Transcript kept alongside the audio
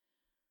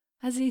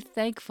As a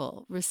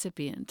thankful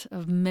recipient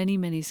of many,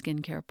 many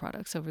skincare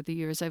products over the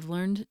years, I've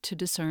learned to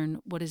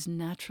discern what is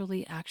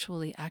naturally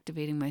actually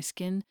activating my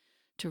skin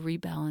to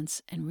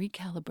rebalance and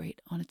recalibrate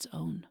on its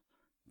own.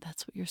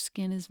 That's what your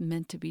skin is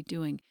meant to be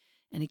doing,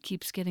 and it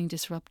keeps getting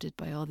disrupted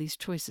by all these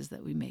choices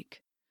that we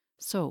make.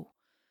 So,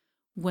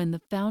 when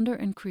the founder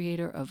and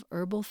creator of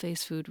Herbal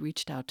Face Food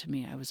reached out to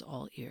me, I was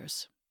all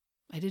ears.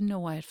 I didn't know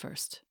why at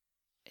first.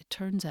 It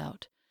turns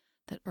out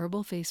that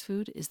Herbal Face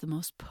Food is the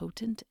most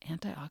potent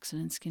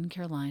antioxidant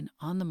skincare line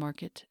on the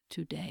market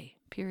today,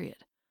 period.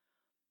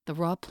 The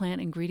raw plant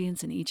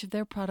ingredients in each of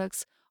their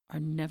products are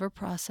never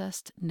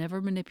processed, never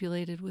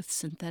manipulated with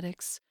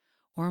synthetics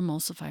or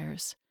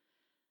emulsifiers.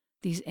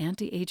 These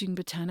anti-aging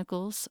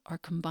botanicals are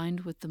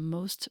combined with the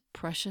most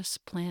precious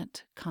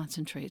plant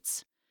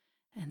concentrates,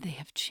 and they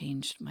have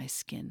changed my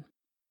skin.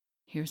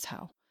 Here's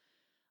how.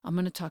 I'm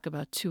going to talk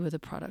about two of the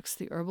products,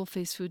 the Herbal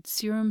Face Food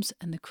serums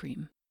and the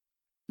cream.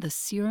 The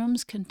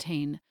serums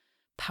contain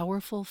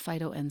powerful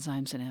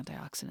phytoenzymes and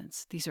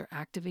antioxidants. These are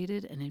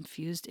activated and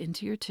infused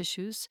into your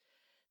tissues.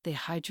 They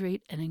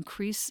hydrate and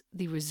increase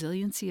the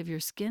resiliency of your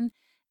skin,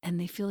 and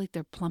they feel like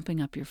they're plumping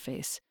up your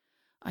face.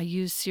 I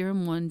use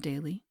Serum 1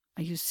 daily.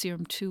 I use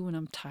Serum 2 when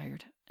I'm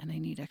tired and I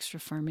need extra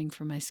firming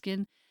for my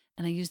skin.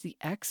 And I use the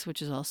X,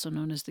 which is also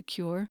known as the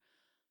Cure,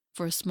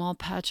 for a small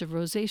patch of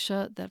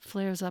rosacea that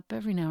flares up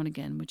every now and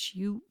again, which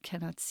you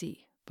cannot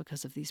see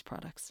because of these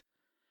products.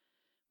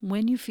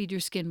 When you feed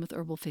your skin with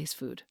Herbal Face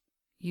Food,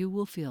 you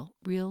will feel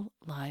real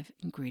live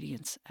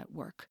ingredients at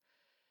work.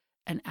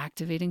 An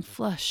activating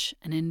flush,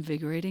 an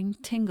invigorating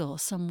tingle,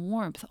 some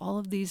warmth, all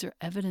of these are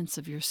evidence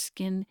of your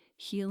skin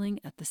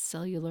healing at the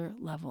cellular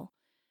level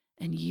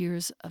and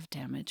years of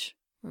damage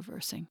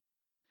reversing.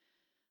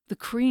 The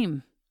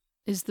cream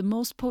is the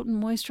most potent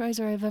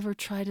moisturizer I've ever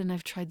tried, and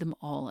I've tried them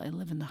all. I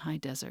live in the high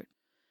desert.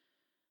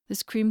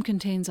 This cream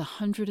contains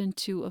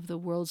 102 of the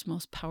world's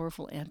most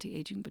powerful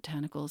anti-aging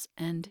botanicals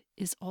and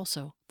is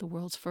also the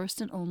world's first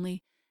and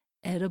only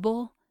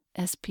edible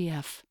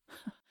SPF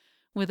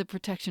with a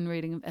protection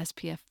rating of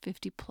SPF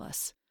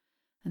 50+.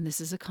 And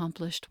this is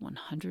accomplished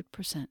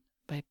 100%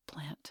 by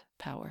plant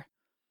power.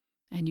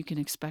 And you can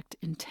expect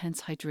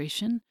intense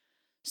hydration,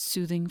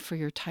 soothing for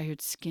your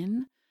tired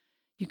skin.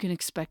 You can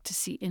expect to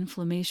see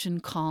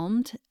inflammation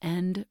calmed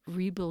and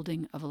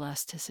rebuilding of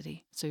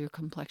elasticity, so your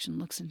complexion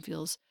looks and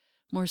feels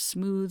more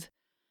smooth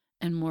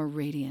and more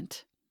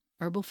radiant.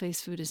 Herbal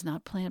Face Food is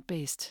not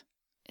plant-based.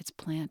 It's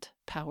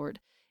plant-powered.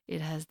 It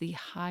has the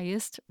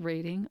highest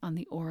rating on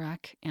the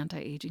ORAC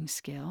anti-aging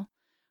scale.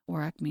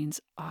 ORAC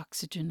means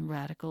oxygen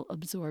radical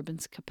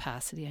absorbance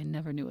capacity. I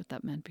never knew what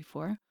that meant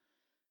before.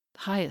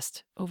 The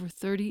highest, over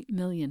 30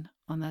 million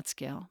on that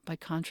scale. By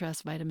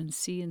contrast, vitamin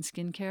C in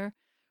skincare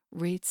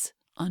rates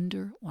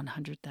under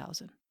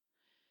 100,000.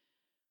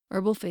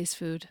 Herbal Face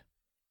Food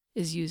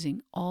is using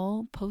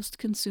all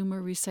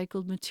post-consumer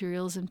recycled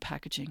materials and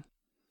packaging.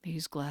 They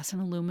use glass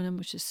and aluminum,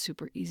 which is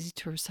super easy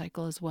to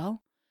recycle as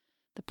well.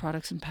 The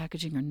products and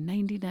packaging are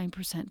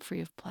 99% free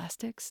of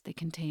plastics. They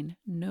contain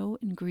no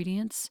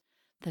ingredients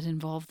that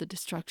involve the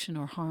destruction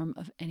or harm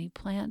of any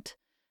plant,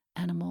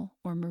 animal,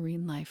 or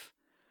marine life.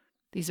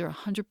 These are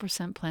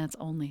 100% plants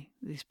only,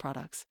 these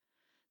products.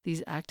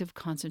 These active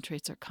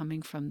concentrates are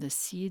coming from the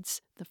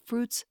seeds, the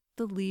fruits,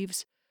 the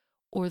leaves,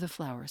 or the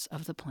flowers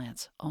of the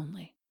plants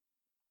only.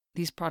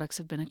 These products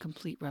have been a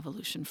complete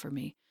revolution for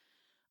me.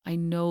 I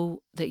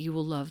know that you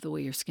will love the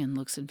way your skin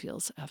looks and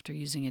feels after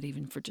using it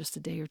even for just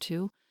a day or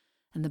two.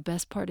 And the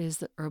best part is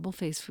that Herbal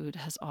Face Food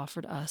has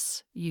offered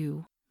us,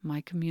 you, my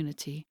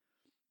community,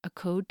 a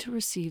code to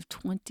receive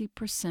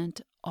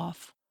 20%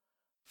 off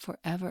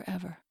forever,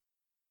 ever.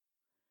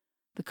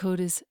 The code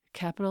is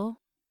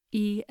capital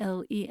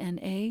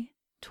ELENA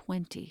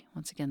 20.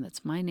 Once again,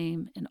 that's my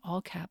name in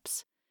all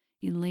caps,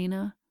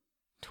 Elena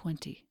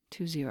 20.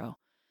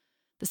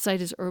 The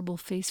site is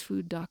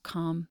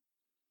herbalfacefood.com.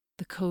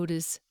 The code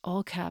is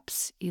all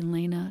caps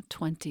Elena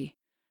 20.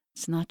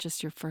 It's not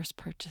just your first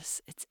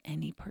purchase, it's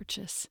any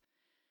purchase.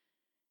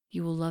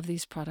 You will love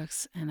these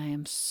products, and I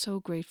am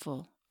so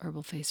grateful,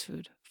 Herbal Face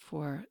Food,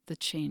 for the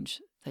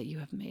change that you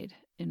have made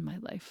in my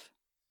life.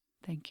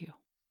 Thank you.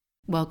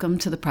 Welcome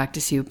to the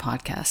Practice You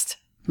podcast.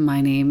 My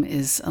name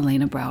is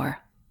Elena Brower.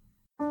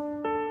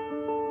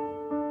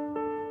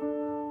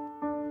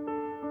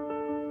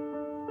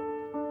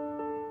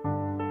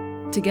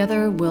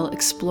 Together, we'll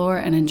explore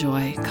and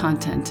enjoy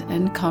content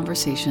and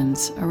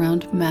conversations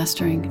around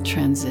mastering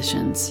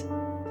transitions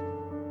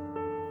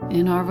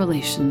in our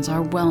relations,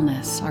 our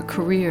wellness, our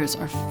careers,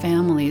 our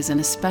families, and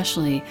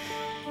especially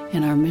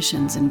in our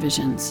missions and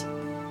visions.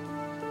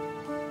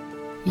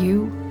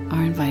 You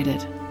are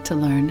invited to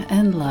learn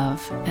and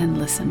love and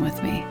listen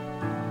with me.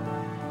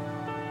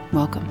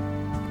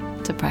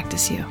 Welcome to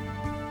Practice You.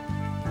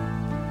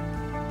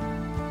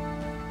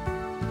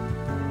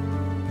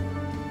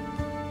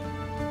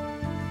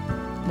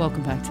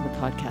 Welcome back to the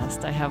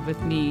podcast. I have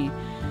with me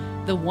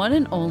the one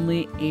and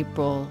only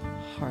April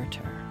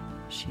Harter.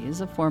 She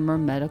is a former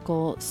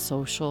medical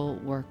social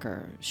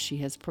worker. She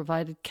has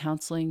provided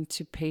counseling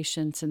to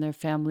patients and their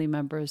family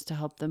members to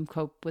help them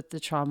cope with the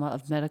trauma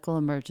of medical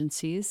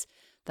emergencies.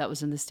 That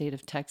was in the state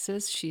of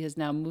Texas. She has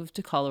now moved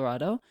to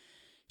Colorado.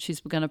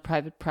 She's begun a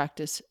private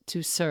practice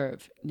to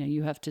serve. Now,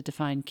 you have to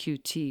define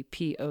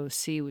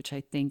QTPOC, which I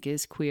think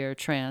is queer,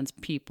 trans,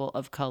 people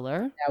of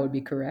color. That would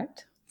be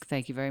correct.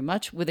 Thank you very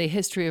much. With a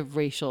history of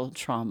racial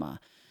trauma.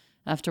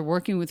 After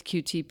working with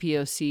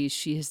QTPOC,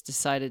 she has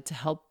decided to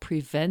help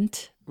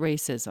prevent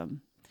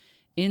racism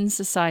in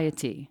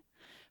society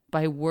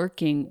by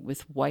working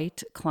with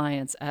white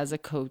clients as a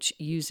coach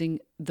using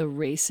the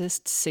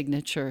racist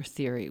signature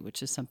theory,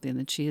 which is something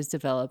that she has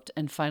developed.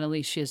 And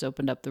finally, she has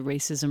opened up the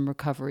Racism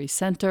Recovery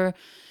Center,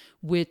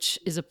 which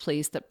is a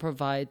place that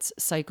provides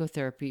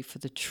psychotherapy for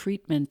the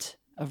treatment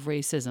of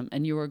racism.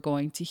 And you are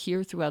going to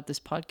hear throughout this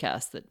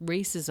podcast that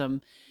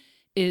racism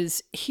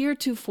is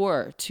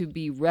heretofore to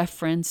be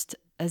referenced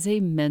as a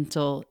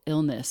mental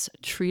illness,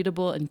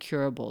 treatable and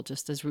curable,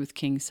 just as Ruth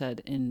King said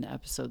in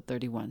episode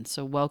 31.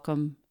 So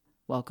welcome,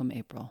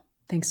 April.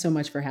 Thanks so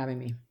much for having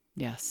me.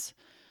 Yes.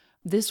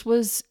 This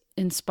was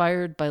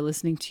inspired by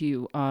listening to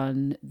you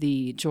on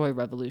the Joy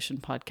Revolution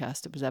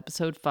podcast. It was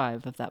episode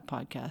 5 of that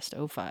podcast,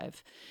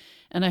 '05.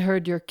 And I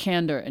heard your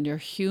candor and your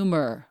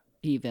humor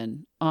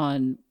even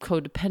on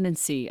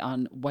codependency,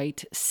 on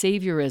white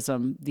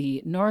saviorism,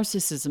 the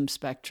narcissism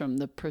spectrum,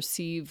 the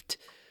perceived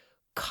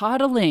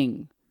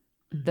coddling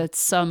that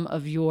some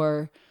of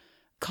your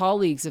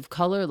colleagues of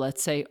color,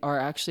 let's say, are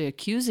actually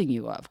accusing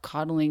you of,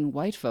 coddling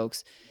white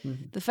folks.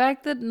 Mm-hmm. The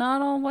fact that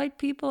not all white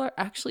people are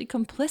actually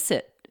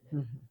complicit,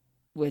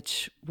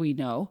 which we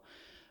know,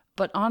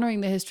 but honoring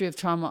the history of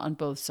trauma on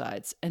both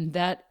sides. And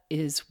that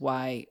is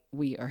why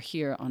we are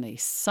here on a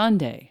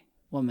Sunday,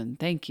 woman,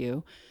 thank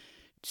you,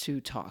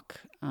 to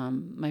talk.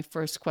 My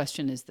first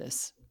question is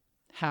this: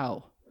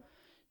 how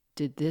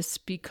did this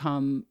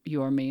become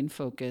your main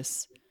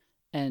focus?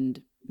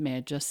 And may I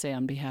just say,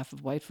 on behalf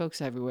of white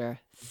folks everywhere,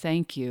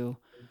 thank you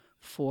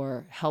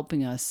for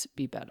helping us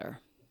be better.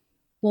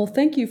 Well,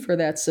 thank you for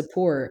that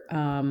support.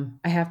 I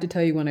have to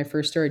tell you, when I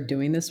first started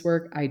doing this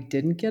work, I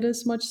didn't get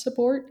as much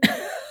support.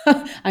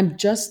 I'm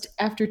just,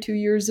 after 2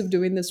 years of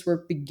doing this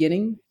work,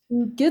 beginning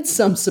to get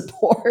some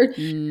support.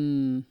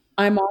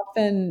 I'm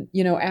often,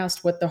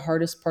 asked what the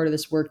hardest part of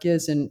this work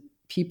is, and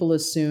people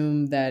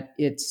assume that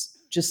it's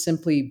just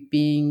simply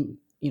being,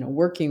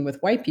 working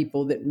with white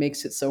people that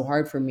makes it so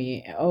hard for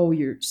me. Oh,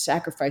 you're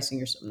sacrificing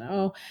yourself.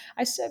 No,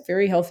 I set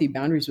very healthy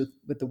boundaries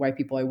with the white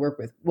people I work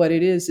with. What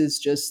it is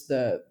just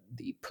the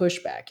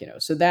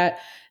pushback, so that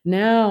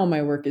now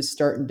my work is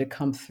starting to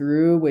come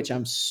through, which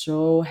I'm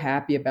so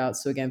happy about.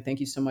 So again,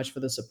 thank you so much for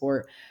the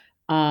support.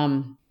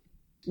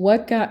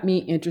 What got me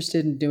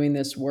interested in doing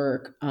this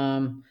work?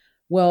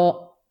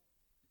 Well,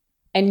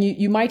 and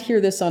you might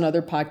hear this on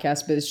other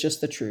podcasts, but it's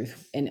just the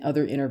truth in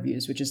other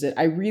interviews, which is that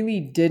I really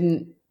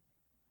didn't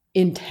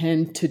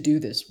intend to do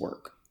this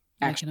work.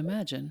 Actually. I can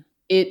imagine.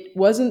 It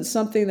wasn't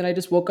something that I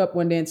just woke up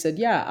one day and said,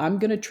 yeah, I'm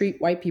going to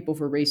treat white people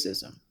for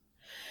racism.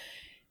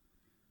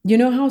 You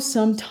know how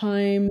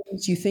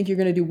sometimes you think you're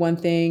going to do one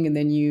thing and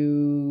then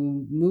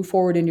you move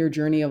forward in your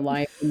journey of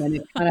life and then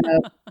it kind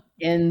of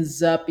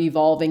ends up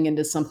evolving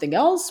into something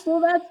else? Well,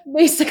 that's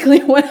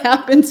basically what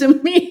happened to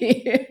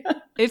me.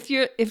 If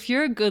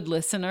you're a good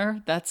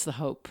listener, that's the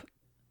hope.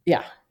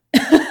 Yeah.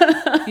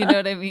 You know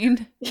what I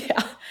mean?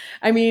 Yeah.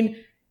 I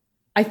mean,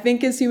 I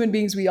think as human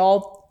beings, we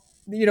all,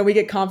 we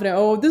get confident.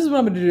 Oh, this is what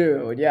I'm going to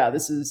do. Yeah,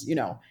 this is,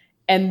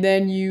 and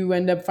then you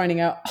end up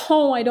finding out,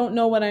 oh, I don't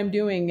know what I'm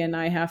doing. And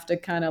I have to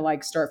kind of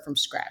like start from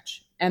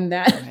scratch. And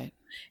that, right.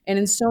 And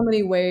in so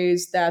many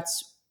ways,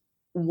 that's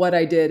what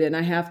I did. And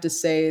I have to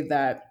say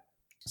that,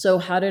 so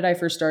how did I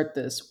first start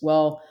this?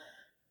 Well,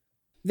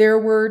 there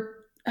were,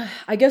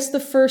 I guess the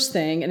first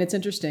thing, and it's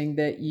interesting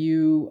that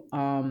you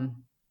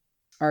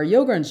are a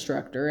yoga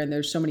instructor and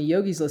there's so many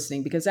yogis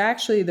listening, because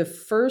actually the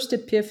first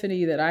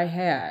epiphany that I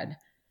had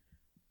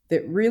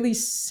that really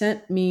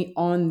sent me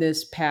on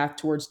this path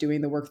towards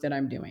doing the work that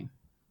I'm doing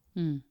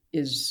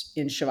is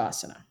in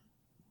Shavasana.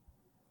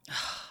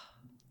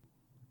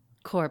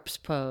 Corpse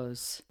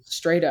pose.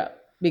 Straight up.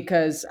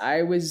 Because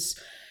I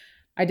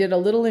did a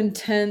little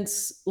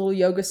intense little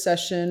yoga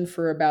session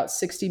for about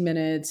 60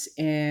 minutes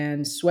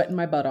and sweating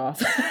my butt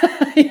off,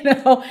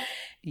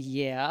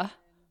 Yeah.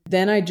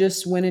 Then I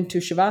just went into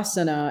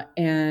Shavasana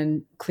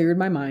and cleared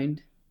my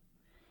mind.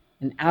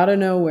 And out of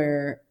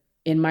nowhere,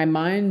 in my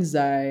mind's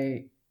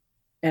eye,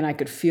 and I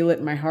could feel it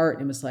in my heart,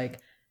 and it was like,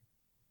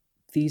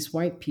 these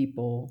white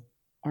people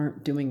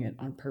aren't doing it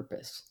on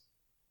purpose.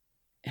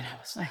 And I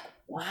was like,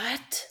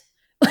 what?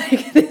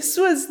 Like, this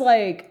was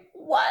like,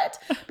 what?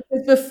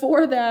 Because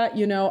before that,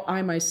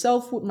 I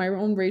myself, with my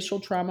own racial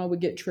trauma, would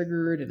get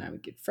triggered and I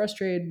would get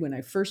frustrated when I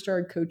first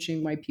started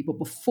coaching white people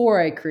before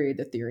I created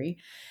the theory.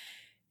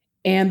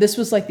 And this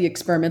was like the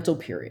experimental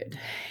period.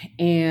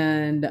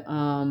 And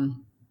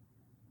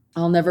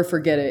I'll never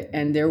forget it.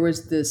 And there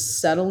was this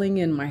settling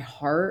in my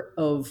heart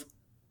of,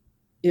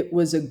 it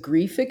was a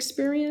grief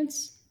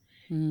experience.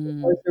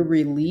 It was a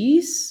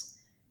release.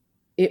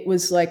 it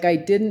was like I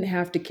didn't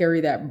have to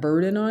carry that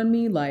burden on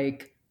me,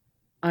 like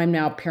I'm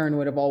now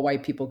paranoid of all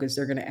white people because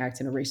they're going to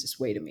act in a racist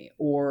way to me,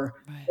 or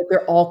Right. that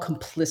they're all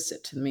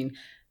complicit. I mean,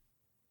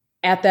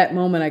 at that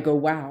moment, I go,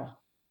 wow,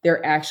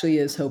 there actually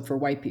is hope for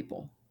white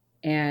people.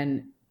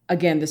 And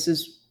again, this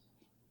is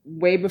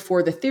way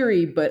before the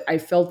theory, but I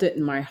felt it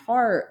in my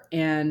heart.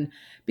 And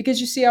because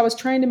you see, I was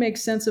trying to make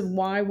sense of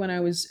why, when I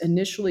was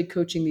initially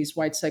coaching these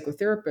white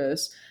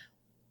psychotherapists,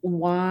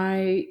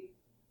 why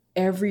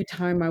every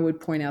time I would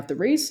point out the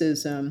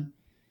racism,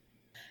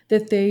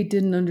 that they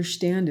didn't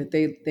understand it.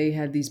 They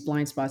had these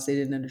blind spots they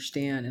didn't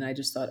understand. And I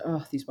just thought,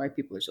 oh, these white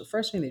people are so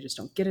frustrating. They just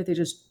don't get it. They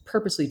just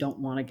purposely don't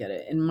want to get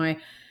it.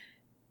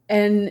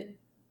 And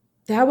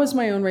that was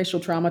my own racial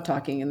trauma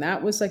talking. And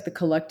that was like the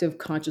collective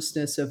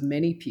consciousness of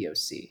many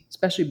POC,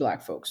 especially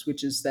black folks,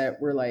 which is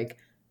that we're like,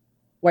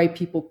 white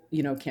people,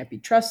 can't be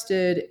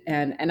trusted.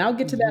 And I'll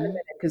get to that in a Hmm.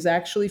 minute, because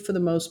actually, for the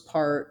most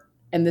part,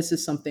 and this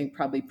is something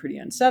probably pretty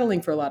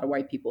unsettling for a lot of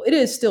white people, it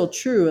is still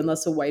true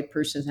unless a white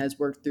person has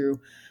worked through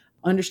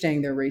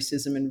understanding their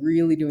racism and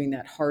really doing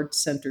that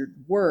heart-centered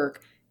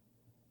work.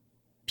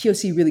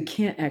 POC really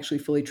can't actually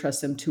fully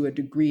trust them to a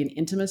degree in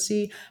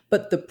intimacy.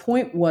 But the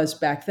point was,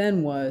 back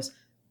then, was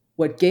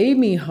what gave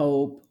me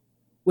hope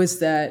was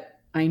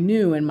that I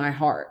knew in my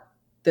heart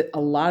that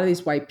a lot of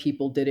these white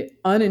people did it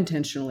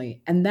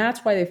unintentionally. And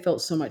that's why they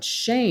felt so much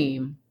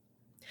shame,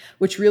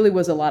 which really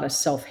was a lot of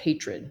self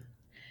hatred.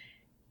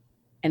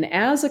 And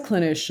as a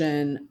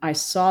clinician, I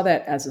saw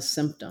that as a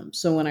symptom.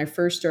 So when I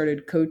first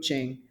started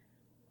coaching,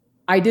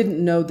 I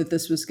didn't know that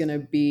this was going to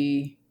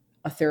be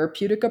a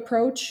therapeutic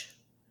approach,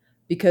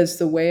 because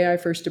the way I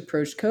first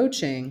approached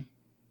coaching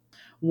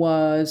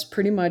was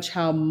pretty much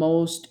how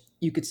most,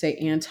 you could say,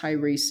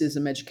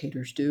 anti-racism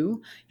educators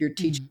do. You're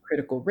teaching Mm.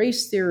 critical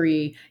race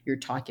theory, you're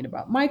talking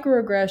about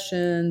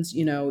microaggressions,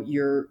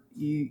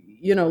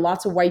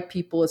 lots of white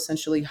people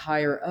essentially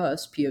hire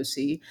us,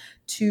 POC,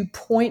 to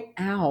point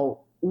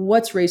out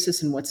what's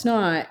racist and what's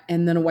not.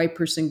 And then a white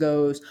person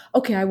goes,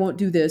 okay, I won't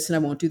do this and I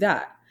won't do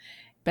that.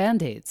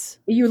 Band-aids.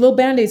 Your little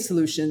band-aid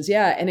solutions,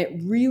 yeah. And it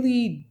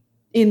really,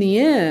 in the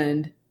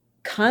end,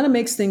 kind of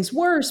makes things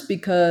worse,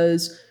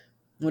 because,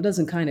 well, it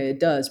doesn't kind of, it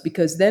does,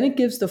 because then it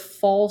gives the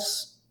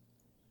false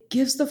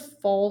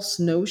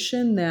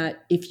notion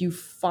that if you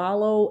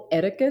follow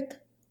etiquette,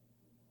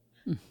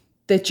 Mm.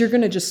 that you're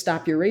going to just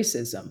stop your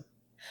racism.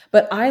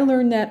 But I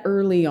learned that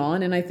early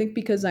on, and I think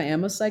because I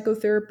am a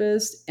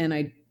psychotherapist and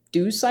I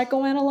do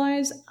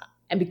psychoanalyze,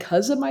 and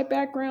because of my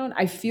background,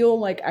 I feel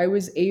like I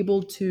was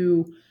able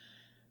to,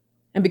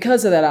 and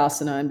because of that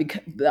asana, and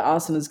because the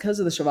asanas, because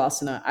of the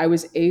shavasana, I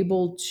was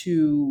able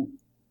to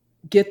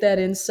get that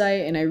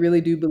insight. And I really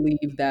do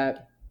believe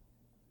that,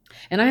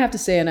 and I have to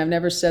say, and I've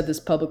never said this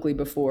publicly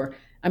before,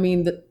 I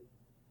mean,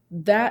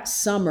 that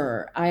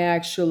summer, I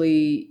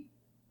actually,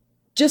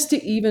 just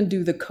to even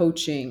do the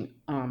coaching,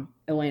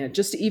 Elena,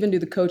 just to even do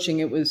the coaching,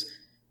 it was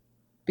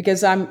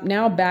because I'm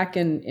now back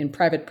in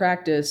private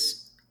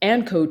practice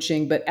and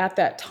coaching. But at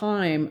that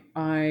time,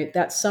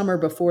 that summer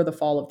before the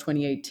fall of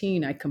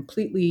 2018, I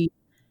completely,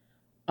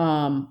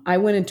 I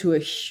went into a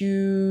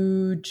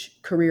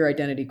huge career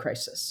identity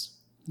crisis.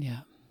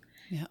 Yeah.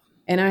 Yeah.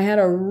 And I had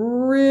a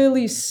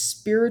really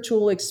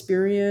spiritual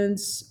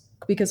experience,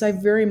 because I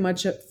very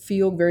much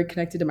feel very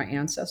connected to my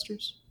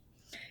ancestors.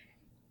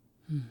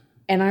 Mm.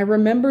 And I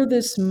remember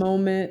this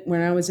moment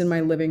when I was in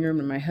my living room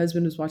and my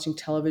husband was watching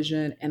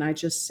television, and I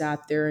just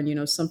sat there.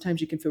 And,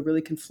 sometimes you can feel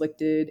really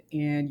conflicted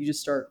and you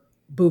just start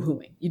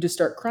boohooing. You just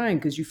start crying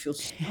because you feel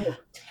Yeah. so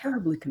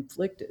terribly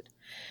conflicted.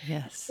 I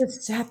Yes.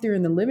 just sat there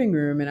in the living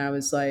room and I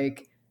was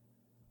like,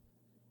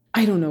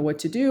 I don't know what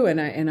to do.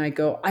 And I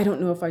go, I don't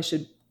know if I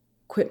should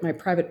quit my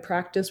private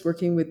practice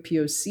working with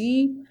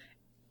POC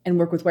and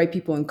work with white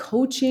people in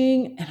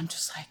coaching. And I'm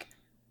just like,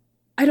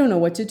 I don't know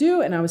what to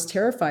do. And I was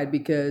terrified,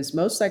 because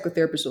most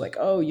psychotherapists are like,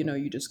 oh,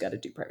 you just got to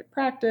do private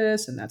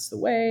practice and that's the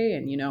way.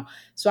 And,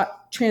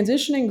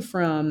 transitioning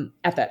from,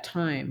 at that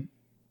time,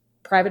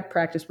 private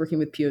practice working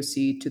with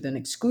POC to then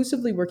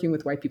exclusively working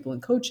with white people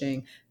in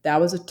coaching, that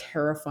was a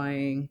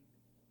terrifying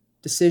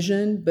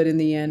decision. But in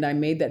the end, I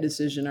made that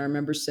decision. I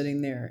remember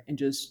sitting there and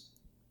just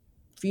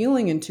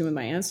feeling in tune with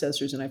my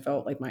ancestors. And I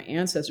felt like my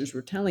ancestors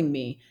were telling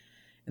me,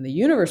 and the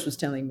universe was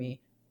telling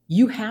me,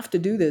 you have to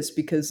do this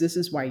because this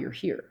is why you're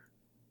here.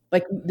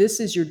 Like, this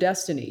is your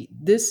destiny.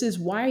 This is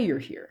why you're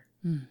here.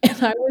 Mm.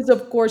 And I was,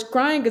 of course,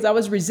 crying because I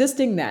was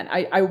resisting that.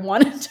 I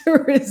wanted to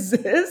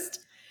resist,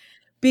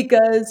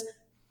 because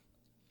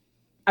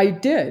I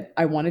did.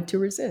 I wanted to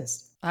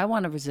resist. I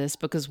want to resist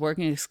because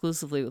working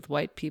exclusively with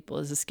white people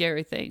is a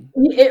scary thing.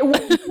 Yes,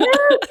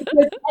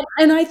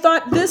 and I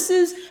thought, this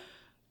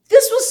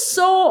was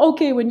so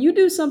okay. When you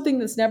do something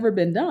that's never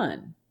been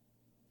done,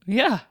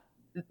 Yeah.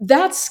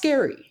 that's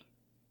scary.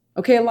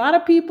 Okay, a lot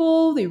of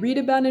people, they read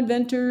about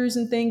inventors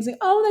and things, and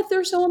oh, that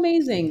they're so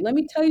amazing. Let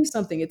me tell you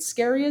something. It's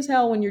scary as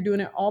hell when you're doing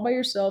it all by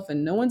yourself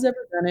and no one's ever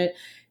done it,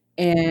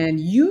 and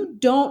you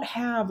don't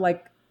have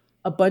like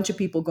a bunch of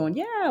people going,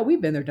 "Yeah,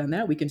 we've been there, done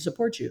that. We can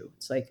support you."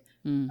 It's like,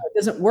 Mm, It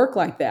doesn't work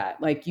like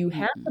that. Like you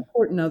have mm-mm.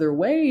 support in other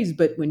ways,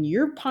 but when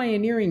you're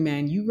pioneering,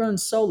 man, you run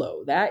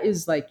solo. That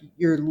is like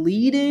you're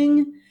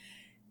leading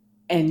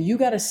and you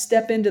got to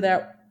step into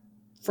that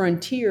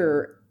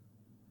frontier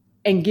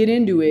and get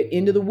into it,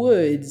 into the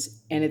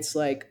woods. And it's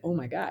like, oh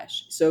my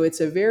gosh. So it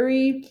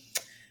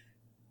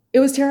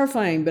was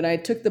terrifying, but I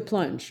took the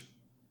plunge.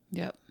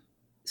 Yep.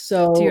 To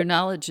your So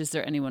knowledge, is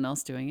there anyone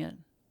else doing it?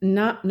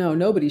 no,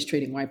 nobody's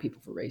treating white people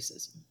for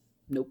racism.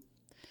 Nope.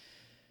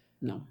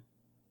 No.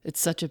 It's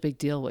such a big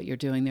deal what you're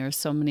doing. There are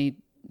so many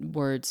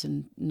words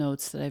and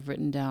notes that I've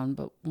written down,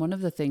 but one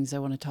of the things I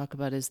want to talk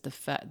about is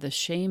the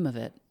shame of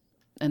it,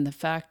 and the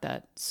fact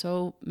that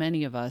so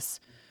many of us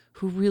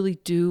who really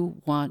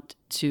do want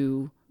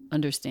to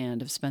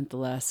understand have spent the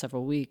last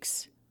several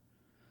weeks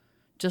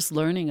just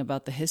learning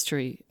about the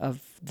history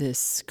of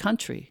this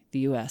country, the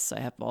US.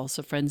 I have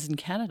also friends in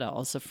Canada,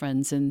 also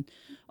friends in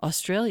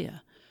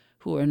Australia,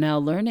 who are now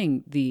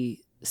learning the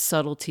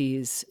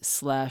subtleties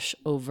slash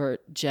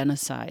overt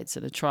genocides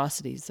and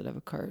atrocities that have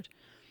occurred.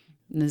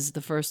 And this is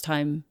the first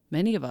time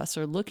many of us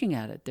are looking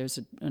at it. There's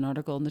an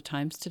article in the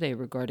Times today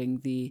regarding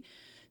the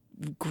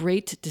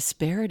great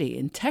disparity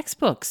in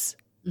textbooks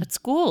at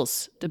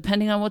schools,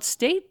 depending on what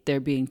state they're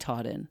being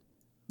taught in.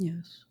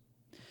 Yes.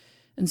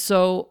 And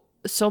so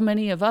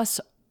many of us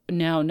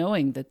now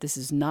knowing that this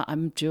is not,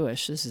 I'm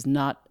Jewish, this is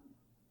not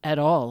at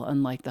all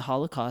unlike the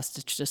Holocaust.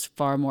 It's just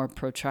far more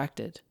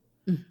protracted.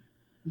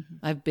 Mm-hmm.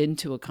 I've been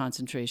to a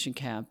concentration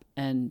camp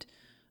and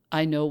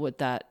I know what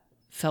that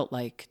felt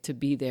like to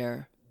be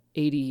there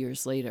 80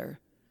 years later.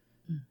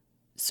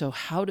 So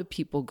how do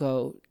people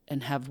go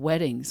and have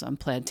weddings on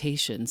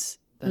plantations?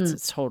 That's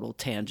a total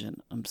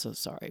tangent. I'm so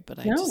sorry, but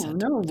I just had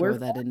to No, throw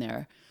that in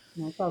there.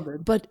 no, it's all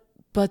good.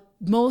 But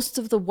most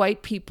of the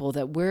white people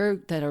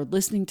that are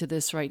listening to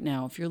this right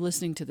now, if you're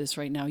listening to this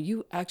right now,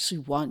 you actually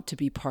want to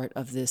be part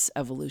of this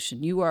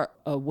evolution. You are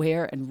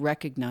aware and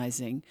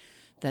recognizing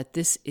that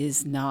this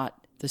is not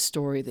the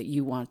story that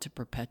you want to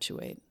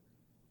perpetuate.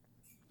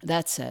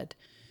 That said,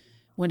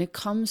 when it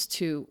comes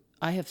to,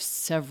 I have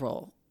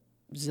several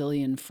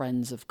zillion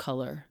friends of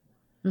color,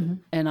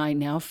 and I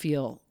now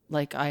feel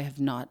like I have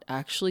not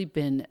actually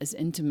been as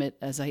intimate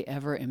as I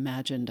ever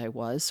imagined I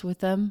was with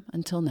them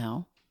until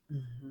now,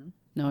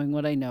 knowing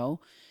what I know.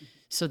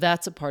 So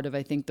that's a part of,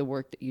 I think, the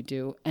work that you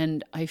do.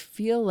 And I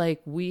feel like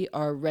we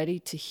are ready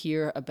to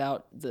hear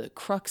about the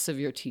crux of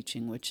your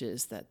teaching, which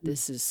is that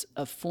this is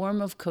a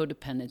form of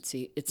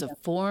codependency. It's a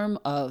form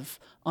of,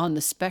 on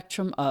the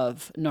spectrum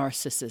of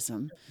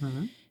narcissism,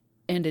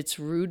 and it's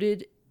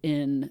rooted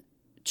in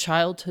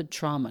childhood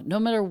trauma, no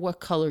matter what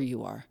color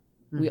you are.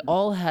 We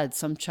all had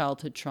some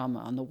childhood trauma.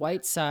 On the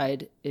white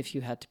side, if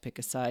you had to pick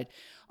a side,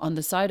 on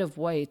the side of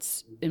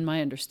whites, in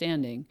my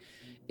understanding,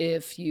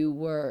 if you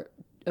were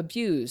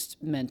abused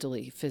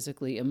mentally,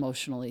 physically,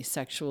 emotionally,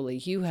 sexually,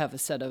 you have a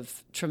set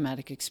of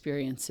traumatic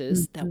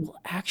experiences that will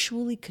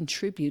actually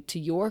contribute to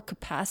your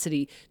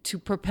capacity to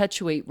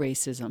perpetuate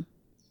racism and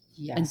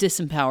Yes.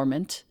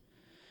 disempowerment.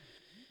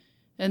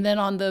 And then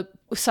on the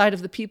side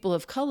of the people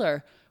of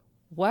color,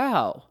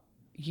 wow,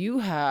 you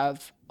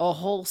have a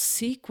whole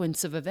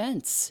sequence of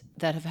events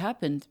that have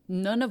happened,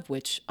 none of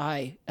which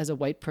I, as a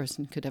white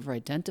person, could ever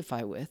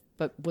identify with,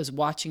 but was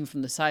watching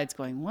from the sides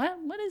going,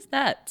 what is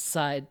that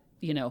side?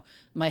 You know,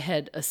 my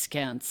head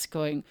askance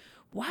going,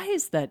 why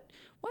is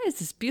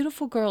this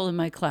beautiful girl in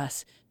my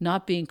class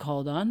not being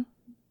called on?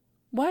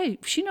 Why?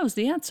 She knows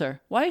the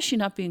answer. Why is she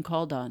not being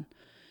called on?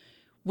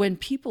 When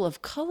people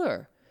of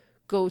color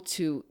go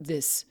to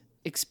this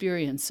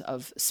experience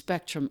of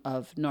spectrum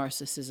of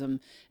narcissism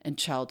and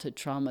childhood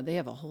trauma, they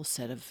have a whole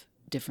set of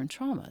different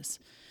traumas.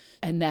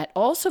 And that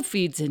also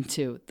feeds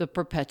into the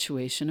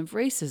perpetuation of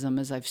racism,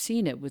 as I've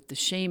seen it with the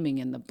shaming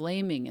and the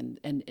blaming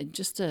and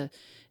just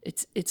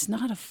it's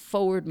not a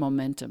forward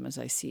momentum as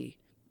I see,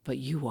 but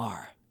you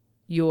are.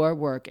 Your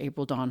work,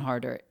 April Dawn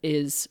Harder,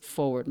 is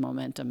forward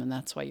momentum, and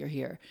that's why you're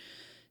here.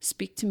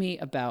 Speak to me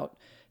about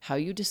how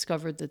you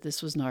discovered that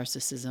this was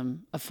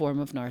narcissism, a form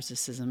of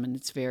narcissism in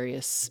its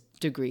various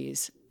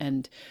degrees,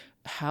 and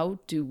how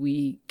do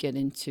we get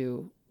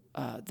into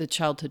the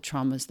childhood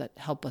traumas that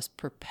help us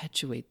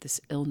perpetuate this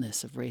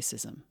illness of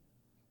racism?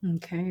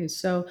 Okay.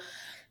 So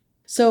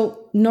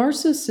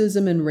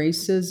narcissism and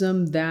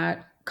racism,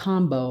 that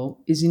combo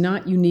is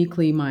not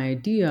uniquely my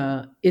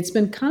idea. It's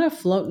been kind of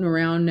floating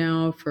around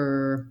now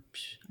for,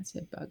 I'd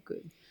say about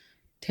good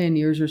 10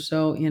 years or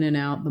so, in and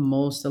out, the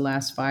most the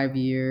last 5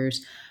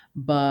 years.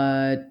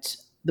 But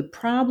the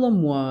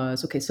problem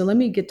was, okay, so let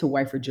me get to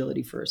white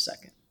fragility for a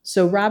second.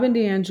 So Robin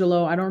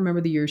DiAngelo, I don't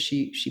remember the year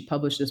she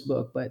published this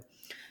book, but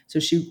so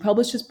she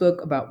published this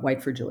book about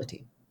white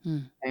fragility. Hmm.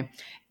 Okay.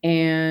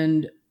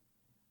 And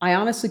I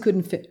honestly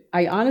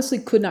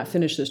could not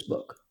finish this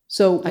book.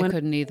 So I when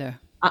couldn't either.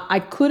 I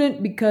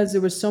couldn't, because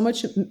there was so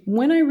much,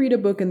 when I read a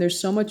book and there's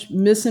so much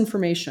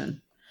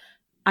misinformation,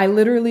 I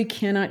literally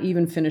cannot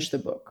even finish the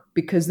book,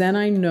 because then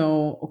I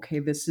know, okay,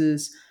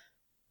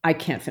 I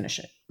can't finish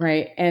it.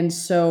 Right. And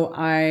so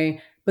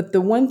but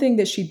the one thing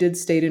that she did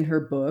state in her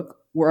book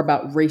were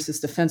about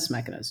racist defense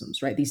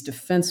mechanisms, right? These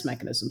defense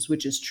mechanisms,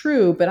 which is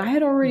true, but I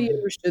had already Hmm.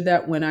 understood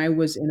that when I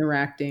was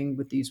interacting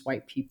with these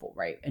white people,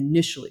 right?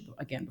 Initially,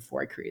 again,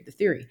 before I created the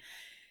theory.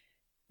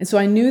 And so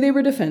I knew they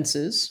were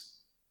defenses,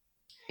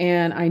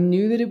 and I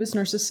knew that it was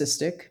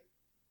narcissistic.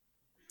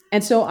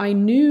 And so I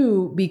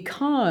knew,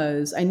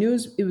 because I knew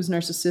it was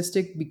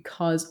narcissistic,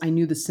 because I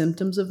knew the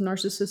symptoms of of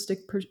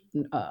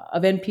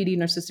NPD,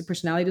 narcissistic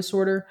personality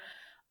disorder,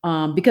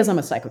 because I'm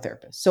a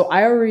psychotherapist. So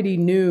I already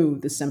knew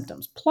the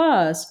symptoms.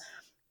 Plus,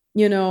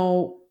 you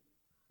know,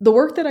 the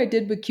work that I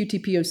did with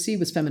QTPOC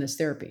was feminist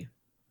therapy.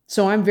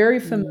 So I'm very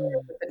familiar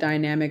Mm. with the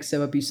dynamics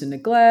of abuse and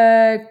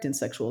neglect and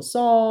sexual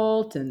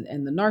assault and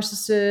the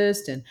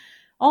narcissist, and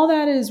all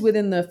that is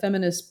within the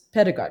feminist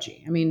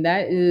pedagogy. I mean,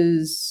 that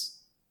is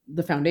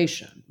the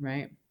foundation,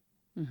 right?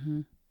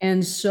 Hmm.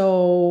 And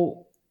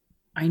so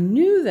I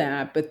knew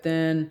that, but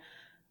then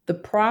the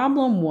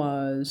problem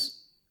was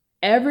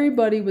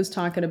everybody was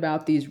talking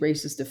about these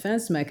racist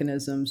defense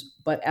mechanisms,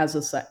 but as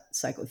a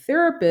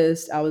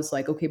psychotherapist, I was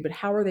like, okay, but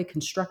how are they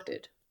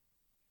constructed?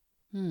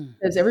 Mm.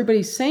 Because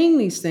everybody's saying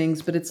these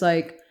things, but it's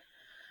like,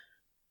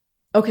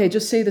 okay,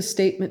 just say the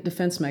statement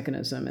defense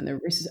mechanism and the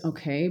racist.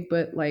 Okay,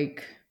 but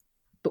like,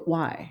 but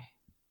why?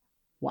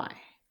 Why?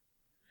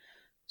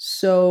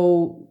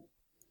 So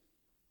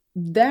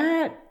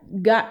that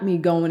got me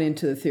going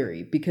into the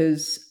theory,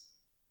 because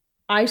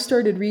I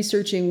started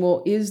researching,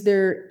 well, is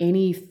there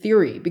any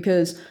theory?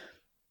 Because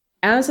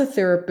as a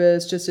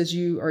therapist, just as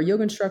you are a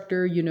yoga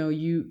instructor,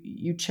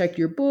 you check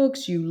your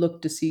books, you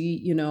look to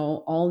see,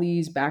 all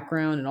these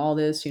background and all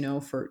this,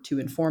 for to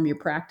inform your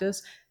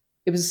practice.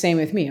 It was the same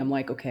with me. I'm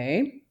like,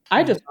 okay,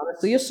 I just Right.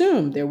 honestly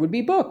assumed there would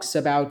be books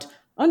about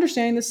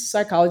understanding the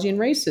psychology and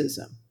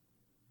racism.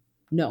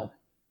 No,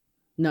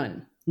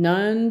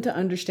 none to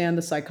understand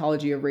the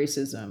psychology of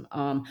racism.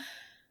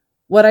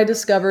 What I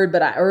discovered,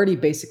 but I already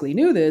basically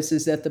knew this,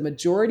 is that the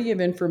majority of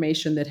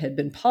information that had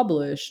been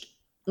published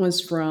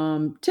was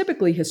from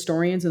typically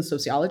historians and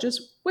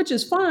sociologists, which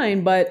is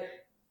fine, but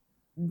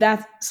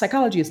that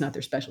psychology is not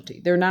their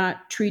specialty. They're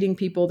not treating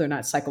people, they're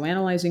not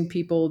psychoanalyzing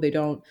people, they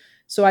don't.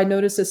 So I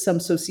noticed that some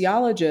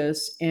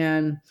sociologists,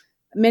 and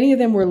many of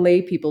them were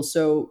lay people.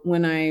 So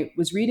when I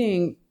was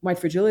reading White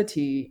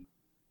Fragility,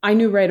 I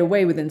knew right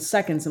away within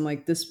seconds, I'm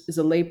like, this is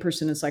a lay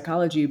person in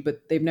psychology,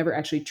 but they've never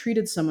actually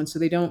treated someone. So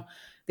they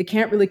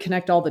can't really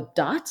connect all the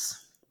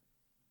dots.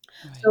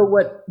 Right. So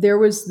what there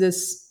was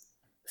this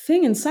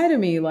thing inside of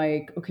me,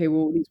 like, okay,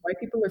 well, these white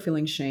people are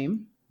feeling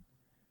shame,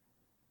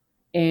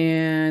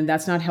 and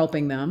that's not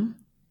helping them.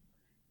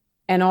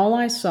 And all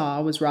I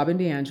saw was Robin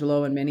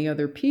DiAngelo and many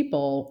other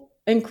people,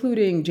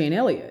 including Jane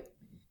Elliott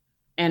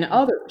and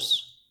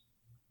others,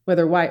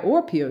 whether white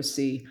or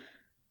POC,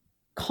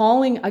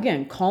 calling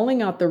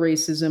out the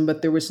racism,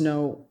 but there was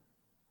no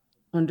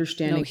No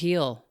understanding.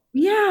 heal.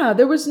 Yeah,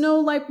 there was no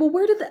like, well,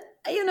 where did that,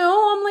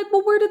 I'm like,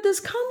 well, where did this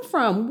come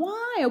from?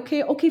 Why?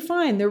 Okay,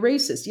 fine. They're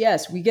racist.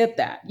 Yes, we get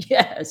that.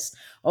 Yes.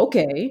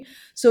 Okay.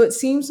 So it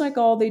seems like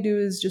all they do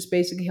is just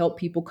basically help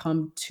people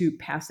come to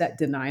past that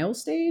denial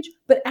stage.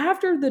 But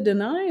after the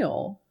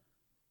denial,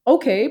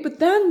 okay, but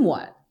then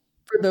what?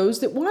 For those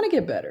that want to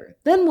get better,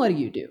 then what do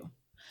you do?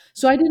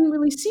 So I didn't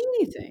really see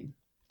anything.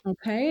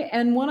 Okay.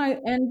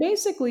 And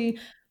basically,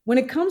 when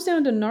it comes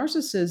down to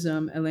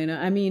narcissism, Elena,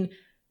 I mean,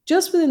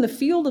 just within the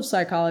field of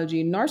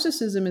psychology,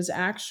 narcissism is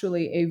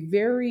actually a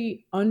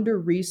very under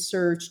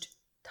researched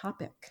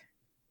topic.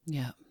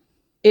 Yeah.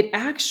 It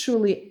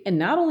actually, and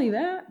not only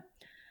that,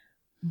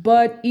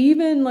 but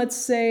even let's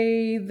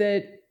say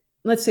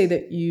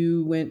that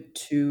you went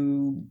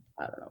to,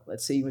 I don't know,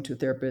 let's say you went to a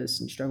therapist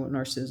and you struggle with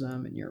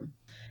narcissism, and your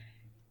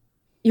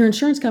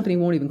insurance company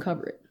won't even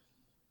cover it,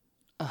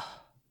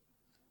 Oh,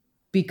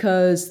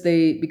 because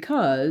they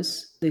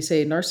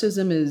say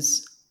narcissism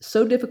is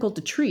so difficult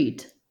to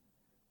treat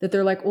that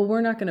they're like, well,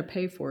 we're not going to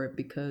pay for it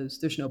because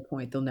there's no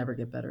point. They'll never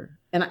get better.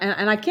 And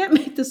I can't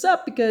make this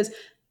up, because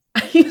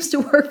I used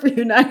to work for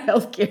United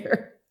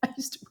Healthcare. I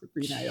used to work for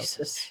United Healthcare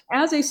Jesus.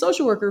 as a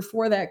social worker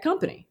for that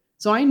company.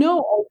 So I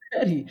know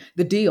already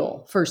the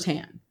deal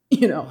firsthand,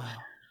 Wow.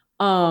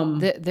 Um,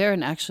 They're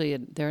an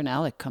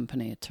ALEC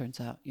company, it turns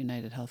out,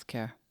 United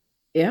Healthcare.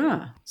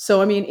 yeah.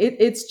 So I mean,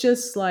 it's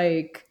just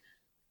like,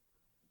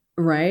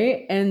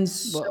 right? And Whoa.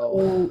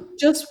 so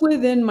just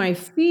within my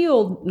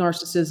field,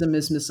 narcissism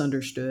is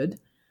misunderstood.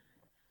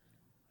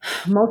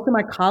 Most of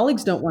my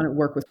colleagues don't want to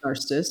work with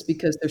narcissists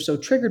because they're so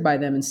triggered by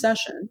them in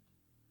session.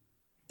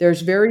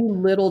 There's very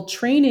little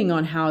training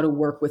on how to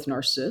work with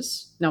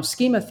narcissists. Now,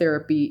 schema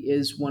therapy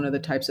is one of the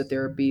types of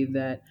therapy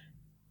that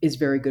is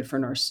very good for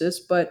narcissists,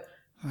 but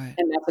Right.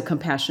 and that's a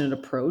compassionate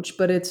approach,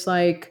 but it's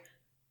like,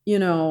 you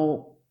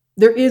know,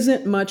 there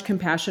isn't much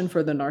compassion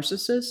for the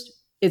narcissist.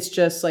 It's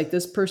just like,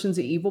 this person's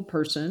an evil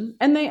person,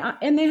 and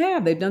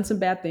they've done some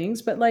bad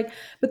things, but like,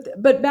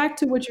 but back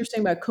to what you're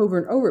saying about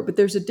covert and overt, but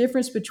there's a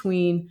difference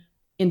between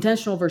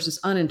intentional versus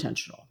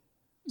unintentional.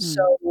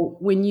 So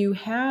Mm. when you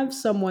have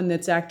someone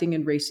that's acting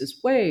in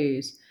racist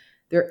ways,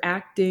 they're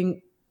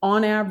acting.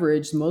 on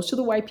average, most of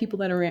the white people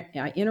that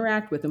I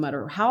interact with, no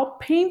matter how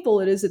painful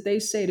it is that they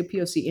say to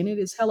POC, and it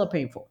is hella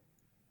painful,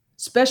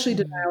 especially Mm.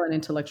 denial and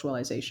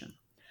intellectualization,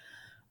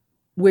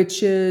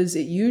 which is,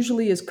 it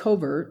usually is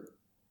covert,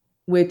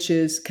 which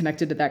is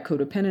connected to that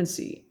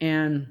codependency.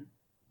 And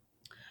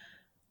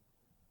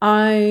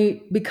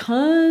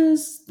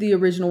because the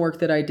original work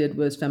that I did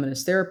was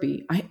feminist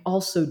therapy, I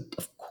also,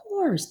 of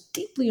course,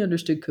 deeply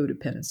understood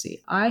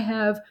codependency. I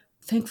have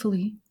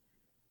thankfully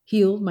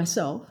healed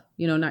myself,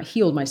 not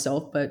healed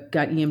myself, but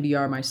got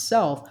EMDR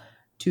myself Yeah.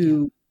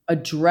 to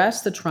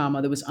address the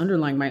trauma that was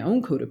underlying my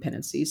own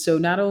codependency. So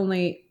not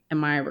only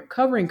am I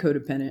recovering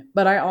codependent,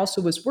 but I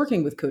also was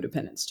working with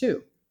codependents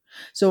too.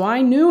 So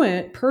I knew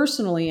it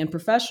personally and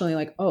professionally,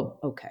 like, oh,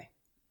 okay,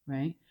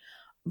 right?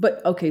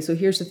 But okay, so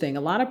here's the thing.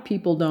 A lot of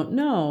people don't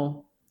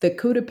know that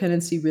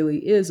codependency really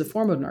is a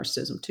form of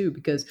narcissism too,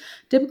 because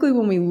typically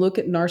when we look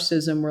at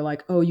narcissism, we're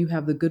like, oh, you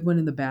have the good one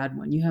and the bad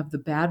one. You have the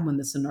bad one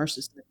that's a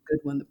narcissist, the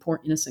good one, the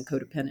poor innocent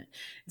codependent.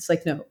 It's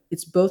like, no,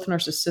 it's both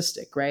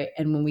narcissistic, right?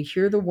 And when we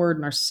hear the word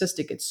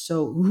narcissistic, it's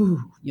so,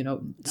 ooh,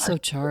 So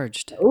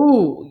charged.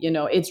 ooh,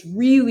 it's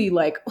really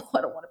like, oh,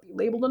 I don't want to be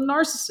labeled a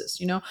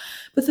narcissist,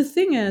 But the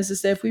thing is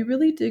that if we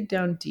really dig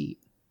down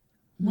deep,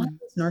 what Mm.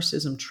 is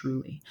narcissism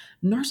truly?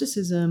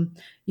 Narcissism,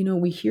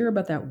 we hear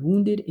about that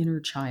wounded inner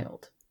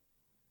child.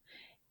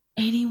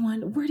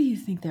 Where do you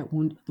think the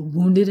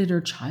wounded inner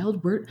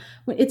child,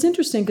 it's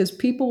interesting because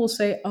people will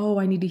say, oh,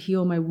 I need to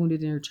heal my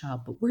wounded inner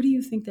child. But where do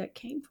you think that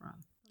came from?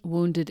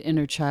 Wounded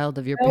inner child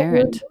of your Outward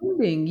parent.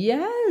 wounding.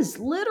 Yes,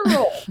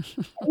 literal.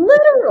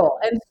 Literal.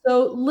 And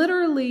so,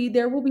 literally,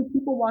 there will be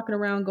people walking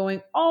around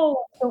going,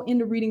 oh, I'm so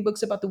into reading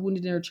books about the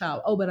wounded inner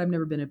child. Oh, but I've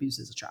never been abused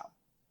as a child.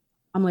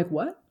 I'm like,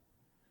 what?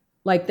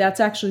 Like,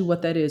 that's actually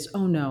what that is.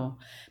 Oh, no.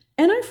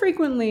 And I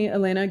frequently,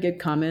 Elena, get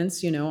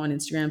comments, on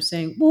Instagram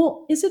saying,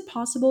 well, is it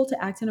possible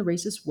to act in a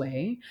racist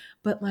way,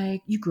 but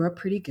like you grew up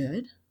pretty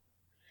good?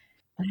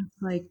 And it's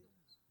like,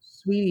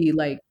 sweetie,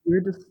 like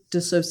you're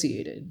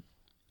dissociated.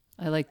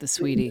 I like the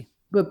sweetie.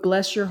 But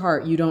bless your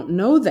heart, you don't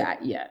know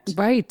that yet.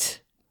 Right.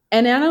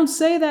 And I don't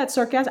say that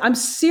sarcastic. I'm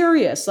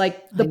serious. Like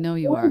I the know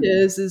you point are.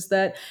 is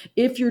that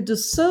if you're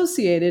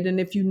dissociated and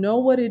if you know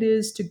what it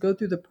is to go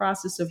through the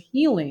process of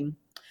healing,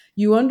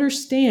 you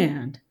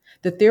understand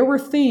that there were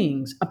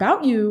things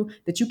about you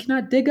that you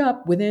cannot dig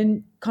up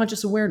within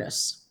conscious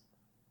awareness.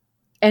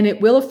 And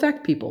it will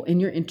affect people in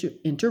your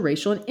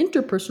interracial and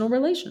interpersonal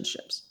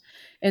relationships.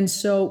 And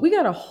so we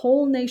got a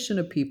whole nation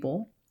of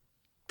people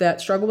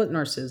that struggle with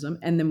narcissism.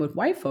 And then with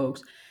white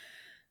folks,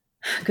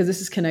 because this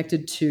is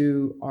connected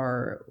to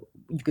our,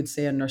 you could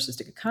say, a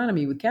narcissistic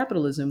economy with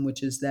capitalism,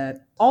 which is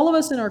that all of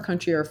us in our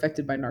country are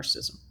affected by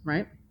narcissism,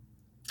 right?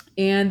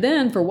 And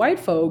then for white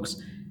folks,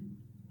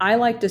 I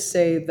like to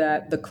say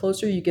that the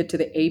closer you get to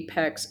the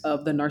apex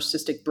of the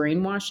narcissistic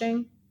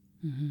brainwashing,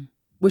 Hmm.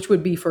 which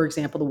would be, for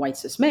example, the white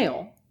cis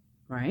male,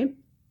 right?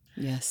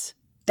 Yes.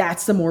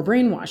 That's the more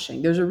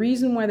brainwashing. There's a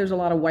reason why there's a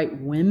lot of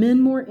white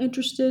women more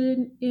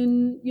interested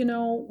in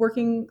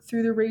working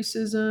through their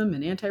racism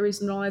and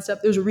anti-racism and all that stuff.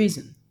 There's a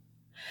reason.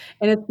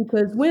 And it's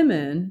because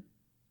women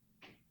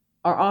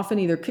are often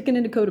either kicking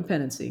into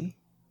codependency,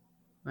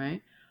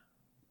 right?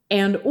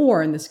 And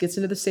this gets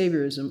into the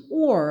saviorism,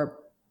 or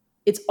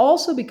it's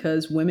also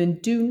because women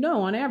do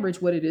know on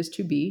average what it is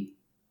to be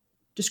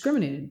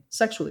discriminated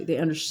sexually. They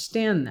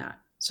understand that.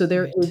 So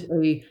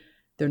Right.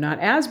 they're not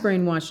as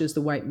brainwashed as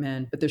the white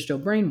men, but they're still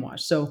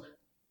brainwashed. So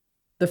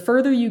the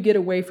further you get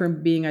away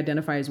from being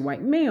identified as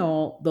white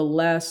male, the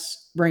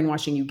less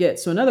brainwashing you get.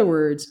 So in other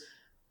words,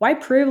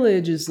 white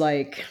privilege is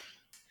like,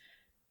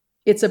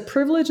 it's a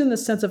privilege in the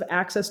sense of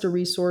access to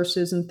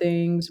resources and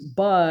things,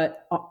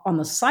 but on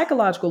the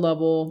psychological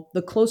level,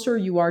 the closer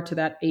you are to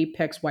that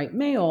apex white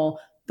male,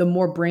 the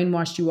more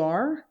brainwashed you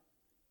are,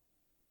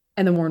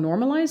 and the more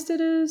normalized it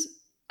is,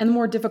 and the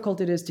more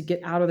difficult it is to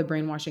get out of the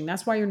brainwashing.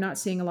 That's why you're not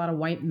seeing a lot of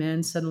white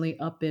men suddenly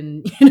up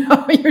in,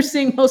 you're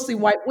seeing mostly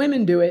white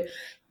women do it.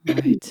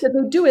 Right. That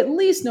they do at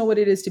least know what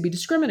it is to be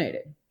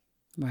discriminated,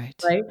 Right.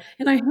 right?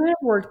 And I have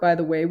worked, by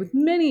the way, with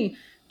many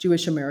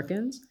Jewish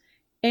Americans,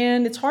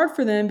 and it's hard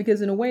for them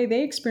because, in a way,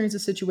 they experience a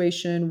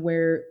situation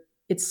where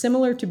it's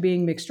similar to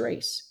being mixed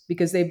race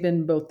because they've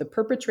been both the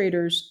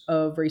perpetrators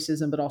of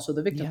racism, but also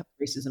the victim Yep.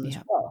 of racism as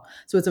Yep. well.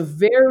 So it's a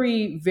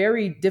very,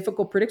 very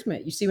difficult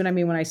predicament. You see what I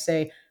mean when I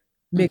say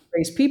Mm. mixed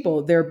race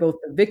people? They're both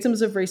the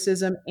victims of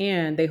racism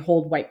and they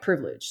hold white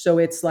privilege. So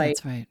it's like,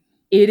 That's right.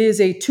 it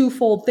is a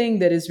twofold thing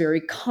that is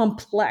very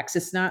complex.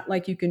 It's not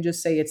like you can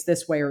just say it's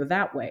this way or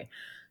that way.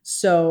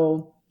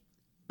 So,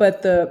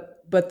 but the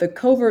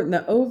covert and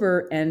the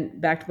overt,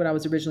 and back to what I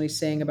was originally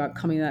saying about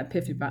coming to that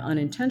epiphany about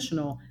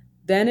unintentional,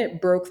 then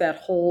it broke that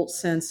whole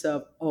sense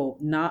of, oh,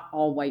 not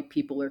all white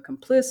people are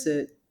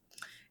complicit.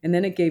 And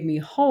then it gave me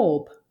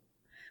hope.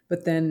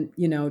 But then,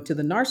 to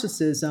the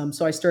narcissism.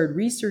 So I started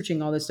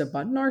researching all this stuff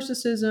about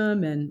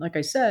narcissism. And like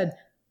I said,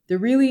 there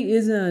really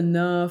isn't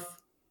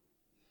enough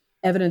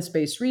evidence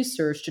based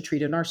research to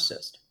treat a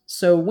narcissist.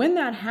 So when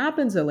that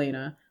happens,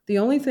 Elena, The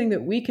only thing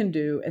that we can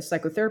do as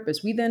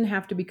psychotherapists, we then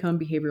have to become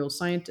behavioral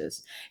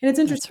scientists. And it's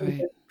That's interesting right.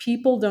 because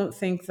people don't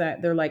think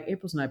that they're like,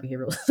 April's not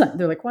behavioral.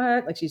 They're like,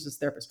 what? Like she's just a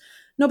therapist.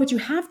 No, but you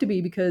have to be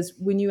because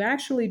when you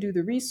actually do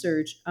the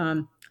research,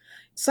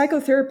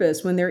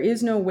 psychotherapists, when there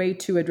is no way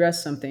to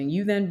address something,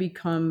 you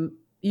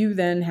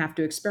then have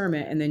to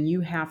experiment and then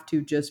you have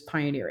to just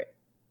pioneer it,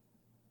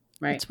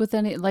 right? It's with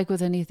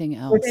with anything With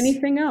else.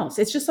 anything else.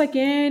 It's just like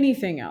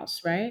anything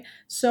else, right?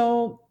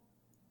 So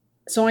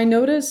I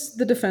noticed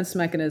the defense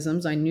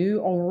mechanisms. I knew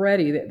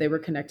already that they were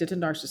connected to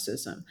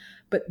narcissism.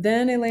 But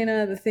then,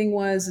 Elena, the thing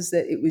was is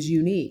that it was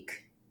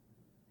unique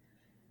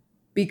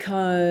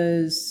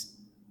because,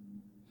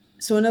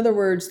 so in other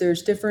words,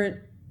 there's different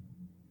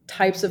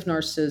types of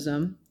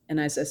narcissism, and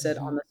as I said,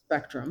 Hmm. on the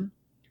spectrum.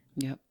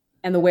 Yep.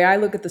 And the way I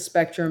look at the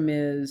spectrum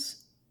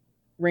is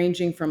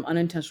ranging from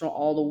unintentional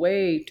all the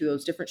way to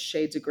those different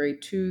shades of gray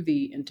to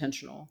the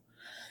intentional.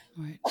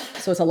 Right.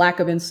 So it's a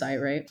lack of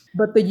insight, right?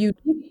 But the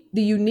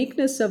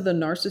uniqueness of the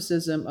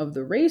narcissism of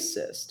the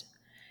racist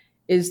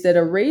is that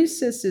a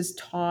racist is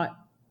taught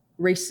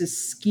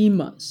racist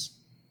schemas.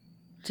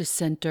 To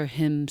center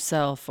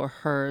himself or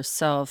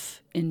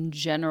herself in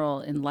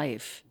general in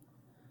life.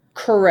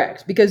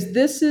 Correct. Because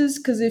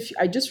if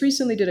I just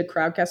recently did a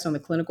crowdcast on the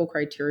clinical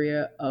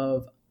criteria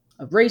of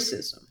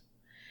racism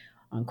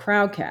on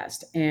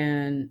Crowdcast.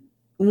 And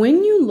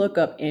when you look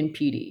up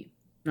NPD,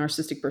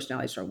 narcissistic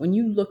personality disorder, when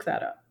you look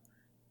that up,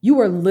 you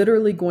are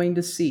literally going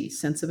to see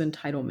sense of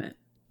entitlement,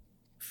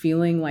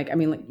 feeling like, I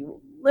mean, like you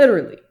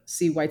literally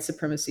see white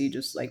supremacy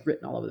just like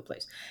written all over the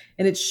place.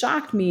 And it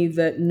shocked me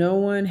that no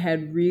one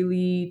had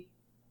really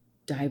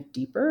dived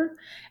deeper.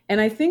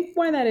 And I think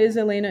why that is,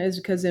 Elena, is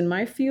because in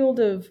my field,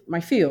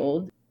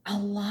 a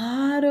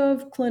lot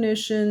of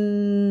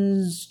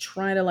clinicians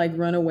try to like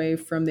run away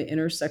from the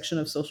intersection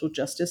of social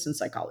justice and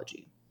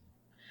psychology.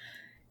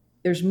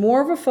 There's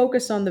more of a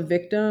focus on the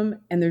victim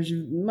and there's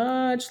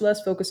much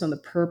less focus on the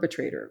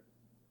perpetrator.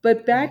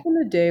 But back Right. in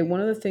the day, one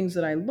of the things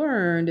that I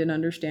learned in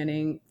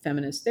understanding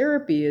feminist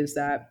therapy is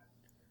that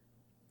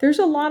there's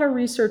a lot of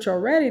research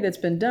already that's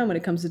been done when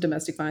it comes to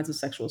domestic violence and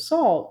sexual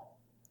assault,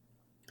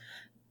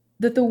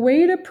 that the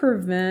way to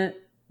prevent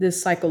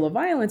this cycle of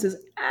violence is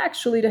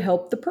actually to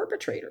help the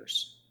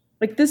perpetrators.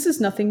 Like, this is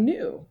nothing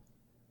new.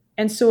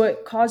 And so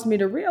it caused me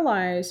to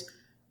realize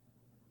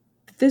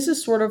this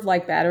is sort of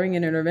like battering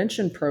and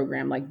intervention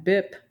program, like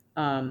BIP.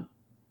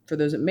 For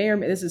those that may or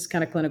may, this is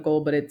kind of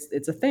clinical, but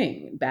it's a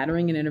thing.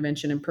 Battering and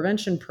intervention and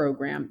prevention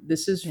program.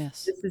 Yes.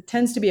 This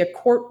tends to be a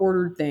court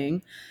ordered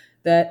thing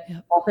that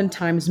Yep.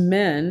 oftentimes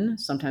men,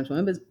 sometimes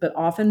women, but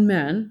often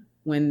men,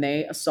 when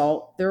they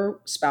assault their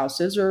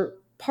spouses or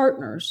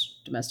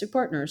partners, domestic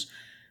partners,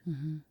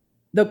 Hmm.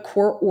 the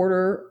court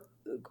order,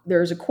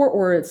 there's a court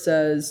order that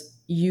says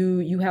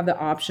you have the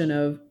option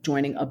of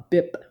joining a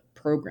BIP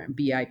program,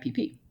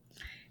 BIP.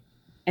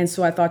 And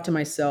so I thought to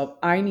myself,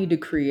 I need to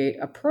create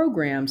a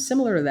program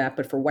similar to that,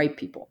 but for white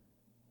people.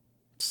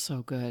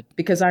 So good.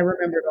 Because I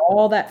remembered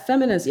all that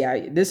feminist.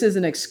 Yeah, this is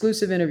an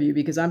exclusive interview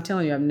because I'm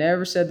telling you, I've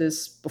never said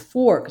this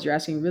before because you're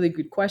asking really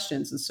good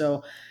questions. And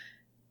so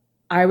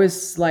I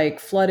was like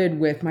flooded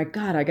with, my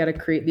God, I got to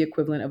create the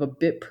equivalent of a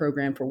BIP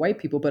program for white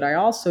people, but I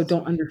also That's don't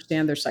right.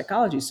 understand their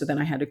psychology. So then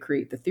I had to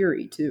create the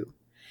theory too.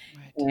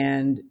 Right.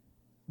 And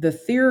the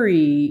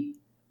theory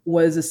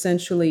was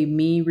essentially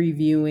me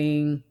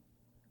reviewing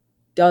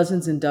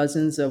dozens and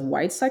dozens of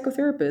white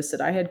psychotherapists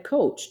that I had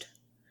coached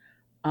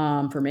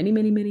for many,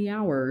 many, many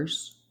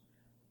hours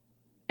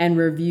and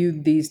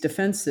reviewed these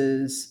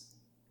defenses.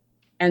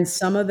 And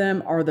some of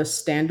them are the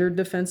standard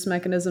defense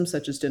mechanisms,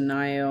 such as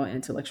denial,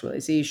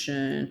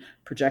 intellectualization,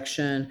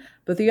 projection.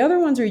 But the other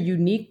ones are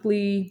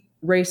uniquely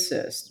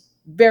racist,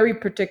 very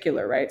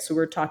particular, right? So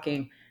we're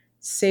talking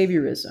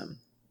saviorism,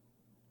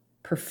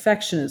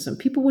 perfectionism.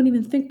 People wouldn't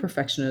even think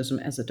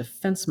perfectionism as a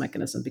defense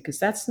mechanism because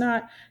that's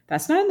not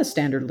in the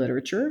standard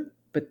literature,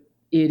 but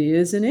it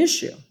is an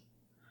issue.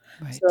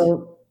 Right.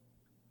 So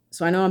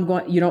so I know I'm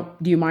going, you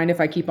don't, do you mind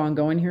if I keep on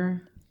going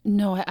here?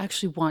 No, I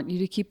actually want you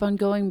to keep on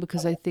going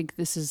because I think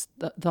this is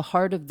the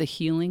heart of the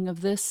healing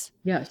of this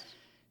Yes. Oh,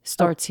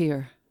 starts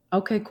here.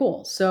 okay,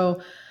 cool.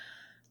 So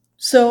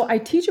I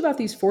teach about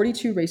these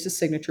 42 racist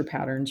signature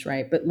patterns,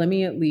 right? But let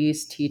me at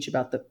least teach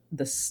about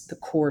the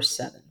core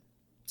seven.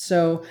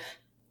 So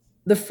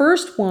the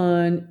first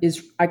one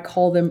is, I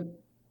call them,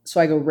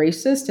 so I go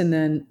racist and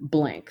then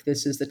blank.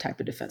 This is the type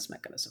of defense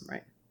mechanism,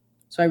 right?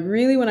 So I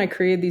really, when I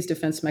created these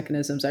defense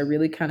mechanisms, I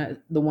really kind of,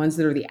 the ones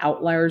that are the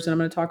outliers that I'm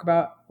going to talk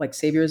about, like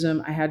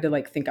saviorism, I had to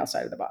like think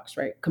outside of the box,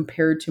 right?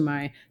 Compared to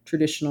my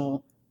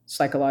traditional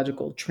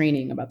psychological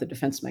training about the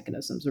defense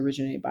mechanisms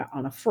originated by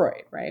Anna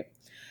Freud, right?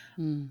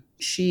 Mm.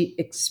 She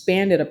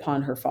expanded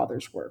upon her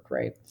father's work,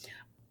 right?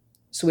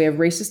 So we have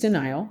racist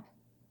denial,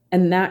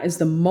 and that is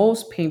the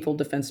most painful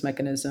defense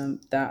mechanism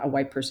that a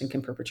white person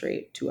can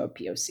perpetrate to a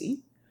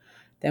POC.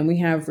 Then we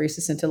have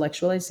racist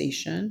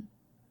intellectualization.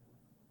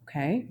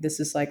 Okay. This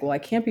is like, well, I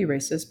can't be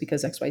racist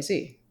because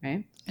XYZ,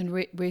 right? And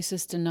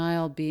racist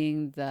denial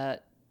being Mhm.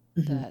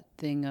 that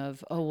thing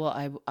of, oh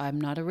well, I'm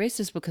not a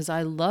racist because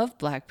I love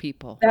black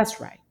people. That's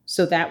right.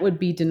 So that would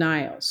be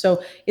denial.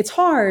 So it's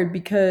hard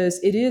because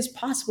it is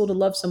possible to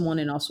love someone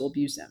and also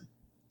abuse them.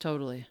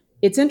 Totally.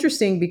 It's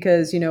interesting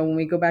because, when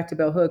we go back to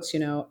Bell Hooks,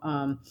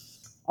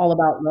 All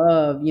About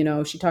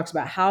Love, she talks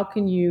about how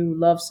can you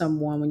love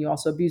someone when you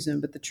also abuse them.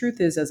 But the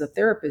truth is, as a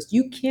therapist,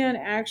 you can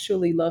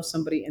actually love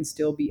somebody and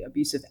still be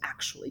abusive.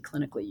 Actually,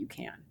 clinically, you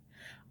can.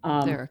 There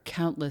Um, are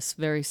countless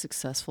very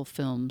successful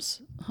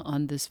films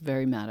on this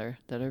very matter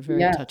that are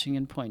very yeah, touching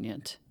and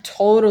poignant.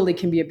 totally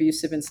can be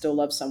abusive and still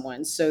love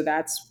someone. So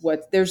that's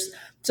what there's.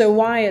 So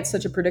why it's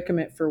such a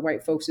predicament for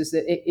white folks is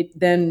that it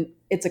then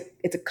it's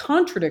a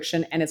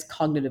contradiction and it's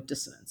cognitive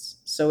dissonance.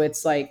 So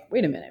it's like,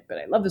 wait a minute, but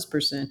I love this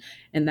person,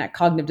 and that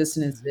cognitive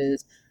dissonance Hmm.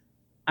 is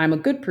I'm a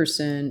good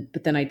person,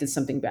 but then I did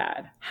something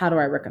bad. How do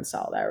I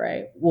reconcile that,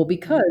 right? Well,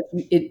 because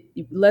Right.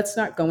 let's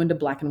not go into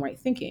black and white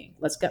thinking.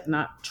 Let's get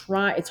not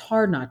try. It's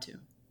hard not to,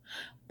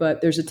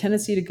 but there's a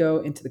tendency to go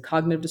into the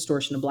cognitive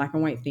distortion of black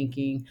and white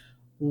thinking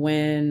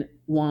when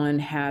one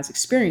has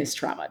experienced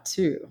trauma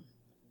too,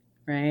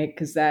 right?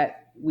 Because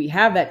that we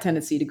have that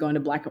tendency to go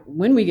into black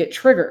when we get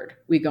triggered,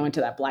 we go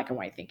into that black and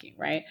white thinking,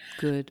 right?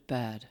 Good,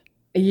 bad.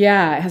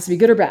 Yeah, it has to be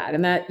good or bad.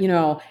 And that,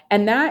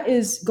 and that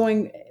is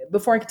going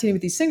before I continue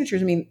with these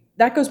signatures. I mean,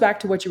 that goes back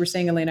to what you were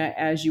saying, Elena,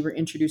 as you were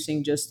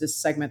introducing just this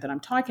segment that I'm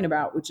talking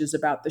about, which is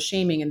about the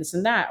shaming and this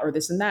and that, or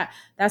this and that.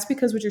 That's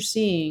because what you're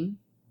seeing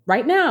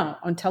right now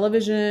on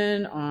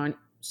television, on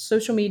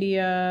social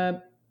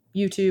media,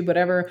 YouTube,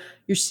 whatever,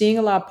 you're seeing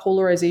a lot of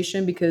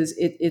polarization because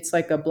it's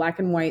like a black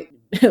and white,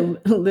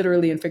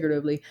 literally and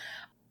figuratively,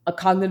 a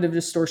cognitive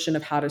distortion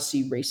of how to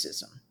see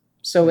racism.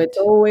 So it's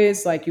Right.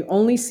 always like you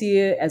only see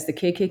it as the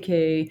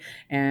KKK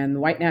and the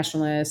white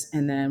nationalists,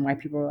 and then white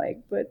people are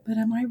like, but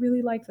am I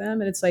really like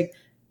them? And it's like,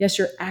 yes,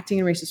 you're acting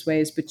in racist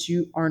ways, but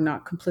you are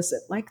not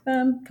complicit like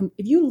them.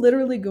 If you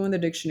literally go in the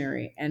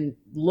dictionary and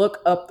look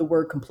up the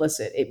word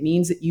complicit, it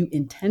means that you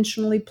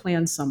intentionally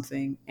planned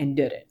something and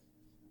did it.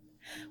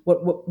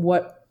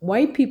 What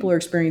white people are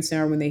experiencing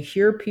are when they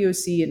hear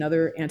POC and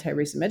other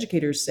anti-racism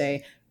educators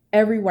say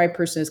every white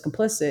person is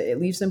complicit, it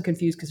leaves them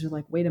confused because they're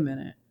like, wait a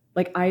minute.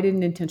 Like I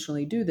didn't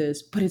intentionally do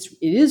this, but it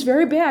is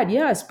very bad,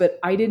 yes, but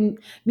I didn't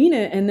mean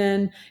it. And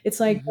then it's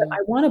like, but Hmm. I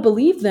want to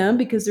believe them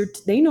because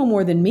they know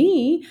more than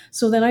me.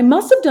 So then I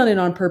must have done it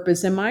on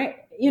purpose. And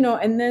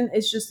then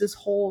it's just this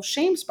whole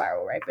shame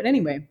spiral, right? But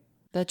anyway,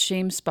 That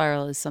shame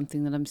spiral is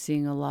something that I'm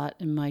seeing a lot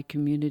in my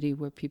community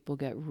where people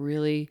get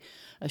really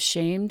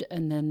ashamed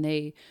and then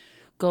they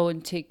go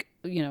and take,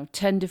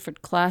 10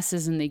 different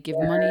classes and they give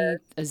money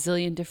a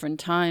zillion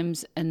different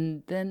times.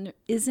 And then there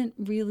isn't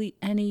really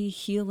any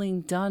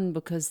healing done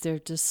because they're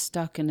just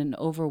stuck in an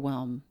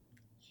overwhelm.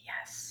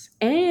 yes.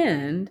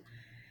 And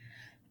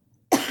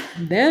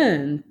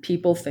then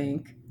people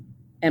think,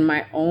 and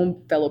my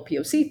own fellow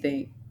POC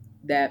think,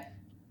 that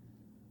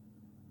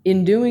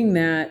in doing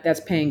that, that's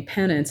paying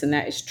penance and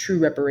that is true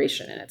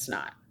reparation, and it's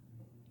not.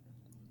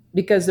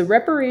 Because the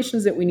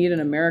reparations that we need in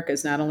America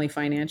is not only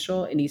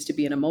financial, it needs to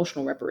be an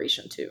emotional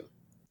reparation too.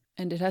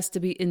 And it has to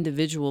be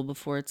individual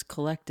before it's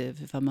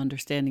collective, if I'm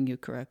understanding you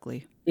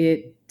correctly.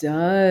 It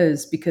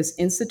does, because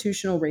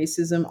institutional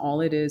racism,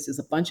 all it is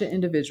a bunch of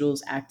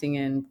individuals acting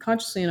in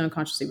consciously and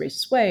unconsciously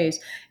racist ways,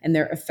 and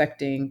they're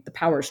affecting the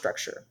power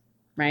structure,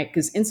 right?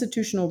 Because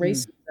institutional Mm.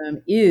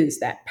 racism is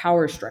that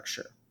power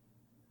structure,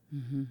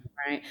 Hmm.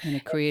 right? And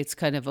it creates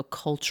kind of a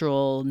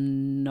cultural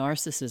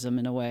narcissism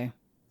in a way.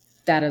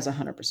 That is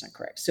 100%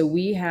 correct. So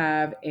we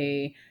have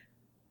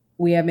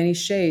many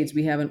shades.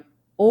 We have an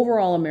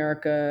overall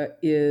America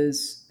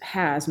is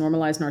has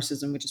normalized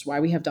narcissism, which is why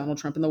we have Donald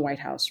Trump in the White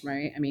House,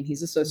 right? I mean,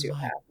 he's a My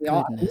sociopath.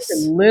 You goodness.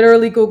 can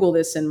literally Google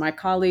this, and my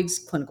colleagues,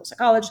 clinical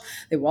psychologists,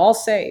 they will all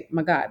say,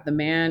 "My God, the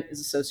man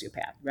is a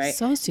sociopath," right?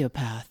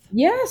 Sociopath.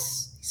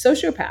 Yes,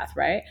 sociopath,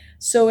 right?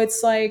 So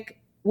it's like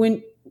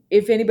when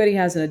if anybody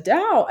has a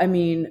doubt, I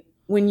mean,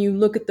 when you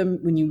look at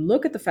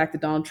the fact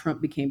that Donald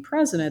Trump became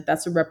president,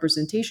 that's a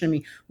representation. I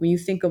mean, when you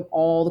think of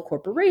all the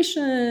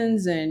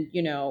corporations and,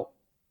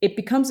 it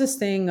becomes this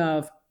thing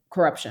of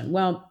corruption.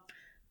 Well,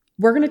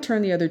 we're going to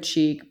turn the other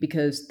cheek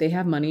because they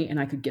have money and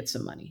I could get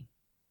some money.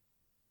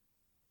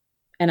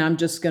 And I'm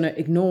just going to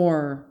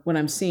ignore what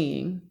I'm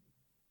seeing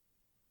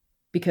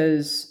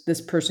because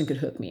this person could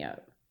hook me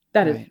up.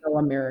 That is Right. so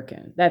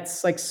American.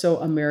 That's like so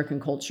American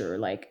culture,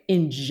 like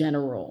in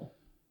general.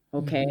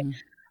 Okay.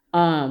 Hmm.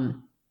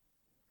 Um,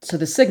 so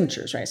the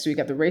signatures, right? So we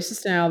got the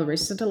racist now, the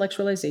racist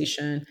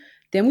intellectualization.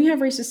 Then we have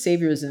racist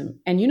saviorism.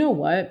 And you know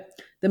what?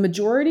 The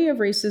majority of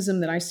racism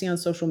that I see on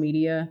social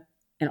media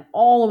and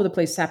all over the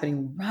place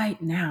happening right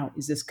now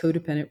is this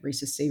codependent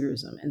racist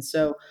saviorism. And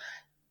so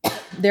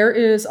there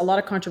is a lot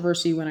of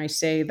controversy when I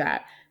say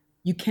that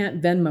you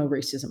can't Venmo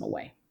racism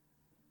away.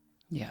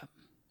 Yeah.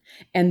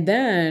 And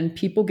then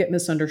people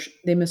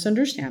they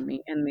misunderstand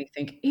me and they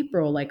think,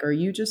 April, like, are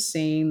you just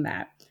saying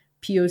that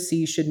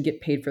POC shouldn't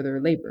get paid for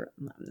their labor?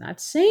 I'm not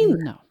saying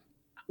that. No.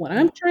 What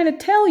I'm No. trying to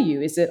tell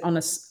you is that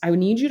I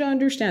need you to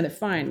understand that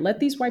fine, let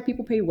these white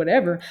people pay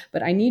whatever,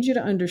 but I need you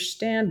to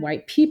understand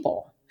white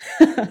people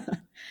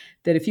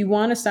that if you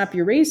want to stop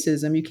your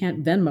racism, you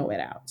can't Venmo it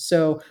out.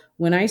 So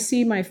when I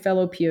see my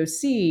fellow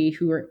POC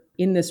who are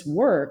in this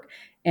work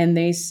and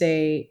they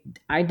say,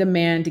 I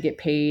demand to get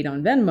paid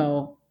on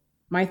Venmo,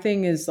 my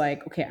thing is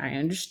like, okay, I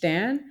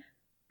understand.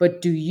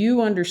 But do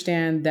you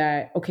understand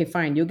that, okay,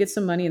 fine, you'll get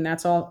some money and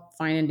that's all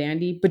fine and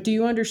dandy. But do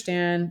you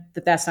understand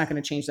that that's not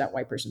going to change that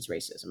white person's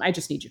racism? I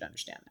just need you to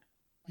understand that.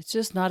 It's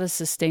just not a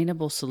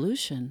sustainable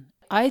solution.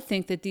 I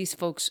think that these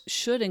folks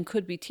should and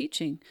could be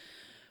teaching,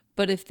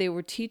 but if they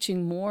were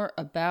teaching more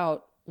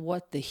about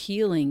what the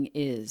healing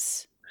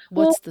is,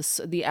 Well, what's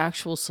the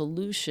actual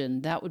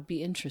solution, that would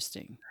be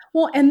interesting.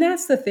 well, and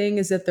that's the thing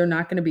is that they're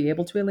not going to be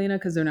able to, Elena,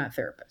 because they're not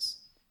therapists.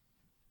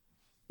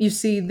 You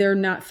see, they're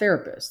not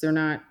therapists. They're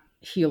not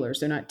healers.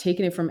 They're not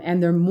taking it from,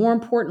 and they're more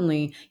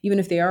importantly, even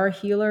if they are a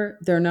healer,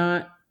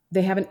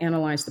 they haven't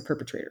analyzed the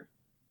perpetrator.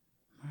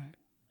 Right.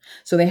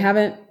 So they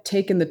haven't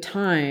taken the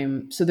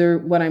time. So they're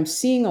what I'm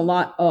seeing a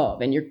lot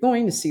of, and you're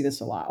going to see this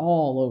a lot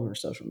all over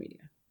social media.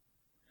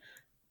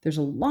 There's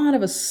a lot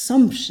of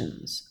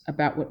assumptions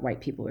about what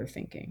white people are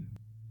thinking.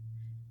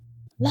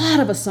 A lot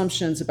of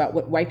assumptions about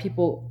what white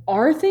people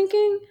are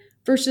thinking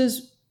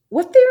versus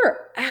what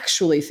they're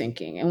actually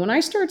thinking. And when I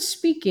start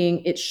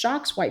speaking, it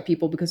shocks white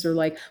people because they're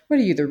like, what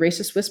are you, the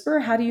racist whisperer?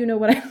 How do you know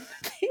what I'm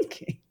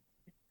thinking?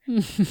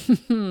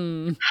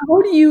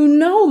 How do you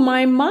know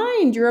my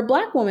mind? You're a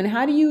black woman.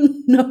 How do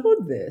you know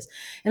this?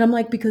 And I'm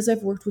like, because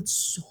I've worked with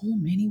so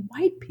many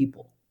white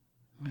people.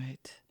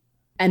 Right.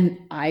 And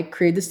I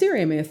create this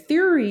theory. I mean, a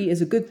theory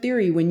is a good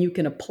theory when you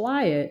can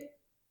apply it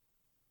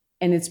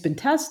and it's been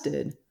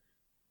tested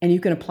and you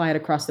can apply it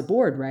across the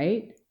board,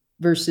 right?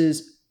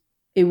 Versus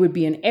it would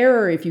be an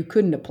error if you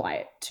couldn't apply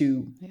it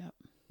to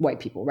white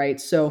people,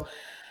 right? So,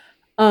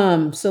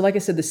 so like I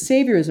said, the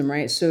saviorism,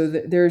 right? So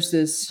there's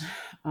this,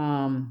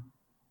 I'm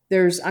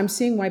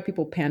seeing white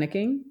people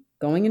panicking,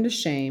 going into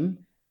shame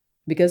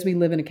because we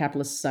live in a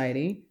capitalist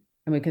society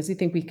and because we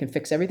think we can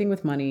fix everything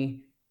with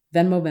money.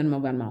 Venmo,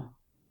 Venmo, Venmo.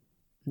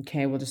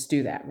 Okay, we'll just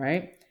do that,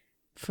 right?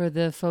 For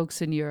the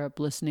folks in Europe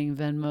listening,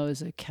 Venmo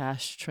is a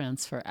cash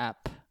transfer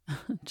app,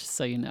 just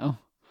so you know.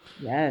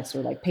 Yes,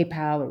 or like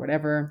PayPal or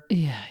whatever.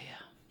 Yeah.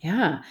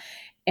 Yeah.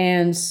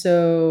 And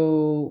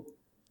so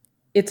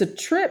it's a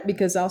trip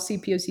because I'll see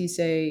POC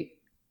say,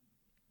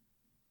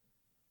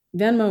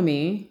 Venmo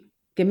me,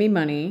 give me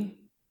money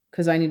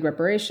because I need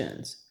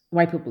reparations.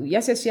 White people,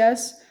 yes, yes,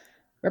 yes.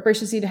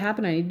 Reparations need to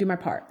happen. I need to do my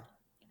part.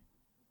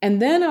 And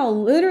then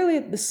I'll literally,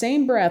 at the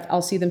same breath,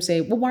 I'll see them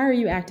say, well, why are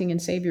you acting in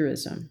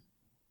saviorism?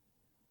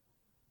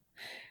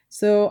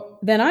 So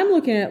then I'm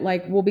looking at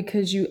like, well,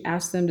 because you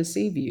asked them to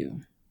save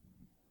you.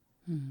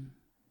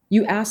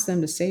 You asked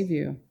them to save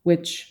you,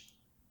 which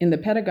in the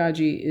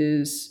pedagogy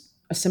is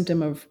a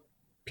symptom of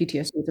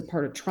PTSD. It's a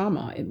part of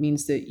trauma. It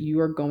means that you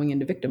are going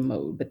into victim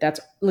mode, but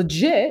that's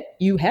legit.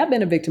 You have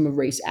been a victim of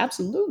race,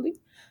 absolutely.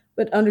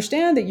 But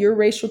understand that your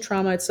racial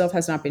trauma itself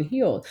has not been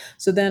healed.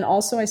 So then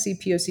also I see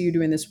POC you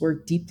doing this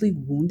work deeply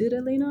wounded,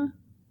 Elena.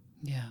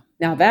 Yeah.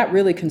 Now that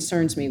really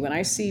concerns me when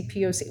I see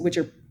POC, which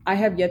are I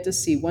have yet to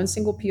see one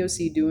single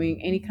POC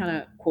doing any kind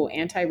of quote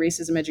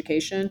anti-racism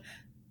education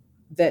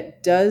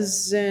that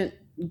doesn't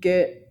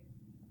get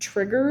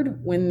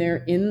triggered when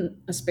they're in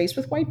a space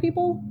with white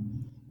people.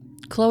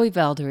 Chloe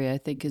Valdery, I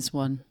think, is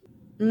one.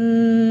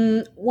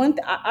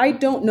 I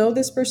don't know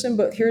this person,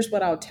 but here's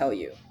what I'll tell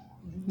you: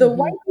 the Mm-hmm.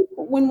 white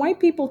people, when white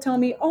people tell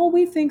me, "Oh,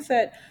 we think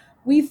that,"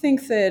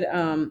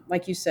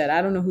 like you said,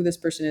 I don't know who this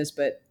person is,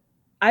 but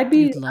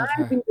You'd love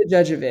I'd be her. the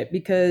judge of it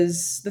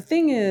because the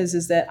thing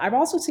is that I've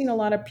also seen a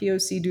lot of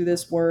POC do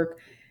this work,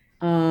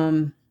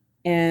 um,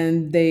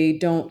 and they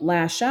don't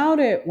lash out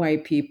at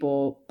white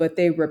people, but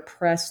they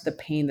repress the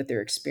pain that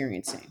they're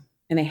experiencing,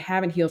 and they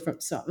haven't healed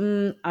from.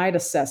 So I'd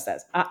assess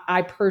that.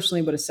 I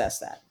personally would assess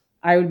that.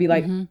 I would be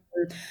like,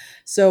 Mm-hmm.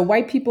 so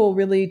white people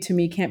really, to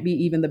me, can't be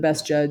even the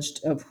best judged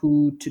of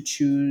who to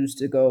choose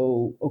to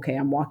go, okay,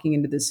 I'm walking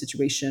into this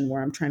situation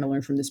where I'm trying to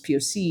learn from this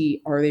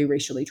POC. Are they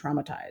racially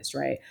traumatized,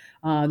 right?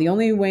 The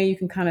only way you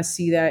can kind of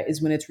see that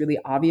is when it's really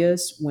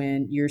obvious,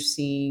 when you're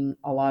seeing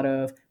a lot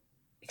of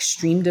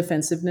extreme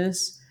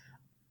defensiveness,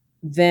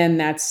 then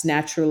that's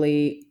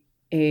naturally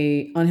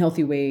a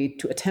unhealthy way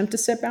to attempt to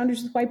set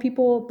boundaries with white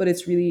people, but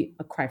it's really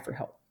a cry for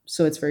help.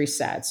 So it's very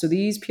sad. So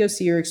these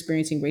POC are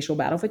experiencing racial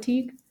battle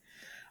fatigue,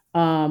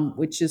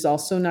 which is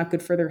also not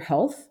good for their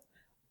health.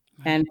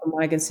 Right. And from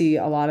what I can see,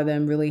 a lot of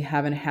them really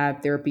haven't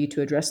had therapy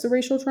to address the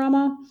racial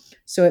trauma.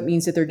 So it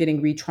means that they're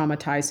getting re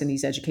traumatized in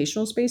these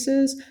educational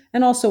spaces.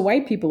 And also,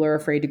 white people are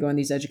afraid to go in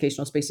these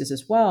educational spaces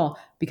as well,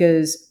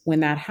 because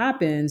when that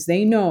happens,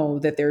 they know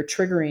that they're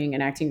triggering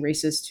and acting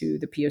racist to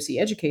the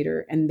POC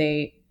educator, and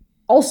they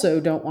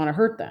also don't want to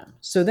hurt them.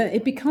 So then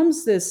it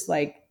becomes this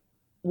like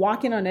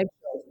walking on eggshells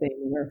thing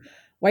where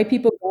white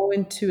people go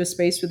into a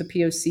space with a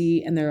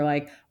POC and they're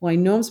like, well, I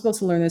know I'm supposed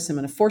to learn this. I'm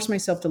going to force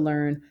myself to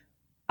learn.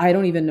 I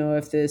don't even know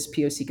if this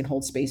POC can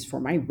hold space for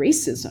my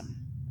racism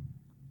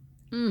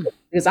Mm.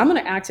 because I'm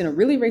going to act in a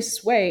really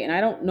racist way and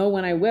I don't know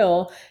when I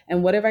will.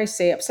 And whatever I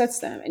say upsets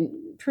them.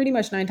 And pretty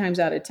much 9 times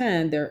out of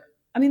 10, they're,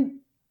 I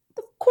mean,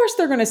 course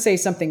they're going to say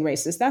something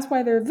racist. That's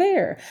why they're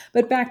there.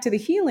 But back to the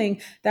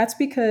healing, that's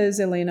because,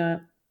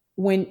 Elena,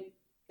 when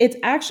it's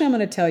actually, I'm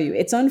going to tell you,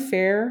 it's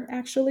unfair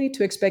actually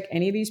to expect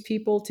any of these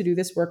people to do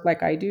this work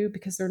like I do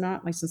because they're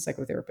not licensed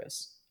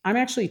psychotherapists. I'm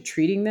actually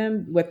treating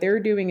them. What they're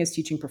doing is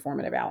teaching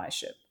performative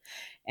allyship.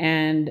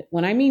 And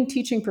when I mean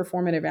teaching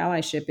performative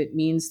allyship, it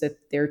means that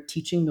they're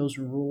teaching those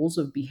rules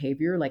of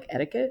behavior like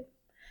etiquette.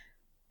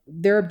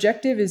 Their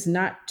objective is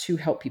not to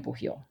help people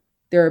heal.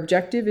 Their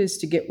objective is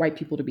to get white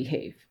people to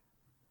behave.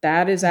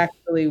 That is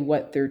actually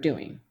what they're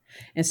doing.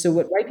 And so,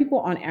 what white people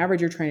on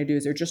average are trying to do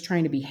is they're just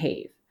trying to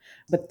behave.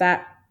 But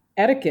that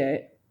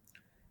etiquette,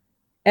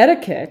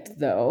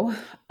 though,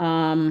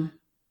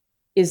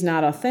 is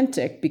not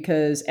authentic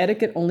because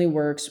etiquette only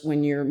works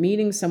when you're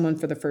meeting someone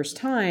for the first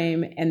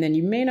time and then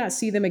you may not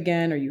see them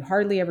again or you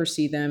hardly ever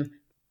see them.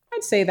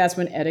 I'd say that's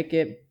when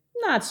etiquette,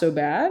 not so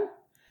bad.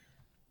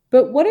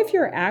 But what if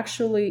you're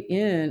actually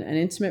in an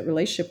intimate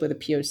relationship with a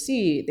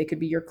POC? They could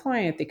be your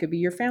client, they could be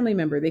your family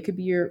member, they could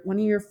be one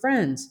of your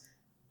friends.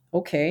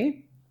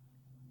 Okay,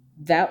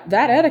 that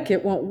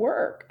etiquette won't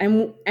work.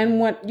 And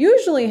what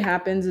usually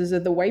happens is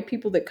that the white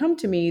people that come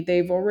to me,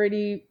 they've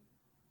already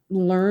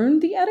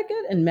learned the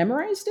etiquette and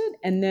memorized it.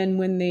 And then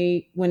when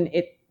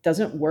it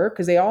doesn't work,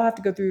 because they all have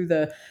to go through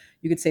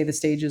you could say the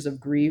stages of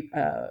grief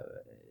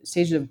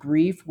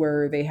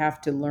where they have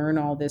to learn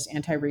all the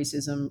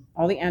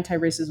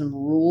anti-racism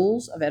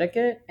rules of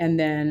etiquette, and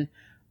then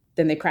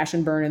they crash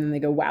and burn, and then they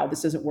go, wow,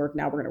 this doesn't work,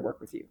 now we're going to work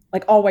with you.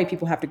 Like, all white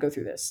people have to go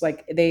through this.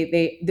 Like,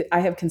 I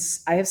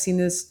have seen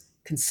this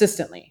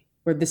consistently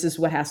where this is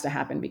what has to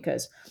happen,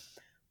 because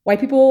white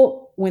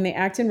people, when they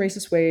act in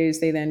racist ways,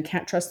 they then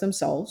can't trust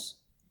themselves.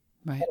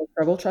 Right. They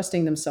struggle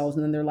trusting themselves,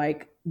 and then they're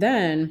like,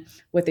 then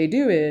what they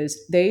do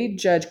is they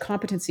judge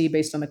competency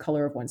based on the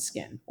color of one's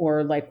skin,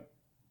 or like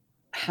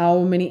how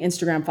many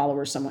Instagram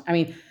followers someone. I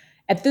mean,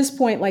 at this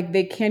point, like,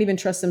 they can't even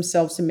trust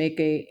themselves to make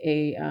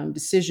a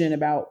decision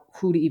about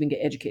who to even get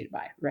educated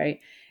by, right?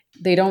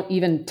 They don't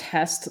even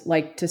test,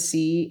 like, to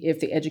see if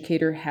the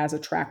educator has a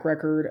track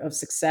record of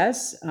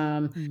success.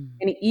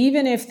 And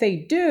even if they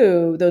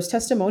do, those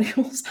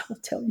testimonials, I will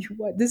tell you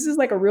what, this is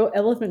like a real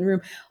elephant in the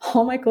room.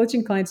 All my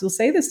coaching clients will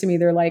say this to me.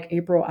 They're like,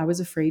 April, I was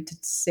afraid to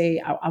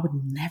say, I would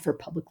never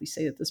publicly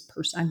say that this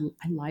person,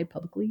 I lied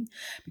publicly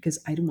because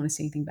I didn't want to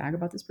say anything bad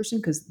about this person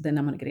because then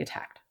I'm going to get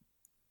attacked.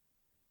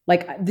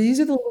 Like, these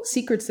are the little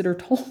secrets that are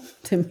told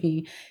to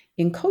me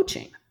in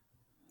coaching.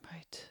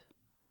 Right.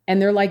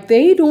 And they're like,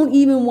 they don't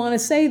even want to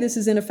say this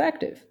is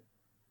ineffective.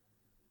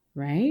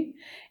 Right.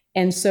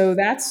 And so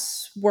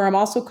that's where I'm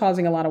also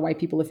causing a lot of white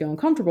people to feel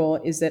uncomfortable,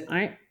 is that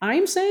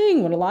I'm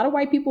saying what a lot of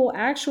white people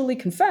actually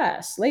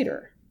confess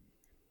later,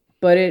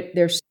 but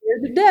they're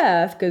scared to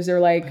death because they're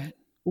like, Right.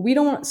 we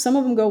don't want, some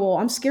of them go, well,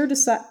 I'm scared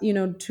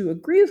to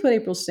agree with what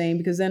April's saying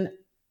because then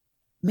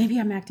maybe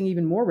I'm acting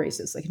even more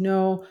racist. Like,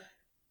 no,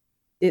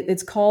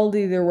 it's called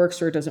either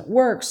works or it doesn't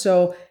work.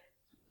 So,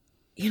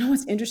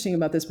 what's interesting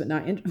about this, but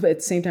but at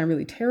the same time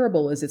really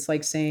terrible, is it's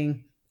like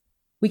saying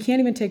we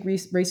can't even take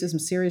racism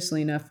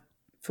seriously enough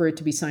for it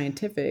to be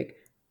scientific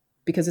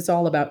because it's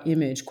all about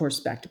image, of course,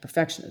 back to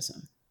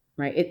perfectionism,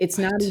 right? It's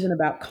not Right. even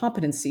about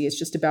competency. It's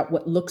just about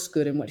what looks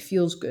good and what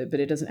feels good, but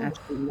it doesn't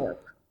actually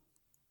work,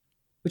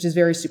 which is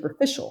very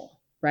superficial,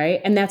 right?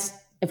 And that's,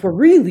 if we're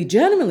really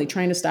genuinely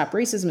trying to stop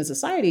racism in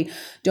society,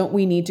 don't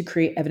we need to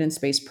create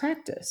evidence-based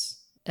practice?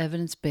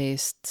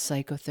 Evidence-based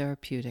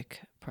psychotherapeutic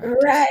practice.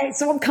 Right.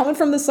 So I'm coming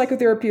from the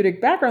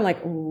psychotherapeutic background,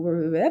 like,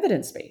 we're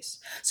evidence based.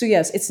 So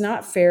yes, it's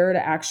not fair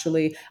to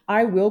actually,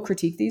 I will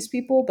critique these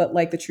people, but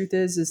like, the truth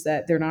is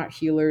that they're not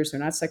healers. They're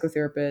not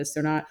psychotherapists.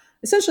 They're not,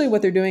 essentially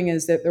what they're doing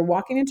is that they're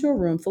walking into a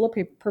room full of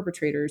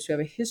perpetrators who have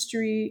a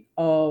history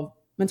of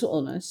mental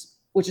illness,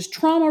 which is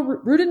trauma,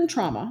 rooted in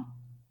trauma.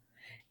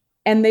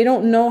 And they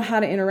don't know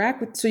how to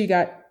interact with, so you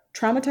got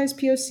traumatized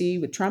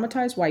POC with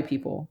traumatized white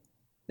people,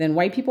 then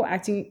white people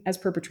acting as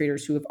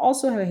perpetrators who have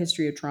also had a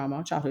history of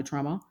trauma, childhood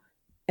trauma,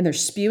 and they're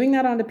spewing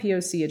that onto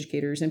POC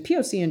educators and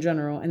POC in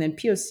general, and then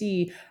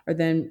POC are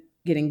then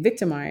getting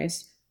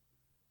victimized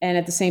and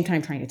at the same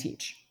time trying to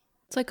teach.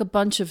 It's like a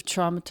bunch of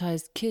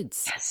traumatized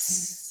kids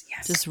Yes.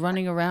 just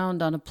running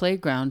around on a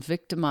playground,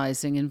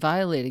 victimizing and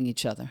violating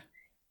each other.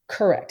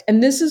 Correct.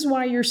 And this is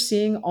why you're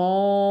seeing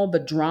all the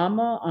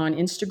drama on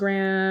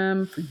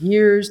Instagram for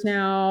years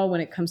now when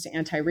it comes to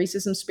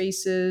anti-racism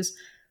spaces.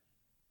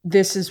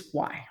 This is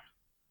why.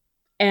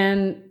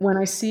 And when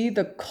I see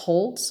the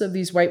cults of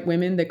these white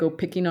women that go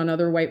picking on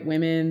other white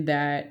women,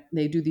 that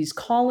they do these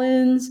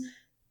call-ins,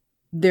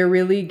 they're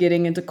really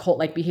getting into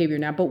cult-like behavior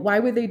now. But why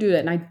would they do that?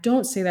 And I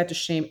don't say that to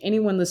shame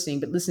anyone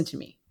listening, but listen to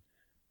me.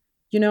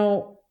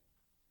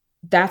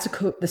 That's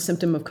the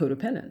symptom of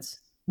codependence.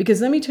 Because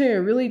let me tell you,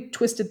 a really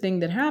twisted thing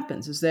that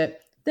happens is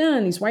that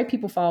then these white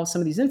people follow some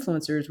of these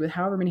influencers with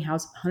however many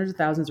hundreds of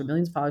thousands or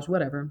millions of followers,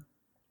 whatever.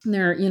 And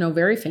they're,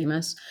 very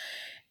famous.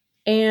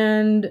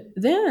 And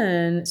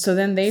then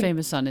they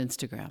famous on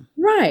Instagram.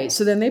 right.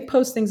 So then they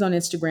post things on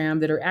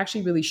Instagram that are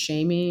actually really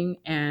shaming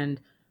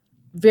and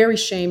very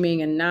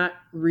shaming and not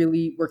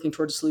really working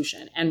toward a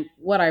solution. And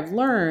what I've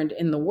learned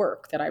in the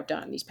work that I've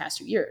done these past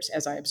 2 years,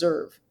 as I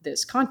observe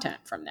this content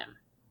from them,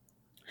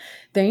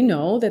 they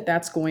know that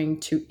that's going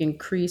to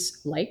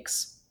increase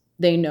likes.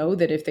 They know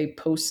that if they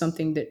post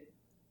something that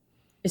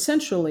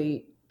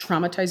essentially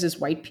traumatizes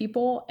white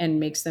people and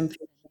makes them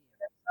feel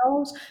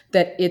themselves,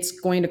 that it's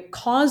going to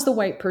cause the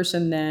white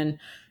person then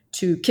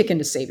to kick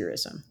into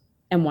saviorism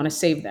and want to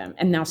save them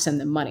and now send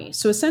them money.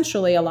 So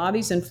essentially, a lot of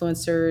these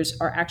influencers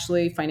are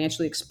actually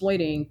financially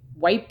exploiting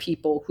white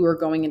people who are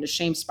going into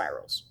shame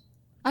spirals.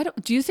 I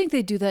don't, do you think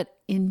they do that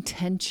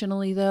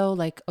intentionally though?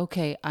 Like,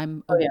 okay,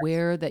 I'm Oh, yes.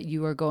 aware that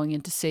you are going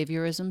into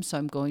saviorism, so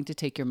I'm going to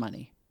take your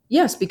money.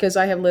 Yes, because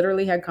I have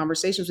literally had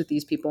conversations with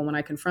these people. And when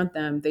I confront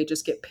them, they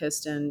just get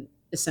pissed and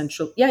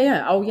essential. Yeah,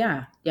 yeah. Oh,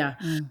 yeah, yeah.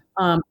 Mm.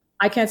 Um,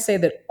 I can't say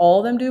that all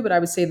of them do, but I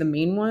would say the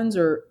main ones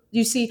are,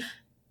 you see,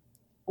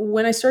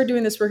 when I started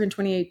doing this work in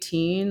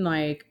 2018,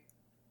 like,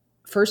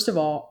 first of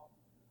all,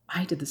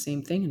 I did the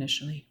same thing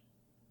initially.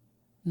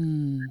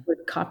 Mm.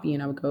 Would copy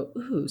and I would go,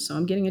 ooh, so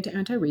I'm getting into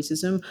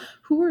anti-racism.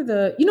 Who are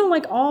the,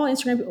 like all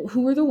Instagram people,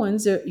 who are the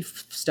ones that you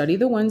study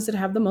the ones that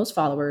have the most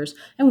followers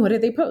and what do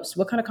they post?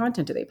 What kind of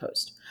content do they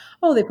post?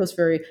 Oh, they post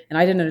very, and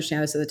I didn't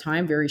understand this at the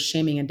time, very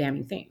shaming and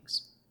damning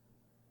things.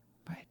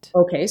 Right.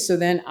 Okay, so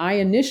then I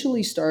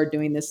initially started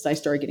doing this. I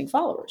started getting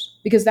followers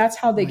because that's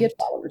how they get Right.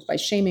 followers, by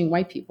shaming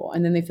white people.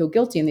 And then they feel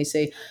guilty and they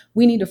say,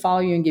 we need to follow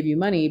you and give you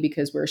money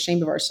because we're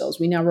ashamed of ourselves.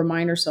 We now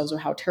remind ourselves of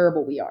how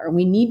terrible we are. And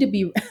we need to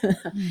be,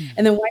 Mm.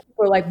 and then white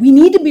people are like, we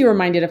need to be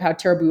reminded of how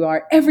terrible we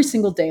are every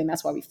single day. And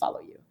that's why we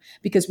follow you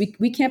because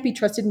we can't be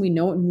trusted and we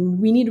know it. And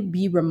we need to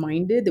be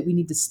reminded that we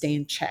need to stay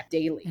in check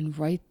daily. And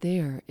right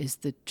there is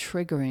the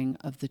triggering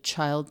of the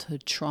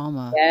childhood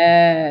trauma of the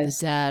Yes.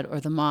 dad or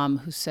the mom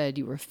who said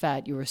you were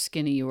fat, you were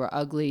skinny, you were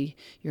ugly,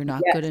 you're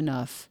not good Yes.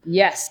 enough.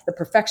 Yes, the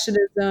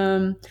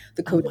perfectionism,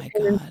 the Oh my God.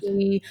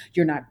 codependency,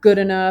 you're not good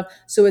enough.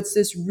 So it's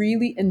this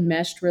really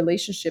enmeshed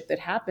relationship that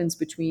happens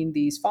between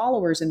these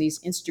followers and these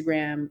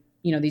Instagram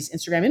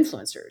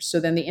influencers. So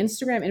then the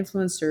Instagram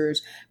influencers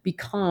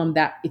become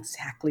that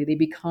exactly. They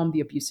become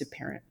the abusive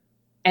parent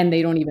and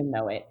they don't even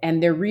know it.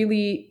 And they're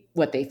really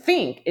what they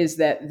think is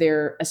that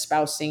they're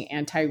espousing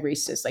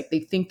anti-racist. Like they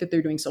think that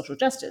they're doing social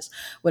justice.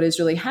 What has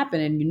really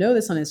happened, and you know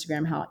this on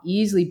Instagram, how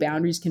easily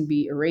boundaries can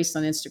be erased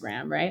on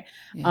Instagram, right?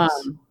 Yes.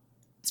 Um,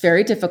 it's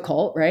very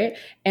difficult, right?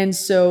 And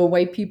so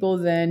white people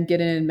then get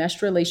in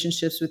enmeshed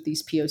relationships with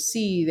these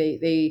POC.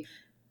 They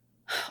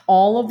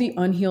all of the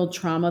unhealed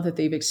trauma that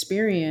they've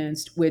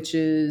experienced, which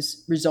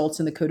is results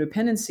in the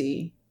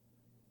codependency,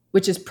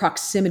 which is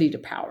proximity to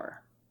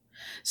power.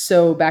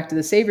 So back to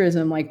the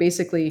saviorism, like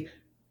basically,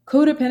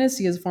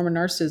 codependency is a form of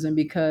narcissism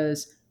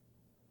because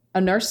a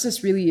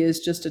narcissist really is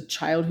just a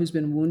child who's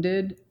been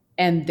wounded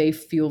and they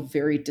feel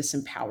very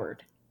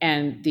disempowered.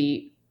 And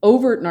the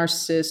overt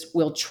narcissist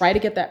will try to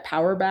get that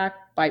power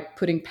back by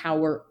putting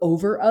power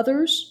over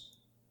others.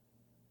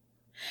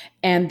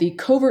 And the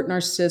covert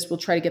narcissist will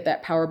try to get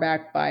that power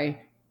back by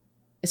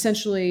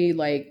essentially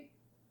like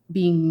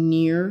being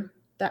near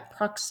that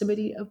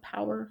proximity of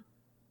power.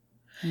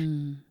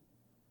 Mm.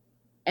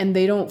 And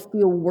they don't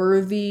feel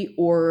worthy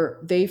or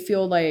they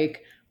feel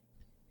like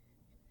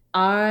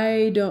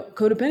I don't,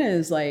 codependent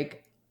is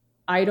like,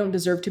 I don't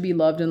deserve to be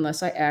loved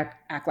unless I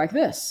act like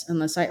this,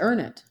 unless I earn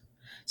it.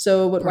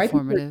 So what white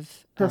people Performative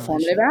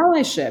performative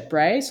allyship. allyship,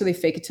 right? So they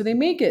fake it till they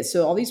make it.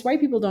 So all these white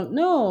people don't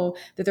know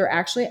that they're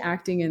actually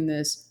acting in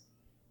this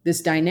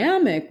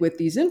dynamic with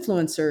these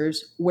influencers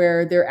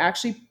where they're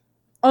actually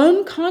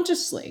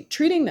unconsciously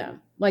treating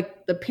them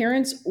like the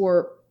parents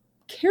or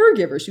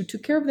caregivers who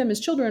took care of them as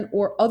children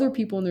or other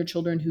people and their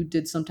children who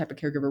did some type of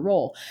caregiver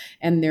role.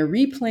 And they're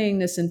replaying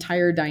this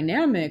entire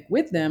dynamic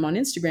with them on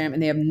Instagram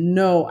and they have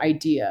no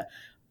idea.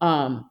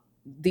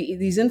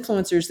 These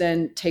influencers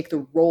then take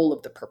the role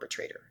of the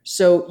perpetrator.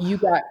 So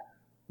Wow.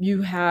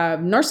 you have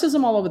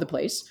narcissism all over the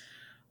place.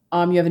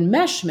 You have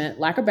enmeshment,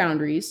 lack of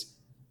boundaries.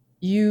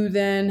 You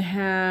then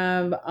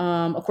have,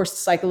 of course, the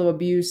cycle of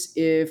abuse.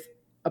 If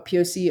a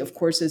POC, of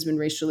course, has been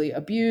racially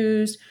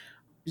abused,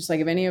 just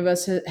like if any of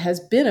us has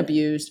been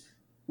abused,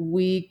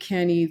 we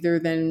can either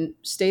then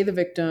stay the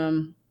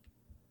victim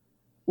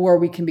or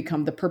we can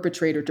become the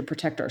perpetrator to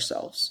protect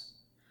ourselves.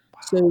 Wow.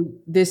 So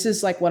this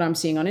is like what I'm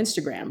seeing on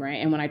Instagram, right?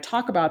 And when I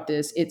talk about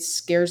this, it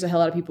scares the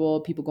hell out of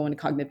people. People go into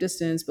cognitive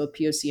dissonance, both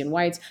POC and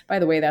whites. By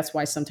the way, that's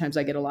why sometimes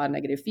I get a lot of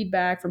negative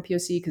feedback from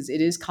POC because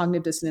it is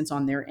cognitive dissonance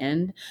on their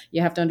end.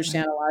 You have to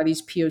understand Right. a lot of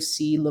these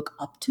POC look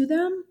up to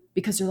them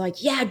because they're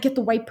like, yeah, get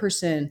the white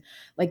person,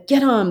 like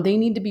get them. They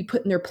need to be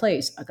put in their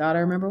place. I gotta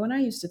remember when I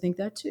used to think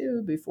that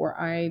too before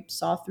I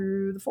saw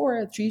through the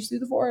forest, trees through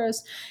the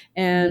forest,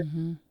 and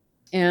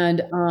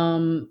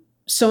Mm-hmm.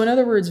 so in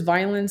other words,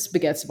 violence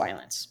begets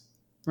violence,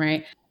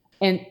 right?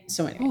 And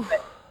so anyway, Whew.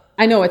 but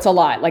I know it's a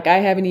lot. Like I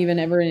haven't even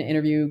ever in an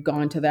interview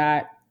gone to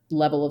that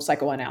level of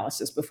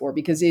psychoanalysis before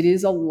because it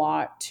is a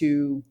lot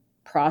to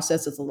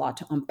process, it's a lot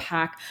to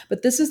unpack.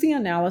 But this is the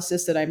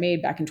analysis that I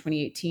made back in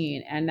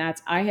 2018. And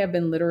that's I have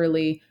been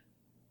literally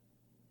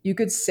you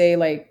could say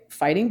like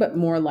fighting, but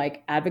more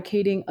like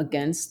advocating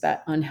against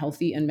that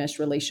unhealthy enmeshed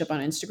relationship on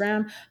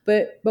Instagram.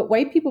 But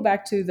white people,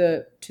 back to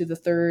the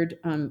third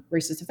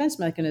racist defense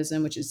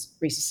mechanism, which is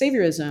racist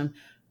saviorism.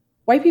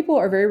 White people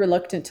are very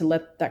reluctant to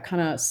let that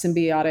kind of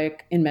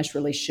symbiotic enmeshed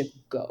relationship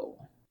go.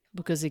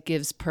 Because it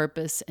gives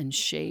purpose and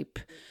shape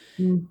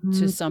to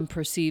Mhm. some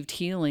perceived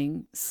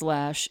healing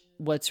slash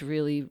what's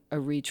really a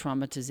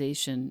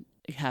re-traumatization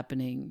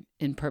happening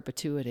in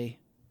perpetuity.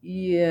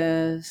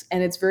 Yes,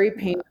 and it's very Wow,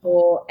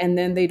 painful, and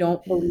then they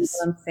don't it believe is.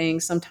 what I'm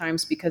saying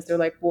sometimes because they're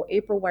like, "Well,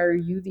 April, why are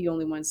you the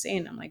only one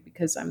saying?" I'm like,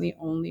 "Because I'm the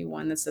only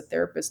one that's a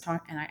therapist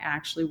talk, and I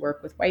actually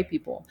work with white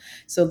people."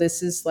 So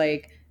this is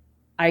like,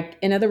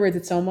 in other words,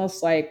 it's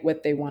almost like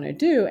what they want to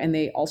do, and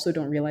they also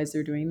don't realize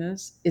they're doing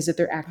this, is that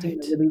they're acting in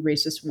a Right. really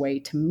racist way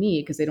to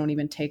me because they don't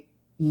even take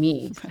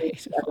me Right.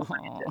 seriously as a Oh,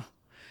 scientist.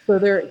 So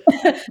they're,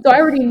 so I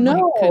already my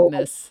know,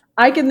 goodness.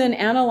 I can then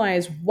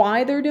analyze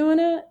why they're doing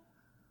it.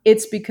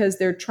 It's because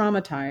they're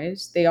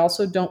traumatized. They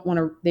also don't want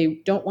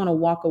to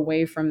walk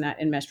away from that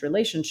enmeshed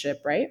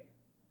relationship, right?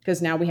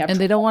 Because now we have And trauma,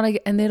 they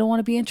don't want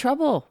to be in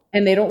trouble.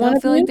 and they don't They want don't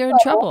to feel be like in they're in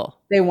trouble.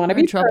 trouble. They want to They're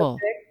be in trouble.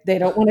 perfect. They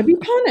don't want to be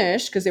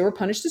punished because they were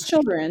punished as Right.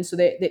 children. So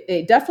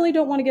they definitely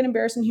don't want to get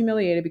embarrassed and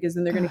humiliated because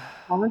then they're going to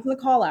fall into the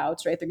call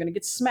outs, right? They're going to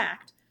get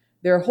smacked.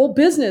 Their whole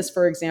business,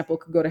 for example,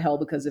 could go to hell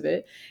because of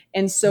it.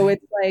 And so Right.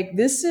 it's like,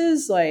 this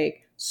is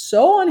like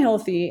so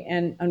unhealthy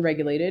and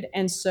unregulated.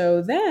 And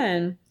so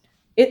then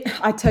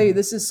I tell you,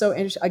 this is so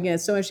interesting. Again,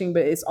 it's so interesting,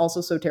 but it's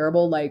also so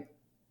terrible. Like,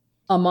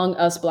 among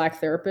us black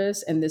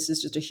therapists, and this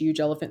is just a huge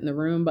elephant in the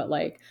room, but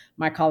like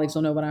my colleagues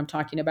will know what I'm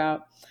talking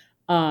about.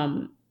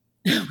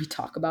 We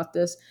talk about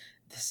this.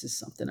 This is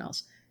something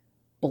else.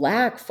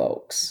 Black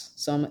folks,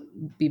 so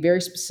I'm be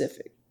very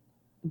specific.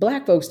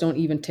 Black folks don't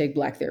even take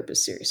black therapists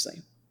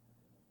seriously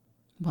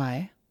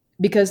Why?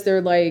 because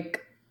they're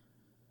like,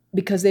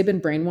 because they've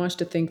been brainwashed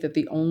to think that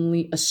the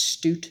only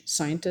astute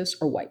scientists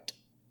are white.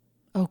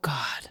 Oh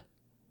God.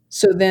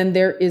 So then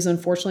there is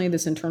unfortunately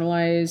this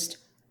internalized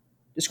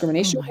Oh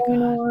discrimination my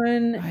going God.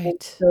 on. And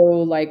Right. so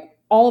like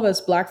all of us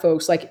black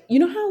folks, like, you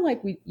know how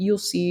like you'll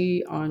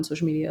see on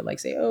social media, like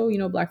say, oh,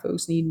 black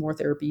folks need more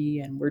therapy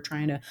and we're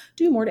trying to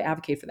do more to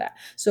advocate for that.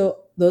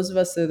 So those of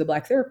us that are the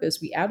black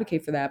therapists, we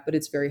advocate for that, but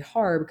it's very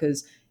hard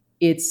because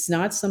it's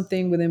not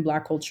something within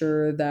black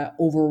culture that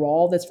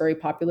overall that's very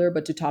popular,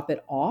 but to top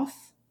it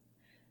off,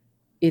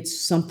 it's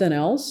something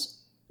else.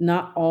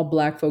 Not all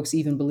black folks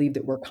even believe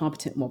that we're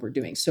competent in what we're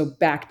doing. So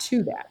back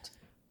to that.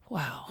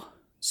 Wow.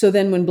 So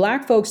then when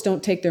black folks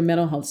don't take their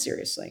mental health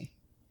seriously,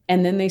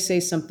 and then they say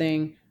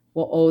something,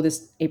 well, oh,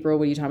 this April,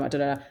 what are you talking about? Da,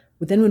 da, da.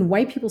 But then when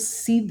white people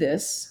see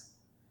this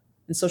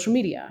in social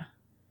media,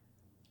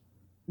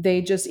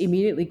 they just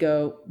immediately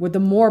go,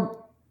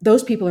 well,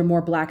 those people are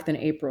more black than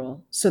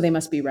April, so they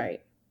must be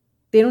right.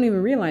 They don't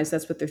even realize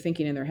that's what they're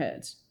thinking in their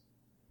heads.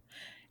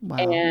 Wow.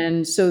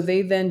 And so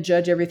they then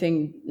judge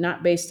everything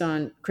not based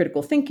on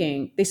critical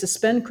thinking. They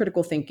suspend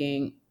critical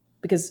thinking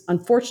because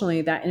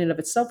unfortunately that in and of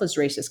itself is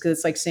racist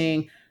because it's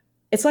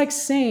like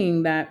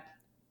saying that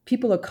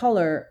people of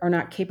color are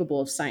not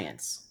capable of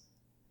science.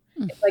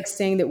 Mm, It's like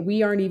saying that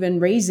we aren't even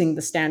raising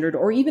the standard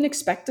or even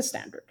expect a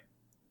standard.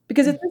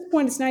 Because at mm. this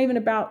point, it's not even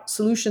about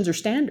solutions or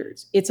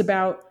standards. It's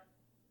about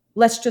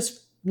let's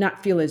just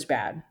not feel as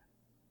bad.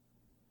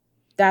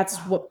 That's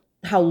Wow.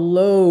 how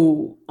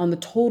low on the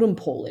totem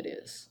pole it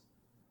is.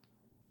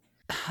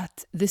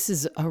 This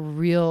is a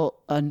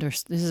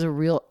this is a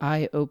real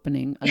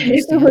eye-opening If it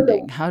was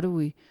understanding.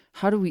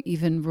 How do we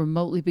even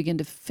remotely begin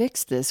to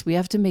fix this? We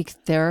have to make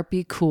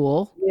therapy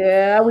cool.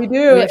 yeah, we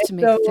do. We And have to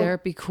make so,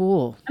 therapy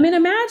cool. I mean,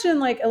 imagine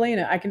like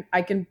Elena.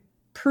 I can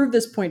prove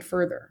this point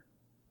further.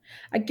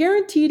 I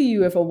guarantee to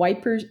you, if a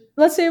white person,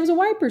 let's say it was a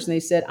white person, they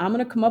said, I'm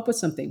going to come up with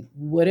something.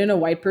 Wouldn't a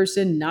white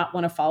person not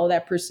want to follow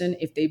that person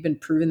if they've been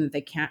proven that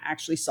they can't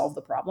actually solve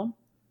the problem?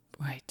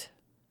 Right.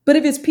 But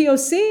if it's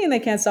POC and they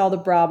can't solve the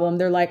problem,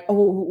 they're like,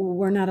 oh,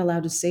 we're not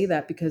allowed to say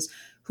that because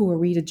who are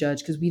we to judge?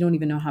 Because we don't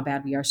even know how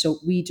bad we are. So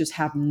we just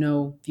have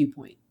no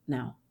viewpoint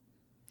now.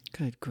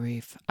 Good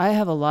grief. I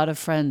have a lot of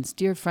friends,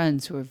 dear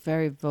friends, who are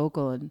very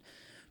vocal and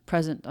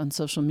present on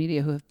social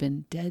media who have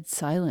been dead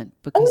silent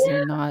because Oh,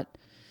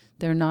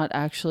 they're not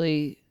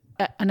actually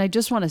and I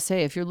just want to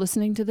say if you're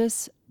listening to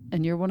this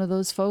and you're one of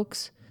those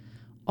folks,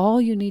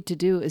 all you need to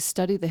do is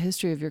study the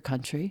history of your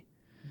country.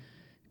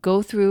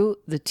 Go through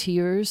the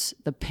tears,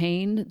 the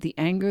pain, the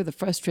anger, the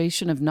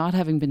frustration of not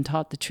having been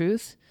taught the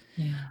truth,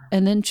 yeah.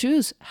 and then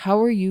choose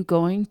how are you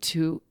going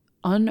to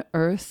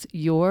unearth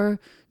your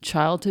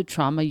childhood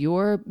trauma,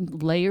 your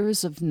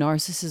layers of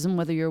narcissism,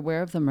 whether you're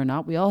aware of them or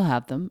not. We all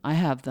have them. I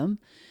have them.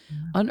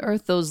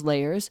 Unearth those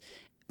layers,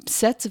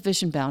 set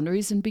sufficient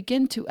boundaries, and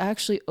begin to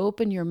actually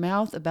open your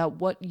mouth about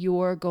what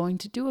you're going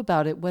to do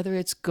about it, whether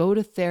it's go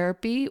to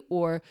therapy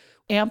or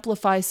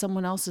amplify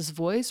someone else's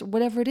voice or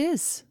whatever it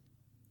is.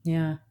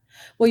 Yeah.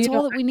 Well, That's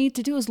all that we need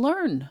to do is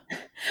learn.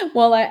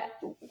 well,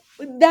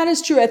 that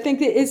is true. I think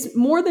that it's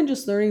more than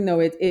just learning, though.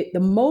 The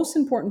most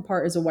important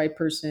part as a white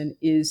person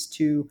is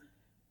to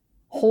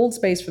hold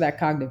space for that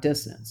cognitive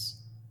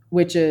dissonance,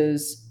 which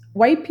is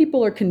white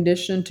people are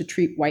conditioned to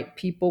treat white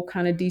people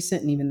kind of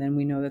decent, and even then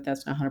we know that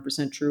that's not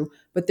 100% true,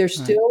 but they're Right.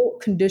 still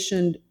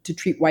conditioned to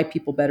treat white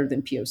people better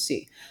than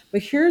POC.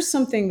 But here's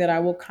something that I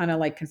will kind of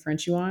like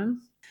confront you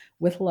on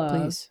with love,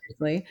 Please.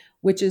 seriously,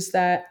 which is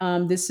that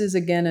this is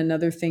again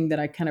another thing that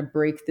I kind of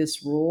break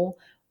this rule.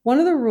 One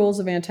of the rules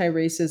of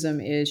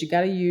anti-racism is you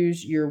got to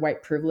use your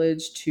white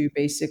privilege to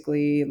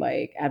basically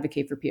like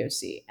advocate for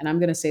POC, and I'm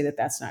going to say that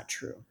that's not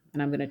true,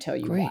 and I'm going to tell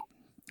you why. Great.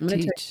 I'm going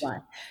to tell you Teach. why.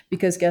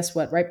 Because guess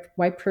what? Right?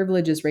 White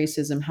privilege is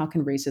racism. How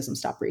can racism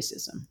stop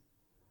racism?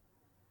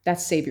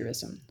 That's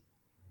saviorism.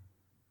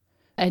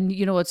 And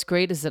you know what's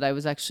great is that I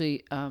was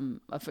actually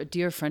a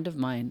dear friend of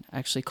mine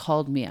actually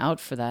called me out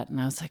for that, and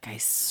I was like, I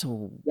Yep.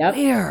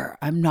 swear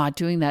I'm not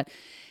doing that.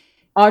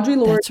 Audre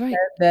Lorde That's right.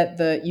 said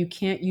that you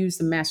can't use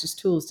the master's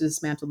tools to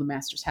dismantle the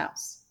master's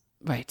house.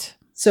 Right.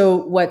 So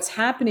what's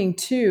happening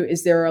too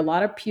is there are a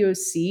lot of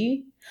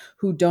POC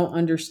who don't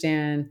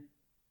understand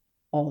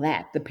all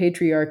that, the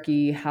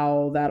patriarchy,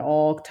 how that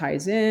all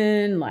ties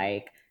in.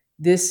 Like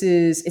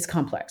it's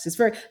complex.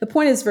 The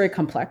point is very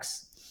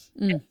complex.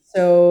 Mm,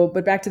 So,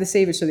 but back to the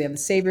savior. So they have the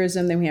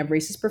saviorism, then we have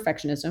racist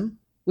perfectionism,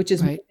 which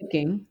is right.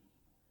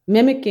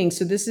 mimicking.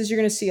 So this is, you're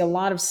going to see a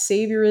lot of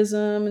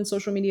saviorism in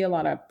social media, a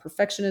lot of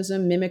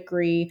perfectionism,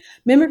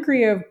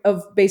 mimicry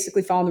of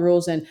basically following the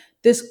rules. And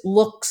this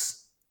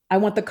looks, I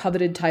want the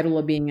coveted title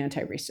of being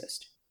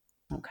anti-racist.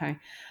 Okay.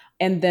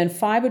 And then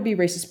 5 would be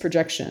racist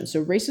projection.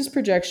 So racist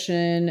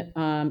projection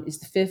is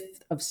the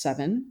fifth of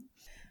 7.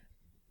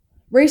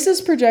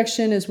 Racist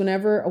projection is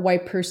whenever a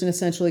white person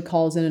essentially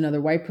calls in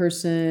another white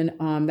person.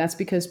 That's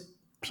because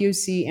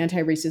POC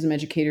anti racism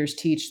educators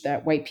teach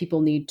that white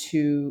people need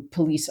to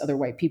police other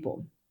white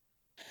people.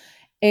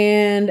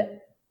 And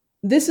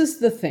this is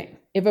the thing.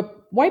 If a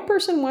white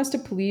person wants to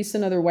police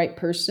another white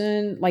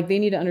person, like they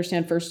need to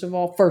understand first of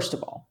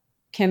all,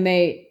 can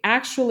they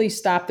actually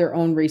stop their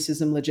own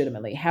racism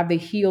legitimately? Have they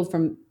healed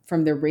from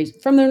their race,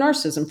 from their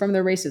narcissism, from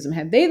their racism?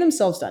 Have they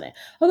themselves done it?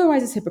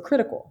 Otherwise, it's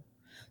hypocritical.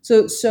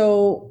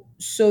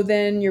 So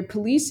then you're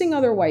policing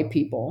other white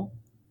people,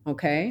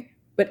 okay?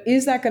 But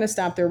is that going to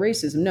stop their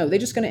racism? No, they're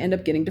just going to end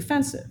up getting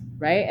defensive,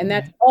 right? And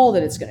that's Right. all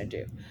that it's going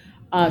to do.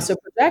 Right. So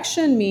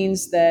projection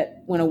means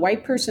that when a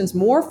white person's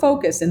more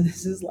focused, and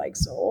this is like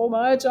so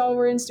much all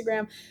over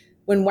Instagram,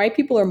 when white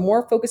people are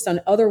more focused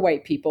on other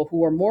white people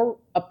who are more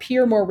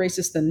appear more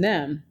racist than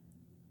them,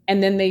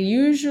 and then they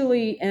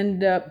usually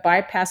end up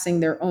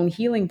bypassing their own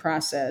healing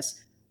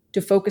process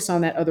to focus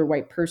on that other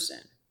white person.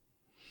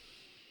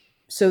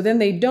 So then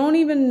they don't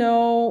even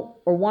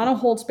know or want to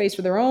hold space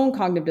for their own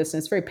cognitive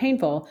dissonance. It's very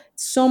painful.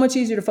 It's so much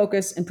easier to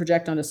focus and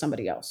project onto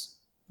somebody else.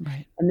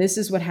 Right. And this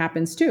is what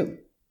happens too.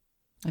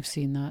 I've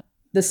seen that.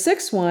 The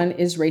sixth one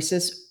is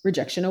racist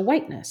rejection of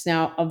whiteness.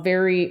 Now, a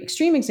very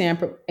extreme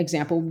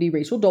example would be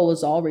Rachel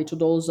Dolezal. Rachel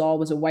Dolezal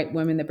was a white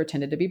woman that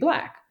pretended to be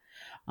black.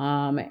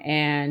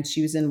 And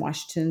she was in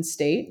Washington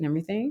State and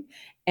everything.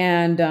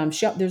 And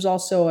there's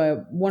also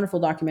a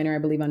wonderful documentary, I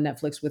believe, on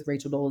Netflix with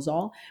Rachel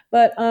Dolezal.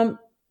 But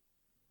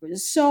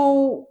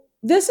so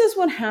this is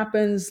what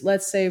happens.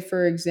 Let's say,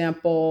 for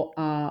example,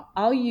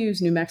 I'll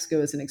use New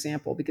Mexico as an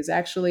example because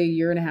actually, a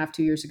year and a half,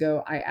 2 years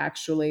ago, I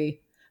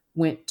actually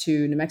went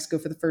to New Mexico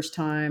for the first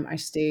time. I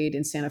stayed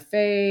in Santa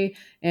Fe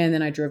and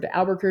then I drove to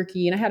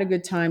Albuquerque and I had a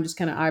good time just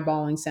kind of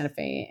eyeballing Santa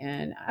Fe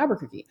and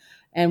Albuquerque.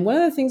 And one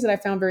of the things that I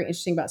found very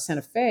interesting about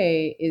Santa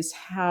Fe is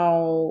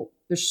how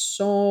there's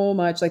so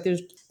much like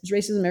there's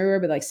racism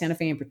everywhere, but like Santa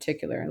Fe in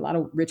particular, and a lot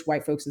of rich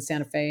white folks in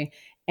Santa Fe.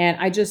 And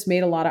I just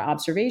made a lot of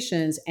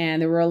observations,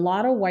 and there were a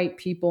lot of white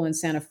people in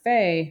Santa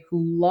Fe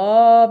who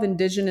love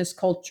indigenous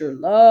culture,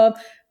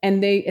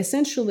 and they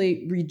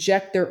essentially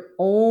reject their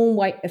own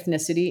white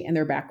ethnicity and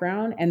their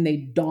background, and they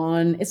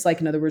don, it's like,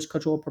 in other words,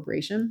 cultural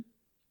appropriation.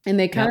 And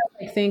they kind Yep.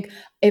 of like think,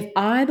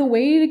 the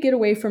way to get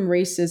away from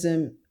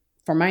racism,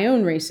 from my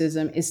own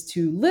racism, is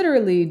to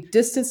literally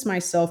distance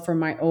myself from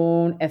my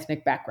own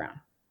ethnic background.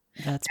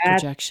 That's That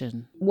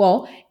projection.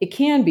 well, it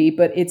can be,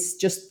 but it's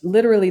just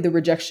literally the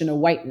rejection of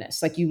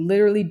whiteness. Like you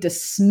literally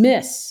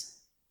dismiss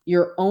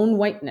your own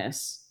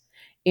whiteness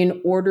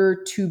in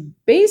order to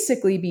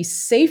basically be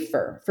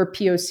safer for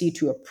POC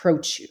to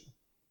approach you.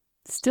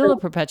 Still a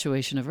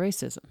perpetuation of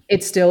racism.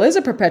 It still is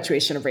a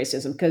perpetuation of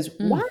racism because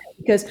why?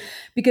 Mm,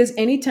 Because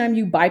anytime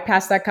you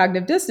bypass that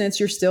cognitive dissonance,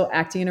 you're still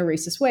acting in a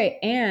racist way,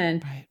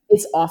 and right.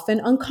 it's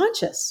often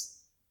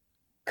unconscious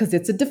because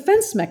it's a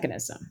defense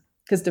mechanism.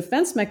 Because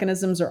defense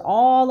mechanisms are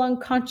all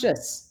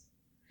unconscious.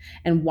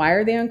 And why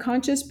are they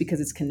unconscious? Because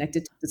it's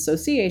connected to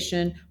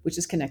dissociation, which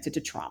is connected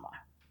to trauma.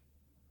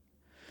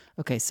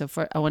 Okay, so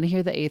I want to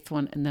hear the eighth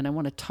one, and then I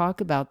want to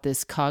talk about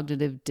this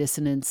cognitive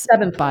dissonance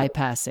Seventh one.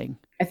 bypassing.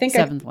 I think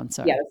Seventh one,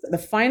 yeah, sorry. the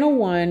final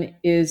one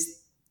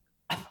is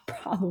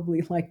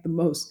probably like the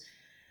most,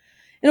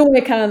 in a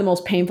way, kind of the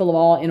most painful of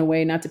all, in a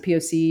way, not to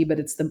POC, but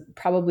it's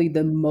probably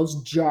the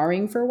most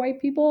jarring for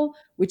white people,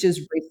 which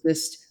is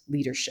racist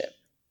leadership.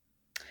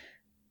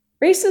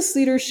 Racist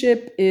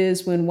leadership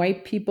is when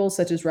white people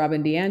such as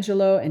Robin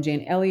DiAngelo and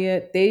Jane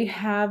Elliott, they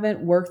have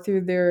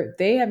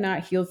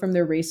not healed from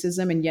their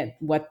racism, and yet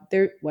what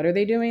are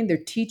they doing? They're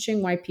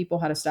teaching white people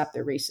how to stop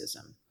their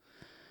racism.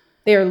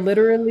 They are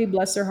literally,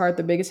 bless their heart,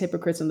 the biggest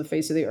hypocrites on the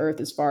face of the earth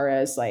as far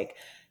as like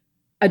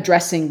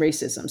addressing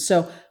racism.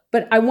 So,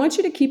 but I want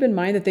you to keep in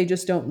mind that they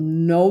just don't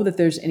know that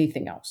there's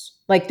anything else.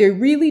 Like they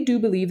really do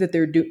believe that they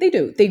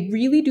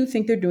really do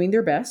think they're doing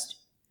their best.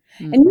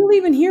 Mm. And you'll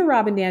even hear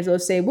Robin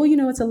DiAngelo say, well,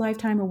 it's a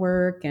lifetime of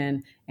work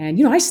and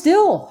I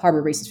still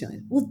harbor racist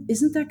feelings. Well,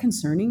 isn't that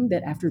concerning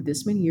that after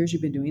this many years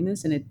you've been doing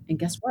this and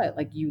guess what?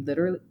 Like you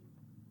literally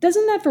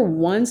doesn't that for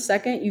 1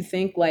 second you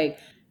think like,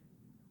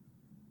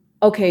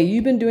 okay,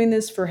 you've been doing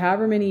this for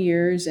however many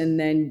years and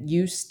then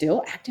you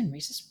still act in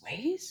racist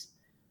ways?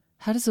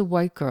 How does a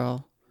white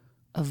girl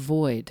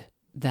avoid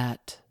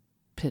that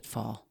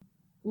pitfall?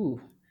 Ooh,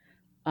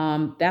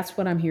 that's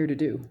what I'm here to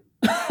do.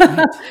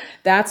 Right.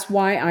 That's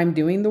why I'm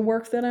doing the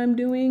work that I'm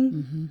doing.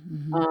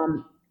 Mm-hmm, mm-hmm.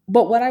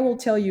 But what I will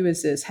tell you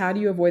is this: how do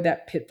you avoid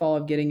that pitfall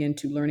of getting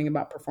into learning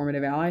about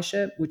performative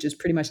allyship, which is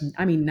pretty much,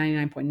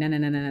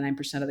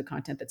 99.99999% of the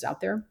content that's out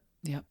there?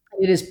 Yep.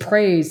 It is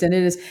praised, and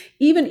it is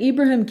even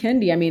Ibrahim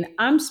Kendi. I mean,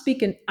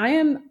 I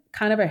am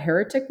kind of a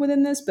heretic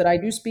within this, but I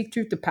do speak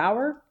truth to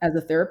power as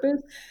a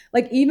therapist.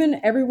 Like even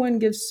everyone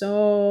gives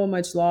so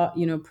much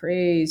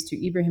praise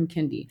to Ibrahim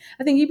Kendi.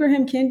 I think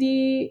Ibrahim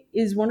Kendi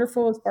is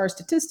wonderful as far as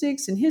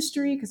statistics and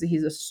history because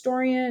he's a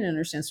historian and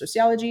understands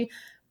sociology.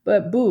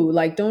 But boo,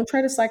 like don't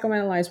try to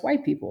psychoanalyze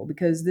white people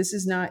because this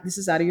is out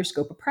of your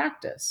scope of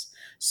practice.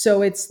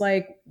 So it's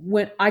like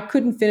when I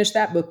couldn't finish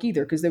that book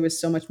either because there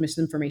was so much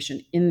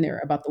misinformation in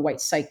there about the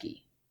white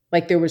psyche.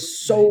 Like there was Right.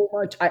 so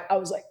much. I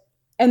was like,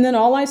 and then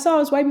all I saw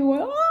was white people going,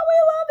 "Oh, we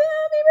love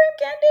him, Ibrahim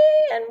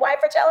Kendi, and white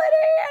fragility,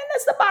 and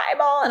that's the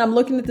Bible." And I'm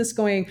looking at this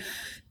going,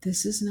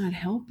 "This is not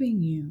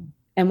helping you."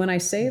 And when I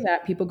say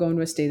that, people go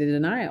into a state of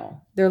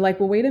denial. They're like,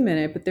 "Well, wait a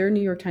minute, but they're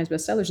New York Times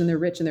bestsellers, and they're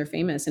rich, and they're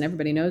famous, and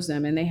everybody knows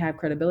them, and they have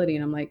credibility."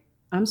 And I'm like,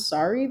 "I'm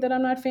sorry that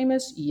I'm not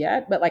famous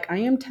yet, but like I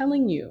am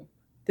telling you."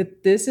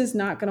 That this is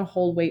not going to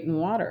hold weight in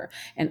water,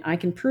 and I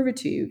can prove it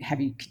to you.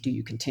 Do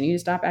you continue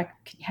to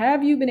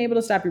have you been able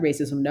to stop your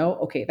racism? No.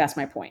 Okay, that's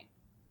my point.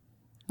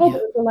 Oh, but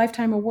Yeah. it's a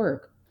lifetime of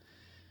work.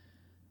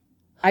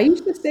 I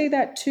used to say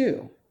that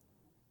too.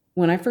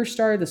 When I first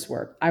started this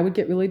work, I would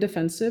get really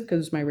defensive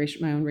because it's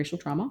my own racial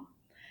trauma.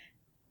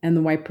 And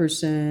the white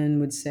person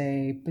would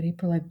say, "But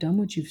April, I've done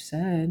what you've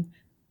said,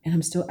 and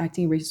I'm still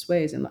acting in racist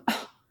ways." And I'm like,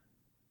 oh,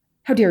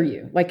 how dare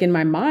you? Like in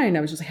my mind,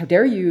 I was just like, how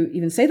dare you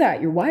even say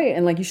that? You're white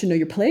and like you should know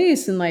your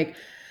place and like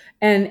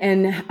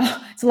and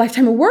oh, it's a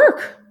lifetime of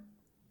work.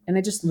 And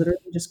I just Mm.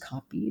 literally just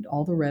copied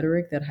all the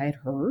rhetoric that I had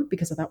heard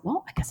because I thought,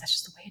 well, I guess that's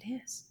just the way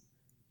it is.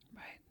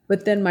 Right.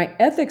 But then my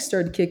ethics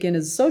started to kick in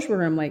as a social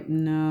worker. I'm like,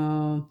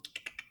 no,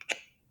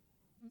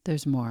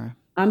 There's more.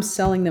 I'm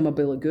selling them a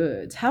bill of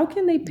goods. How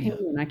can they pay Yeah.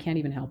 me and I can't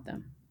even help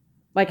them?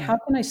 Like, how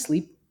Right. can I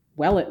sleep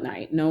well at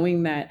night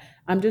knowing that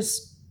I'm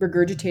just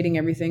regurgitating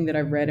everything that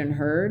I've read and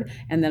heard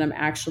and that I'm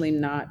actually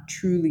not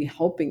truly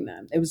helping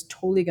them? It was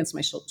totally against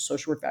my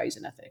social work values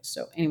and ethics.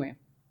 So, anyway.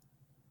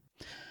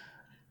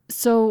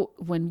 So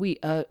when we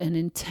and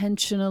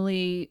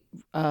intentionally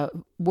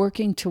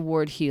working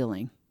toward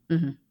healing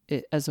Mhm.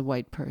 as a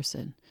white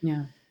person,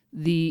 Yeah.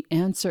 the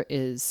answer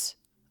is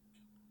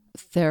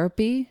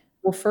therapy.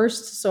 Well,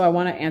 first, so I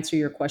want to answer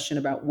your question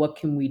about what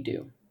can we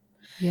do?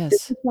 This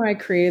Yes. is why I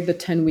created the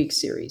 10-week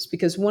series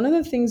because one of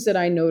the things that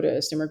I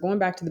noticed, and we're going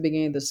back to the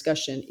beginning of the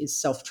discussion, is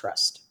self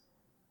trust.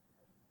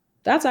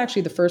 That's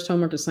actually the first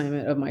homework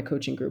assignment of my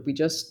coaching group. We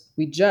just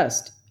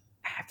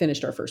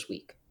finished our first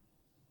week.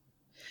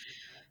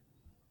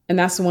 And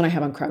that's the one I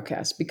have on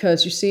Crowdcast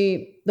because you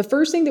see, the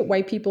first thing that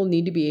white people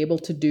need to be able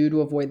to do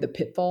to avoid the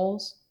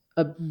pitfalls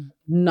of Mm.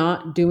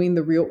 not doing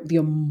the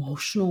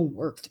emotional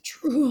work, the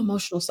true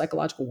emotional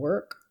psychological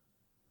work,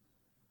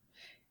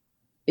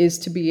 is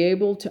to be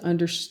able to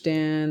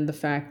understand the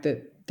fact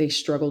that they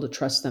struggle to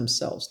trust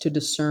themselves, to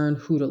discern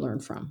who to learn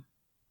from.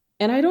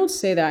 And I don't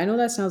say that. I know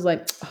that sounds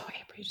like, oh,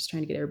 April, you're just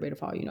trying to get everybody to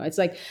follow you. It's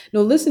like,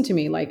 no, listen to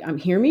me. Like,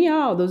 hear me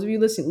out. Those of you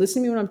listening,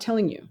 listen to me when I'm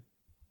telling you.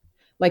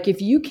 Like,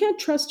 if you can't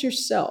trust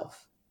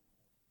yourself,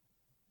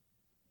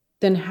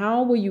 then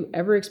how will you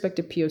ever expect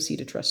a POC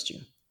to trust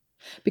you?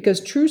 Because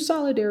true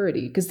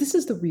solidarity, because this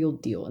is the real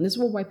deal. And this is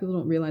what white people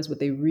don't realize what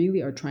they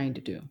really are trying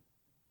to do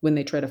when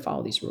they try to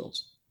follow these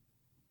rules.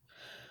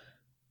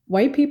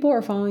 White people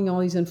are following all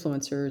these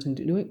influencers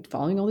and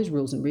following all these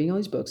rules and reading all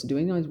these books and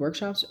doing all these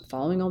workshops,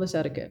 following all this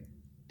etiquette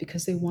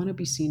because they want to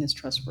be seen as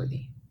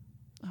trustworthy.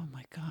 Oh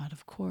my God,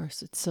 of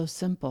course. It's so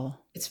simple.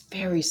 It's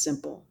very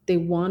simple. They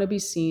want to be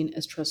seen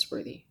as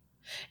trustworthy.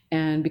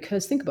 And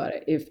because think about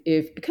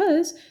it,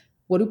 because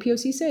what do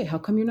POC say? How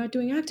come you're not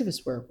doing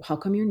activist work? How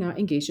come you're not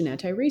engaged in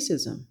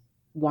anti-racism?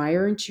 Why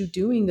aren't you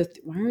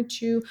why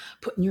aren't you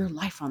putting your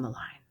life on the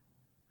line?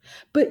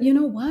 But you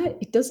know what?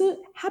 It doesn't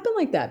happen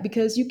like that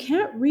because you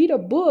can't read a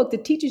book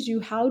that teaches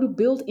you how to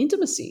build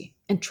intimacy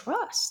and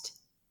trust.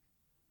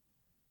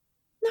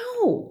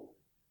 No.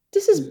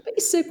 This is Mm.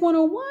 basic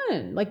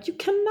 101. Like you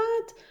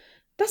cannot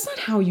That's not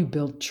how you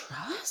build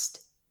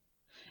trust.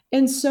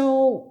 And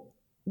so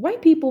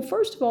white people,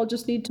 first of all,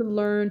 just need to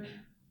learn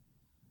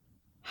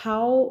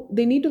how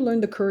they need to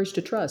learn the courage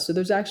to trust. So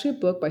there's actually a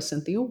book by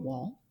Cynthia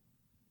Wall,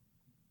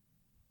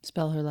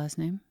 Spell her last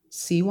name.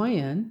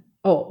 Cyn.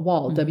 Oh,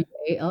 Wall, Hmm.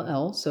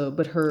 Wall. So,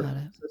 but Got her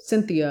it. so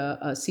Cynthia,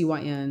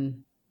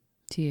 Cyn.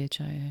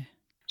 THIA.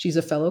 She's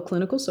a fellow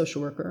clinical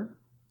social worker.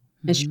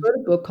 And she Hmm. wrote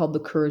a book called The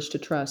Courage to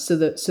Trust.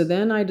 So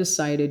then I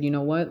decided, you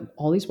know what?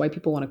 All these white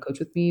people want to coach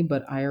with me,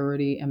 but I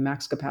already am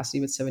max capacity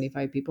with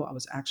 75 people. I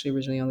was actually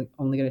originally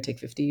only going to take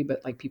 50,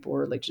 but like people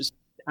were like just,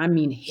 I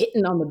mean,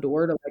 hitting on the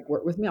door to like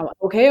work with me. I'm like,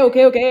 okay,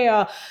 okay, okay.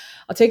 I'll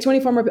take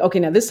 24 more. Okay,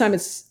 now this time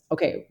it's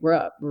okay. We're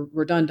up.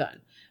 We're done, done.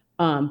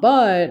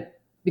 But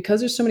because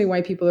there's so many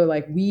white people, they're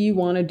like, we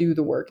want to do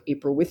the work,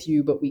 April, with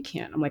you, but we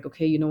can't. I'm like,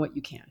 okay, you know what?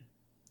 You can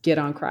get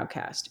on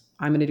Crowdcast.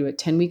 I'm going to do a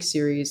 10-week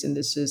series. And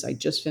this is, I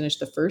just finished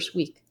the first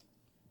week.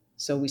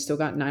 So we still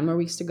got 9 more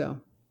weeks to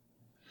go.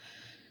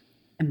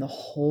 And the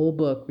whole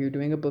book, we are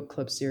doing a book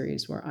club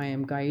series where I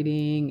am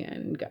guiding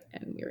and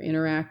we're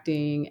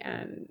interacting.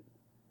 And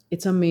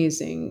it's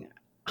amazing.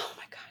 Oh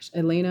my gosh.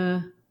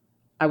 Elena,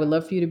 I would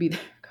love for you to be there.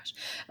 Gosh.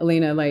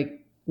 Elena,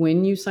 like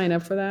when you sign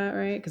up for that,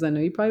 right? Because I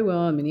know you probably will.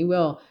 I mean, you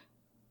will.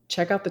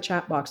 Check out the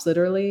chat box.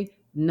 Literally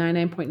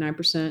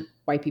 99.9%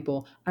 white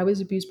people. I was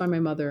abused by my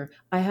mother.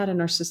 I had a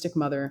narcissistic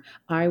mother.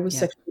 I was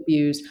Yep. sexually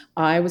abused.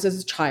 I was as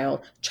a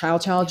child,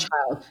 Yep. child.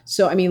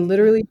 So, I mean, Yep.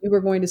 literally, you were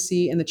going to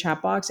see in the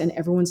chat box, and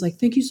everyone's like,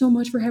 thank you so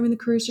much for having the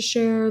courage to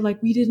share.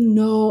 Like, we didn't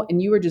know.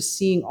 And you were just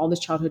seeing all this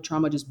childhood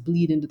trauma just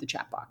bleed into the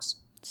chat box.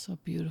 So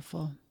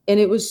beautiful. And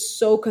it was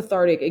so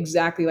cathartic.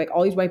 Exactly. Like,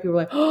 all these white people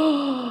were like,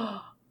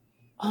 oh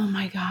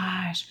my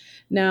gosh.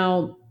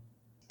 Now,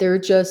 they're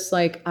just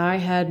like, I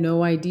had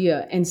no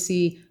idea. And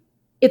see,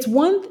 it's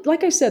one,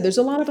 like I said, there's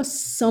a lot of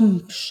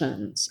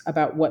assumptions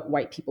about what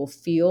white people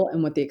feel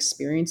and what they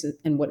experience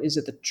and what is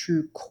at the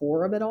true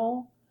core of it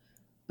all.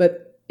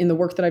 But in the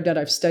work that I've done,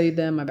 I've studied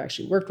them, I've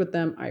actually worked with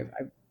them, I've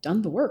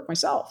done the work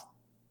myself.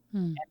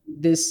 Hmm.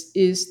 This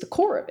is the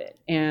core of it.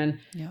 And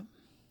Yep.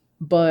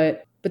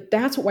 but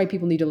that's what white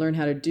people need to learn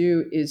how to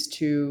do is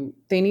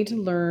they need to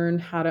learn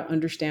how to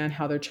understand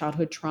how their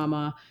childhood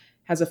trauma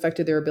has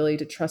affected their ability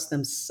to trust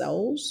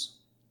themselves,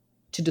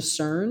 to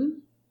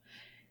discern.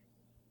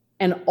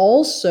 And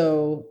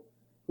also,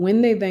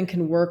 when they then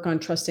can work on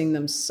trusting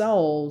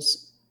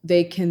themselves,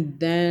 they can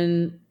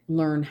then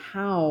learn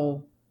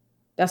how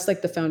that's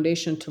like the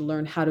foundation to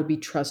learn how to be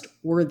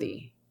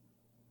trustworthy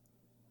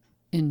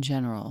In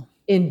general,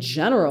 in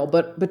general,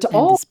 but to and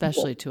all people.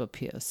 especially to a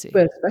POC.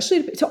 But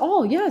especially to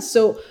all, yes.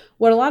 So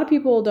what a lot of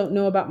people don't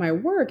know about my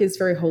work is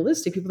very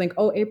holistic. People think,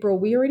 "Oh, April,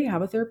 we already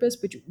have a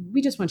therapist, but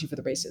we just want you for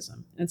the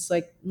racism." And it's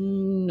like,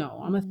 no,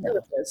 I'm a No.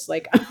 therapist.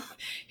 Like, I'm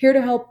here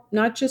to help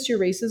not just your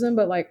racism,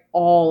 but like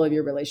all of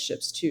your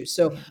relationships too.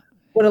 So Yeah.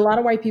 what a lot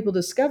of white people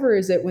discover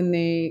is that when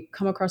they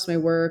come across my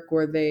work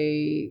or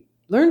they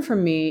learn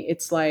from me,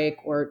 it's like,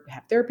 or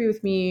have therapy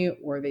with me,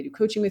 or they do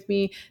coaching with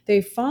me,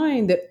 they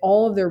find that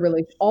all of their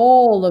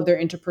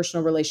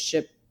interpersonal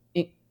relationship,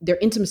 their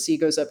intimacy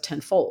goes up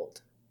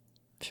tenfold.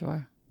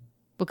 Sure.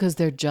 Because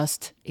they're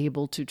just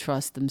able to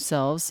trust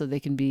themselves so they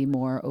can be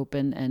more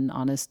open and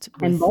honest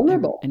And with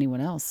vulnerable.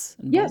 anyone else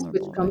and Yes,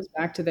 which vulnerable, right? comes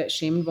back to that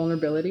shame and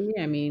vulnerability.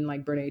 I mean,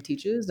 like Brene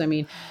teaches. I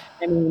mean,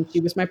 she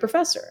was my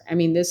professor. I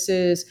mean, this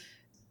is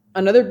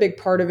another big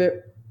part of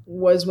it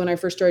was when I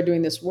first started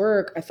doing this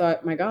work, I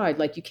thought, my God,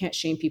 like you can't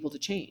shame people to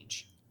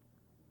change.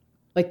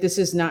 Like this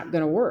is not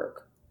going to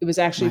work. It was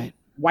actually Right.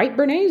 white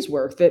Brene's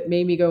work that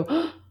made me go,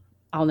 oh,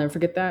 I'll never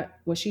forget that,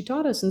 what she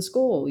taught us in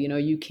school. You know,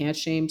 you can't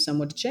shame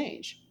someone to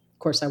change. Of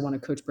course, I want to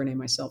coach Brene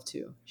myself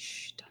too.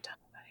 Shh, don't tell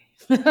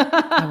I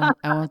nobody. won't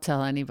I won't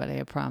tell anybody,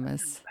 I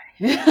promise.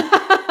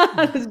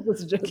 This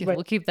is just a joke, but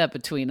We'll keep that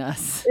between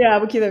us. yeah,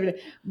 we'll keep that.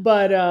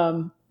 But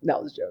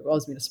that was a joke. I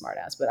was being a smart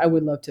ass, but I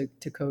would love to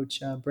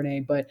coach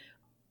Brene. But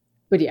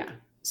yeah.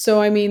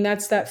 So I mean,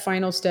 that's that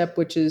final step,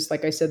 which is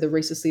like I said, the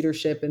racist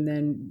leadership, and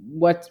then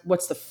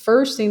what's the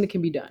first thing that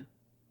can be done?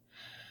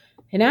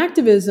 In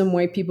activism,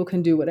 white people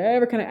can do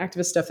whatever kind of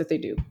activist stuff that they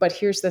do. But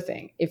here's the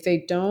thing: if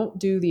they don't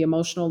do the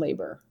emotional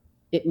labor,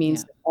 it means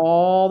Yeah. that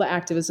all the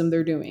activism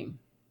they're doing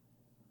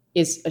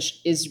is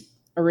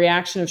a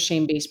reaction of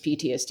shame-based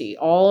PTSD.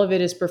 All of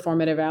it is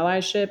performative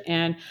allyship,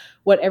 and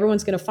what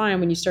everyone's going to find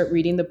when you start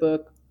reading the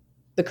book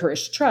The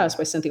Courage to Trust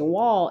by Cynthia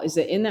Wall is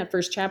that in that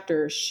first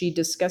chapter, she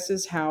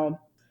discusses how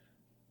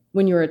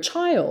when you're a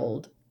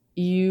child,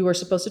 you are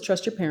supposed to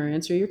trust your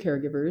parents or your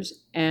caregivers,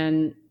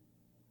 and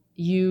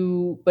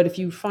but if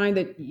you find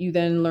that you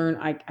then learn,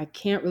 I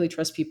can't really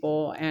trust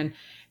people, and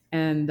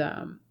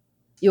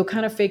you'll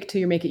kind of fake till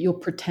you make it. You'll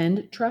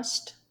pretend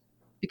trust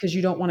because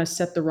you don't want to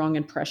set the wrong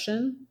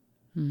impression.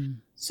 Hmm.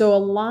 So a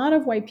lot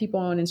of white people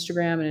on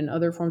Instagram and in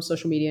other forms of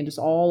social media and just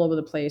all over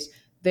the place,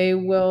 they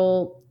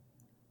will,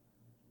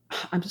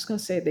 I'm just going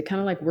to say it, they kind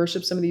of like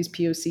worship some of these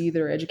POC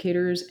that are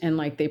educators and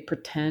like they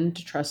pretend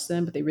to trust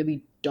them, but they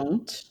really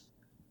don't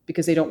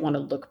because they don't want to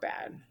look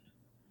bad.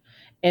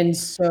 And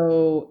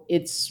so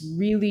it's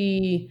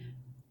really,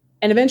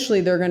 and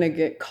eventually they're going to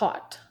get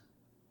caught.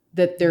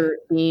 that Right. they're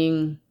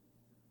being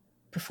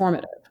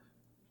performative,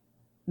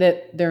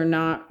 that they're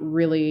not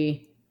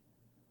really.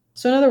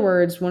 So, in other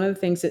words, one of the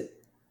things that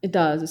it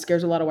does, it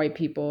scares a lot of white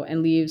people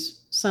and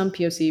leaves some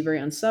POC very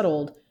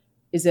unsettled,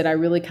 is that I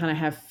really kind of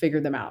have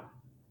figured them out.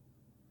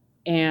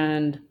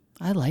 And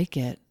I like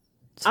it.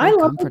 It's I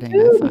very love it comforting,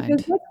 I too because find.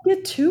 let's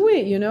get to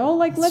it,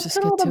 like Let's let's just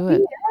cut get all to the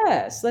it.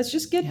 BS. Let's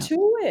just get Yeah. to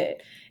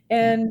it.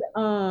 Yeah.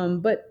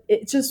 And but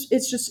it's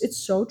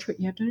so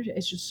you have to understand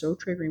it's just so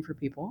triggering for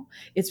people.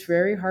 It's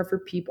very hard for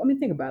people. I mean,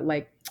 think about it,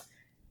 like,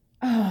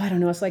 oh, I don't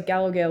know, it's like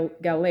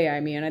Galilei. I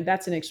mean, and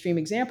that's an extreme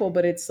example,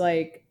 but it's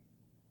like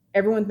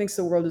everyone thinks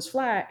the world is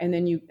flat, and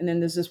then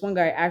there's this one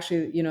guy,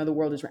 actually, the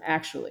world is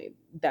actually,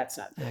 that's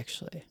not the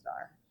Actually.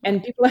 star. And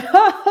Right. people are like,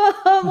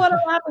 oh, what a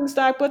laughing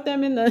stock, put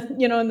them in the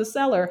in the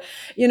cellar,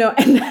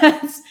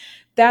 and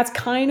that's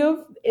kind of,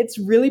 it's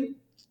really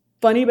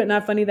funny but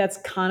not funny. That's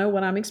kind of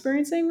what I'm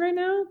experiencing right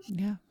now,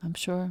 Yeah, I'm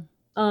sure.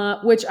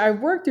 which I've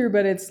worked through,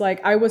 but it's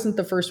like I wasn't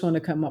the first one to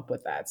come up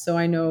with that. So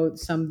I know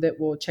some that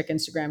will check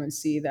Instagram and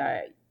see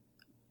that.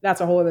 That's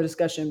a whole other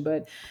discussion.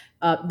 But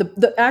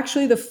the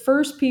actually the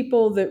first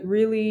people that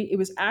really, it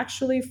was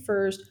actually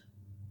first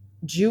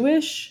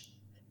Jewish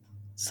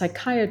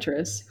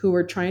psychiatrists who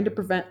were trying to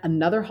prevent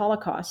another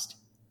Holocaust,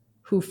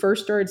 who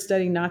first started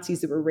studying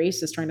Nazis that were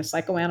racist, trying to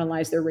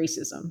psychoanalyze their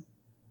racism.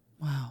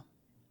 Wow.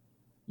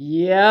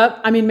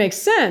 Yep. I mean, makes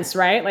sense,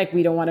 right? Like,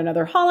 we don't want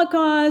another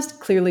Holocaust.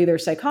 Clearly, they're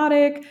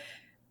psychotic.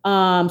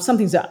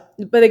 Something's up.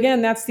 But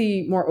again, that's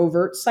the more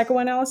overt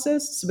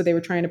psychoanalysis. So, but they were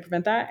trying to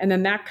prevent that. And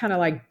then that kind of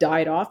like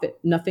died off.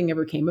 Nothing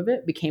ever became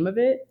of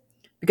it,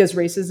 because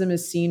racism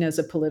is seen as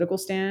a political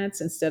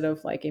stance instead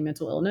of like a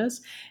mental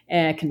illness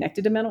and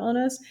connected to mental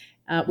illness,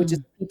 which is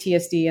Mm.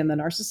 PTSD and the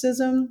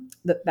narcissism,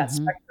 that Hmm.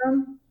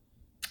 spectrum.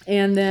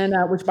 And then,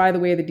 which, by the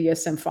way, the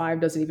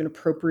DSM-5 doesn't even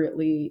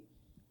appropriately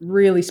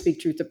really speak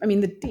truth to. I mean,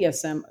 the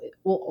DSM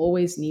will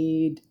always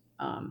need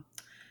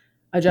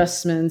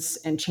adjustments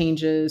and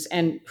changes.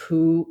 And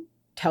who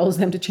tells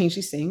them to change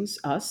these things?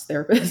 Us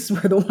therapists.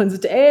 We're the ones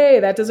that, hey,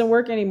 that doesn't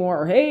work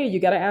anymore, or hey, you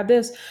got to add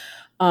this.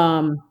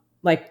 Um,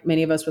 like,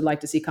 many of us would like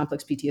to see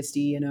complex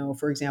PTSD,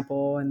 for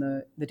example, in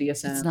the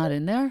It's DSM. not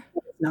in there?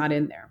 It's not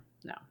in there.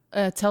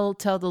 No. Tell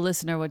the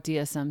listener what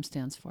DSM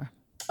stands for.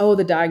 Oh,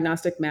 the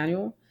diagnostic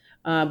manual.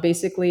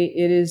 Basically,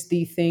 it is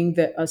the thing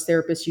that us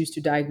therapists use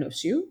to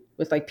diagnose you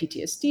with, like,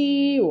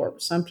 PTSD, or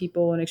some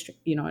people in extreme,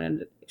 in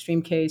an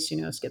extreme case,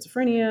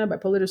 schizophrenia,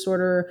 bipolar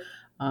disorder,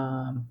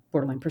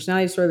 borderline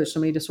personality disorder. There's so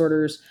many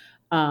disorders.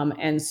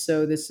 And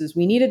so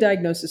we need a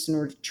diagnosis in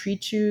order to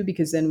treat you,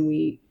 because then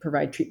we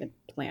provide treatment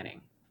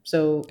planning.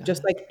 So Got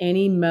just it. like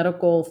any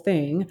medical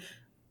thing,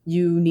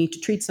 you need to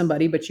treat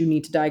somebody, but you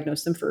need to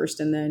diagnose them first,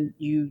 and then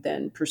you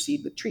then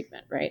proceed with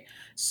treatment, right?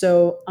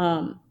 So,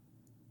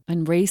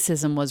 And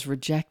racism was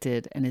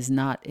rejected and is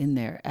not in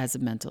there as a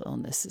mental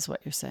illness, is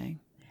what you're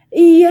saying.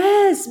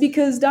 yes,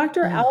 because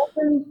Dr. Ugh.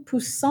 Alvin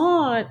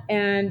Poussaint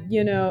and,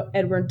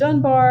 Edward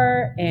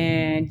Dunbar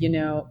and,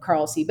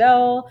 Carl C.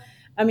 Bell.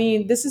 I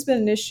mean, this has been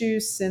an issue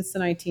since the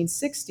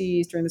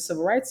 1960s during the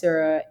Civil Rights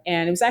era.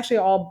 And it was actually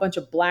all a bunch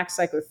of Black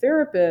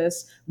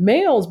psychotherapists,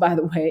 males, by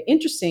the way.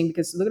 Interesting,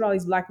 because look at all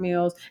these Black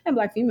males and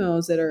Black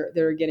females that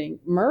are getting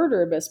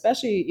murdered, but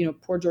especially,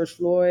 poor George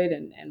Floyd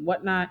and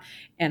whatnot,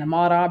 and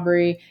Ahmaud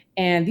Arbery.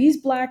 And these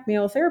Black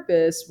male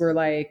therapists were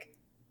like,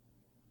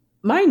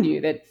 mind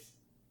you, that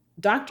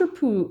Dr.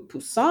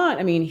 Poussaint,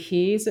 I mean,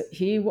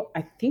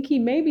 I think he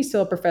may be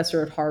still a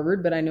professor at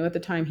Harvard, but I know at the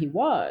time he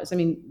was. I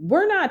mean,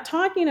 we're not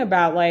talking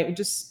about like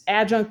just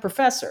adjunct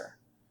professor.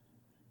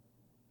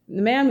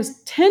 The man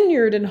was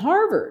tenured in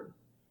Harvard.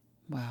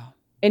 Wow.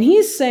 And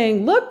he's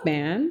saying, look,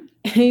 man,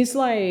 he's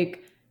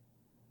like,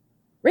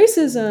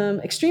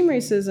 extreme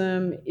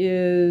racism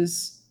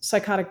is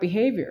psychotic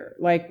behavior.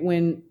 Like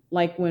when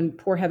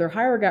poor Heather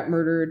Heyer got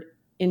murdered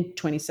in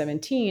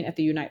 2017 at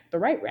the Unite the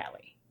Right rally.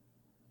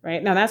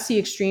 Right now, that's the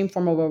extreme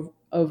form of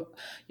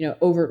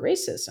overt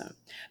racism.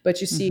 But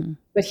you see, Hmm.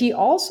 but he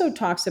also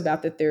talks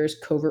about that there's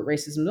covert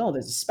racism. Oh,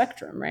 there's a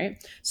spectrum,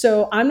 right?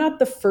 So I'm not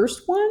the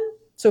first one.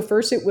 So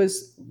first, it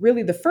was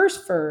really the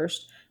first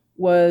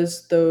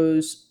was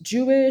those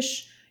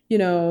Jewish,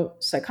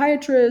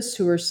 psychiatrists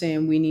who were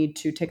saying we need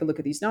to take a look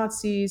at these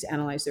Nazis,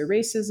 analyze their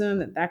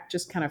racism. That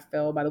just kind of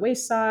fell by the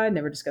wayside,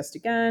 never discussed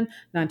again.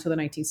 Not until the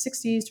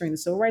 1960s, during the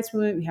Civil Rights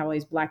Movement, we have all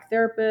these Black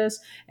therapists,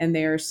 and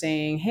they're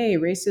saying, hey,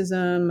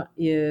 racism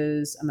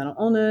is a mental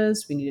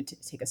illness. We need to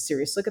take a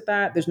serious look at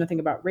that. There's nothing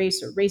about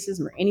race or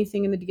racism or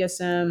anything in the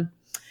DSM.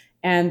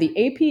 And the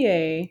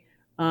APA,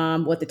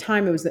 well, at the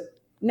time it was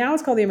now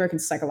it's called the American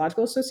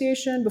Psychological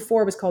Association.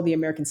 Before, it was called the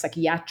American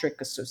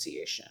Psychiatric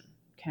Association.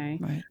 Okay.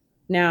 Right.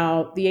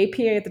 Now, the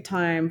APA at the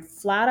time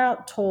flat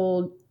out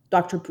told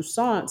Dr.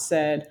 Poussaint,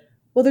 said,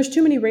 well, there's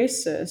too many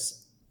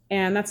racists,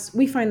 and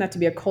we find that to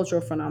be a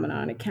cultural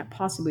phenomenon. It can't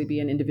possibly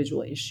be an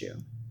individual issue.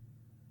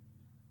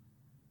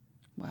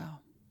 Wow.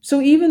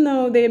 So even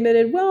though they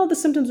admitted, well, the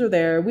symptoms are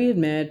there, we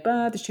admit,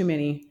 but there's too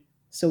many,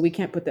 so we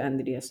can't put that in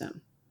the DSM.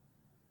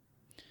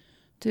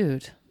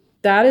 Dude.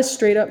 That is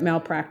straight up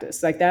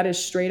malpractice. Like, that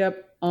is straight up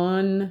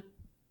unethical.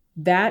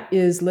 That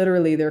is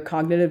literally their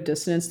cognitive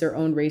dissonance, their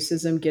own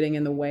racism getting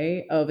in the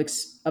way of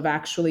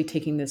actually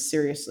taking this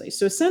seriously.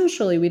 So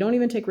essentially, we don't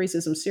even take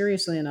racism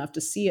seriously enough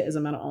to see it as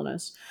a mental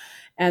illness.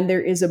 And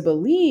there is a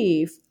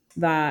belief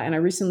that, and I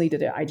recently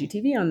did an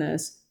IGTV on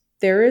this,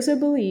 there is a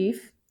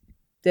belief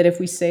that if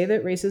we say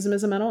that racism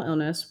is a mental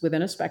illness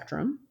within a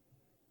spectrum,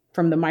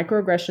 from the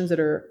microaggressions that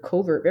are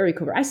covert, very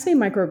covert. I say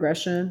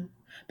microaggression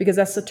because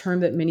that's the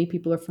term that many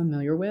people are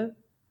familiar with.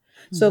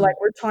 So Hmm. like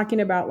we're talking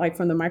about like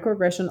from the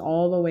microaggression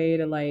all the way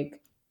to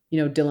like,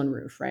 Dylan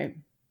Roof, right?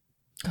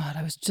 God,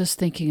 I was just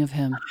thinking of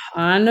him.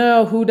 I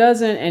know who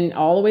doesn't, and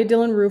all the way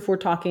Dylan Roof, we're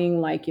talking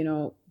like,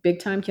 big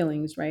time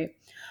killings, right?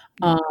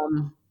 Yeah.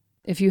 Um,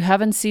 If you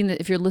haven't seen it,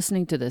 if you're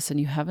listening to this and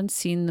you haven't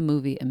seen the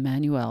movie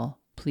Emmanuel,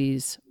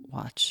 please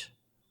watch.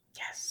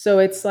 yes. So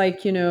it's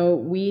like,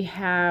 we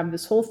have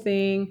this whole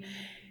thing.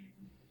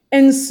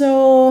 And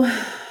so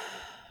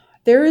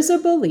there is a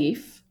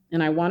belief,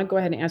 and I want to go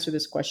ahead and answer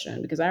this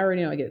question because I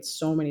already know I get it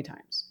so many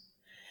times.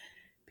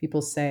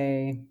 People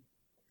say,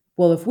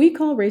 well, if we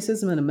call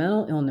racism a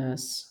mental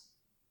illness,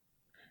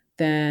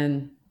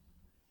 then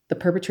the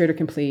perpetrator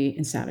can plead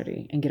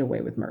insanity and get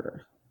away with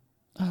murder.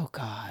 Oh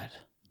God.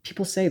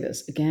 People say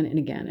this again and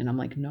again. And I'm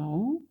like,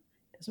 no,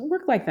 it doesn't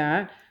work like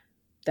that.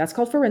 That's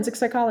called forensic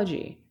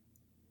psychology.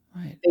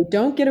 Right. They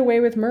don't get away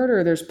with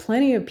murder. There's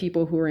plenty of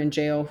people who are in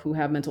jail who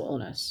have mental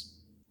illness.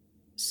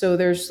 So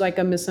there's like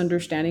a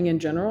misunderstanding in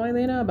general,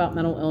 Elena, about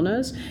mental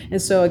illness.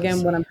 And so I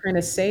again, what I'm see. trying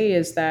to say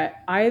is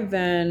that I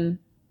then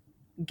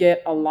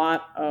get a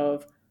lot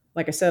of,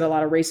 like I said, a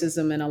lot of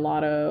racism and a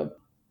lot of,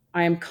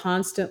 I am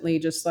constantly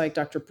just like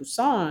Dr.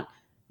 Poussaint,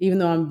 even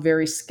though I'm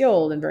very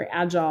skilled and very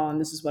agile and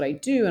this is what I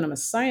do and I'm a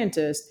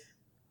scientist,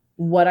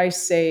 what I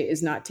say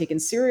is not taken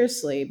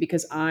seriously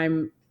because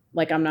I'm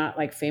not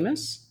like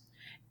famous.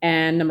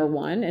 And number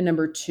one, and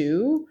number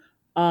two,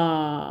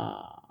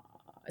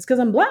 it's because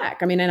I'm black.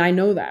 I mean, and I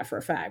know that for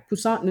a fact.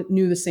 Poussaint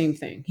knew the same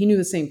thing. He knew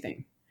the same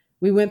thing.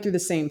 We went through the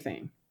same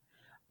thing.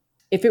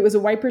 If it was a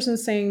white person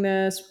saying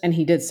this, and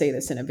he did say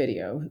this in a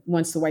video,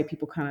 once the white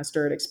people kind of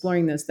started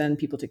exploring this, then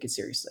people took it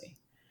seriously.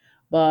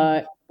 Mm.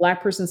 But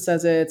black person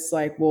says it, it's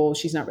like, well,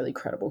 she's not really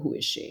credible. Who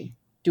is she?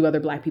 Do other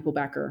black people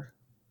back her?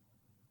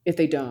 If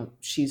they don't,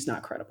 she's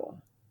not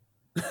credible.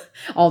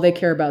 All they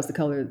care about is the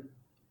color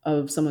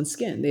of someone's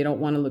skin. They don't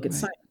want to look at Right.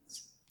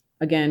 science.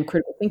 Again,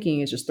 critical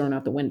thinking is just thrown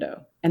out the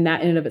window. And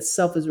that in and of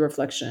itself is a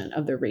reflection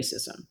of their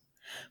racism.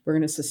 We're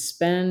going to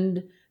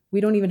suspend,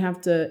 we don't even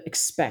have to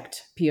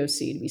expect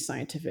POC to be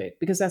scientific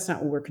because that's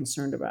not what we're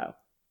concerned about,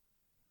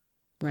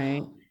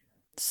 right?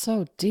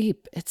 So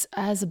deep. It's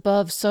as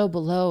above, so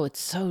below. It's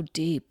so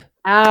deep.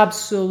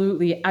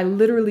 Absolutely. I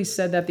literally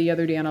said that the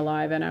other day on a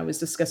live, and I was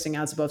discussing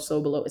as above,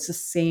 so below. It's the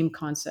same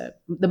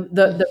concept.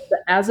 The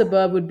as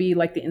above would be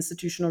like the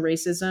institutional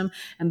racism,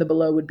 and the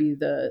below would be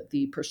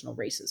the personal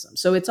racism.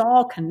 So it's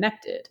all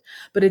connected,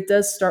 but it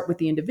does start with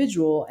the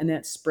individual, and then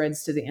it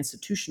spreads to the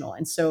institutional.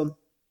 And so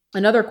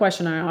another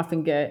question I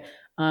often get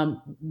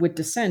with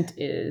dissent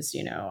is,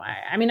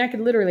 I mean, I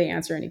could literally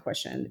answer any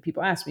question that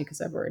people ask me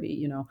because I've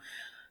already,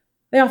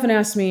 they often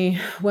ask me,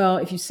 well,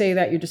 if you say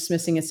that you're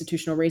dismissing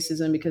institutional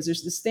racism because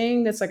there's this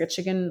thing that's like a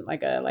chicken,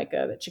 like a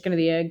the chicken or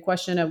the egg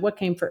question of what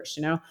came first,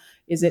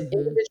 Is it Hmm.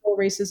 individual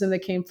racism that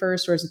came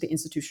first or is it the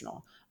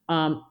institutional?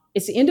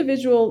 It's the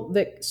individual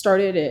that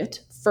started it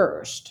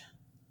first.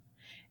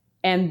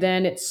 And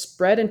then it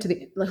spread into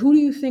who do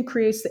you think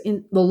creates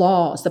the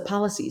laws, the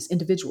policies?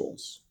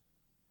 Individuals.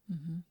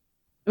 Hmm.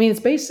 I mean, it's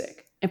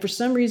basic. And for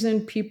some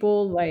reason,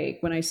 people like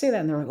when I say that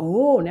and they're like,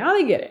 oh, now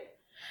they get it.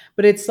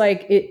 But it's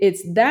like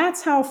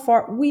that's how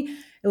far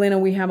Elena,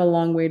 we have a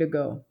long way to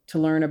go to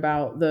learn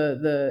about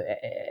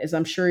as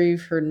I'm sure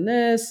you've heard in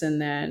this,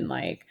 and then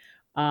like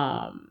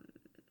um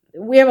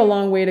we have a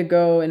long way to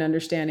go in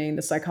understanding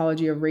the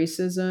psychology of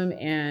racism.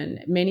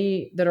 And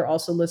many that are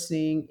also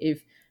listening,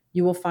 if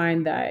you will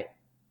find that,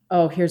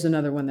 oh, here's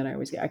another one that I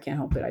always get. I can't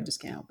help it. I just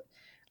can't help it.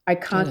 I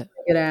Get it.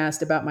 constantly get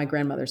asked about my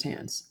grandmother's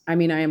hands. I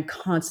mean, I am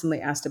constantly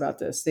asked about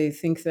this. They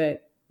think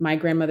that my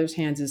grandmother's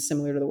hands is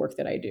similar to the work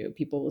that I do.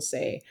 People will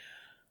say,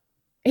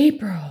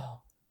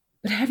 April,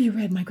 but have you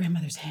read my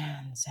grandmother's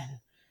hands? And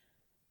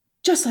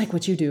just like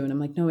what you do. And I'm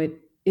like, no, it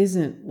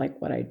isn't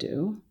like what I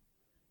do.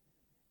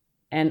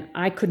 And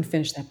I couldn't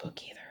finish that book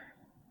either.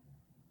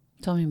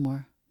 Tell me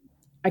more.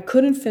 I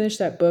couldn't finish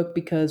that book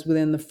because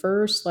within the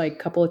first like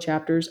couple of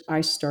chapters,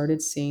 I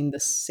started seeing the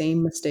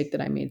same mistake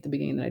that I made at the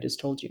beginning that I just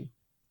told you.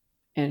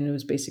 And it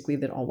was basically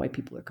that all white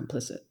people are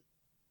complicit.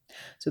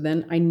 So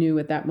then I knew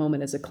at that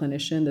moment as a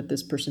clinician that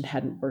this person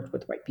hadn't worked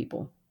with white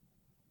people.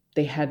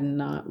 They had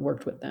not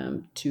worked with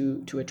them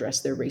to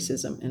address their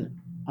racism and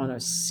on a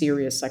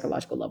serious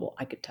psychological level.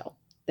 I could tell.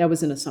 That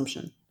was an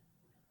assumption.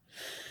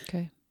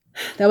 Okay.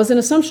 That was an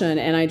assumption.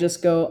 And I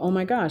just go, oh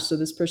my gosh, so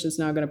this person's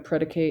now going to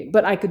predicate.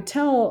 But I could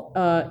tell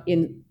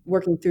in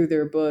working through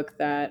their book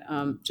that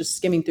just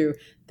skimming through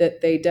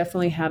that they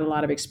definitely had a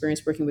lot of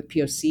experience working with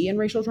POC and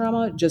racial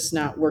trauma, just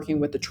not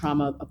working with the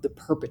trauma of the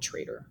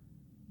perpetrator.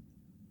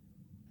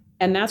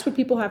 And that's what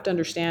people have to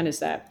understand is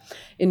that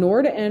in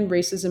order to end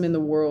racism in the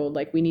world,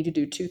 like we need to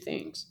do two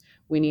things.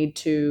 We need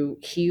to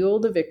heal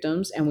the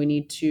victims, and we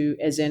need to,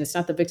 as in, it's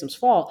not the victim's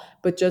fault,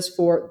 but just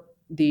for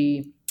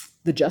the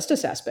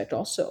justice aspect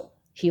also,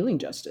 healing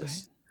Right.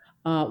 justice.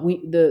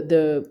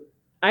 The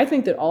I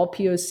think that all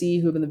POC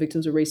who have been the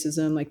victims of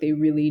racism, like they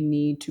really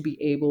need to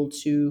be able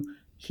to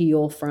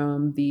heal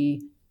from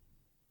the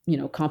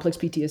complex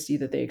PTSD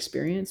that they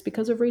experience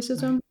because of Right.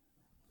 racism.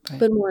 Right.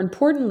 But more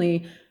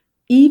importantly,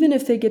 even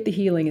if they get the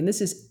healing, and this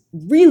is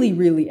really,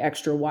 really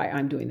extra why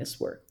I'm doing this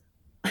work,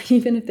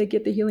 even if they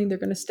get the healing, they're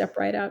going to step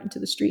right out into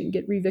the street and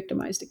get re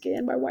victimized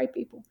again by white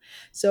people.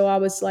 So I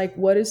was like,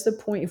 what is the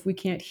point if we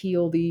can't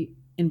heal the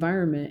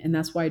environment? And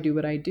that's why I do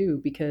what I do,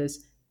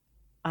 because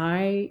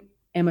I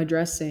am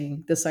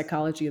addressing the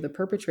psychology of the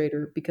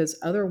perpetrator, because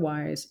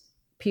otherwise,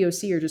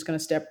 POC are just going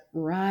to step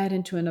right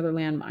into another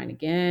landmine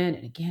again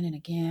and again and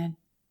again.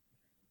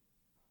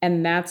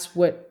 And that's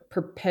what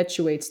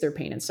perpetuates their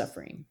pain and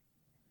suffering.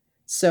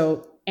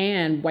 So,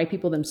 and white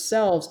people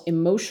themselves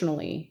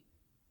emotionally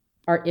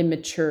are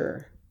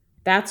immature.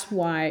 That's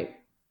why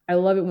I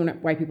love it when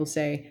white people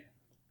say,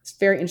 it's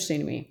very interesting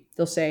to me.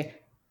 They'll say,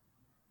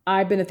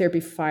 I've been in therapy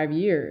for 5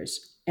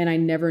 years and I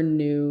never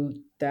knew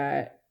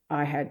that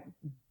I had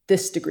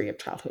this degree of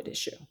childhood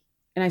issue.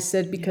 And I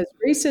said, Yeah. because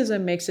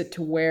racism makes it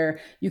to where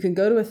you can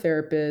go to a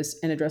therapist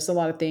and address a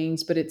lot of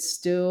things, but it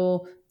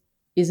still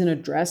isn't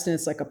addressed. And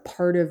it's like a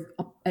part of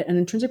an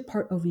intrinsic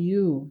part of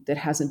you that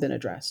hasn't been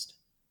addressed.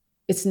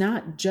 It's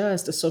not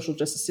just a social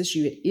justice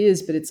issue. It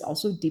is, but it's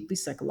also deeply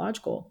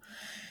psychological.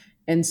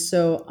 And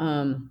so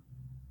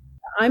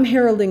I'm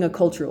heralding a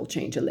cultural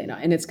change, Elena,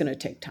 and it's going to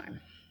take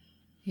time.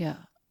 Yeah.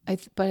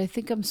 But I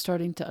think I'm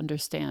starting to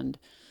understand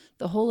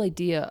the whole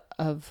idea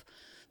of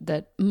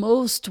that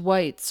most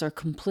whites are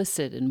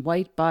complicit in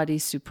white body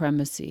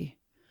supremacy.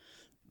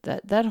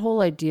 That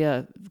whole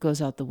idea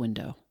goes out the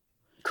window.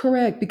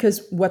 Correct,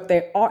 because what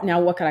they are now,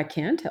 what I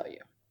can tell you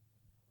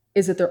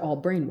is that they're all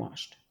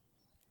brainwashed.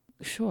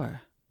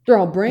 Sure. They're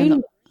all And the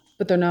brainwashed,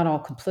 but they're not all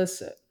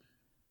complicit.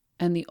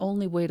 and the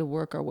only way to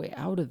work our way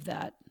out of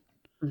that,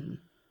 Mhm.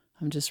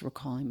 I'm just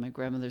recalling my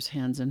grandmother's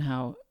hands and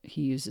how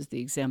he uses the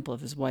example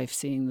of his wife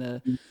seeing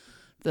the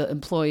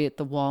employee at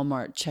the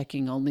Walmart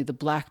checking only the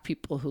black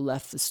people who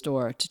left the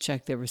store to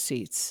check their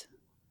receipts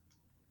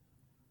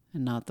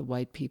and not the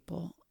white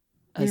people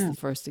as Yeah. the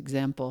first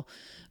example.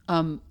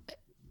 Um,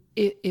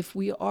 if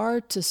we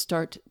are to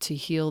start to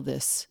heal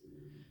this,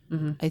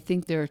 Hmm. I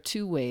think there are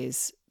two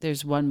ways.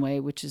 There's one way,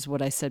 which is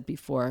what I said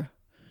before,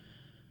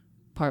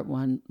 part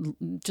one,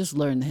 just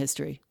learn the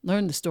history,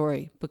 learn the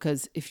story,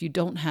 because if you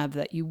don't have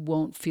that, you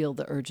won't feel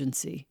the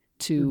urgency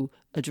to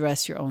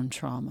address your own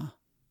trauma.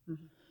 Hmm.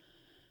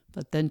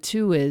 But then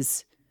two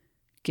is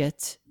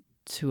get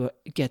to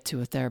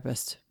a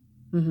therapist.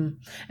 Hmm.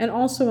 And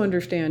also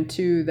understand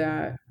too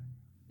that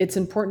it's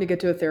important to get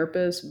to a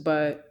therapist,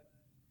 but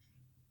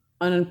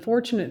an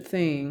unfortunate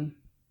thing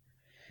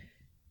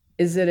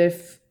is that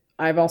if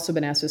I've also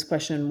been asked this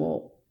question,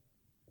 well,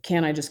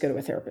 can I just go to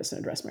a therapist and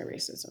address my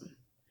racism?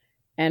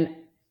 And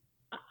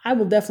I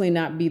will definitely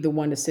not be the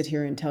one to sit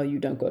here and tell you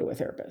don't go to a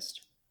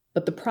therapist.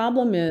 But the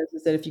problem is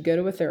that if you go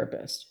to a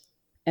therapist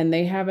and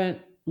they haven't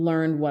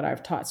learned what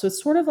I've taught, so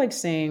it's sort of like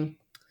saying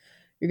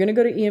you're going to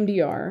go to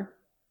EMDR,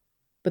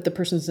 but the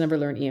person's never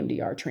learned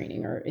EMDR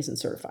training or isn't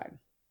certified.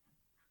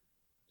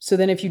 So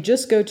then if you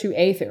just go to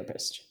a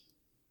therapist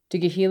to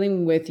get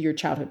healing with your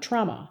childhood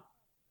trauma,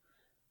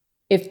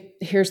 if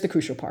here's the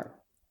crucial part.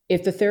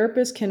 If the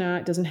therapist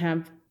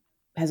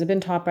hasn't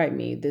been taught by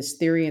me this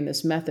theory and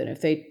this method,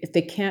 if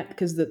they can't,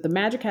 because the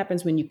magic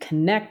happens when you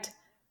connect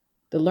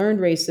the learned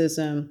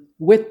racism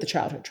with the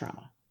childhood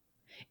trauma.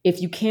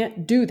 If you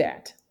can't do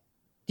that,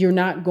 you're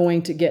not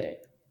going to get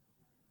it.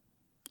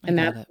 I And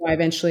got that's it. why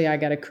eventually I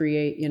got to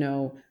create,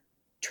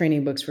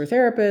 training books for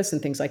therapists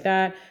and things like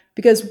that.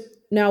 Because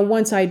now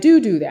once I do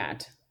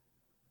that,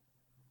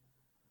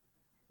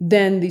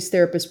 then these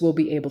therapists will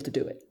be able to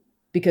do it,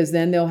 because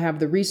then they'll have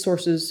the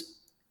resources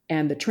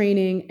and the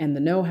training and the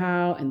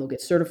know-how, and they'll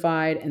get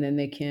certified, and then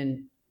they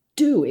can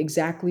do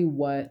exactly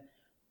what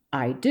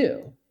I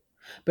do.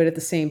 But at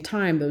the same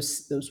time,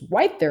 those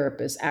white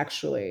therapists,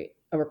 actually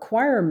a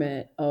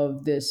requirement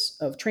of this,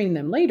 of training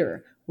them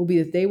later, will be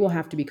that they will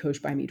have to be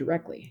coached by me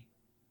directly,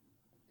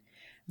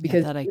 Yeah,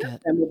 because that I none of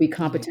get. them will be That I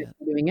competent get.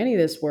 in doing any of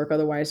this work.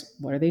 Otherwise,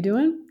 what are they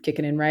doing?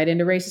 Kicking in right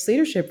into racist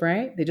leadership,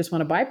 right? They just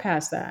want to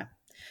bypass that.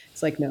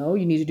 It's like, no,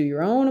 you need to do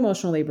your own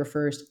emotional labor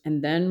first.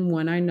 And then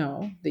when I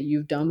know that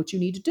you've done what you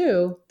need to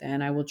do,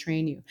 then I will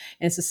train you.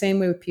 And it's the same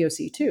way with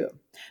POC too.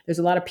 There's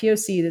a lot of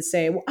POC that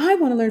say, well, I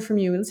want to learn from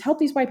you and let's help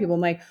these white people.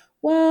 I'm like,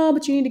 well,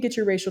 but you need to get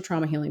your racial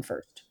trauma healing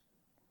first.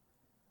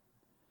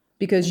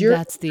 Because And you're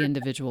that's the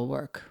individual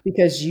work.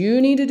 because you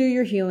need to do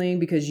your healing,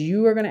 because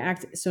you are going to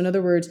act. So in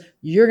other words,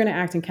 you're going to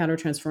act in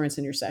countertransference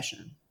in your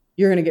session.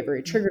 You're going to get very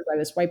Yeah. triggered by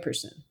this white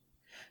person. Yeah.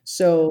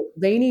 So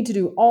they need to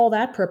do all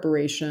that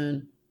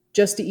preparation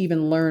just to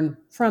even learn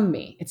from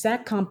me. It's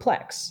that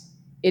complex.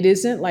 It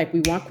isn't like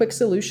we want quick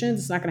solutions.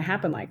 It's not going to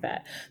happen like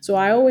that. So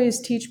I always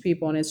teach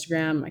people on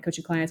Instagram, my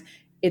coaching clients,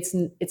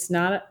 it's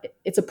not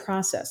it's a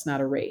process,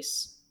 not a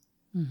race.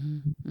 Mm-hmm.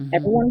 Mm-hmm.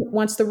 Everyone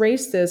wants to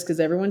race this because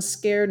everyone's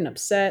scared and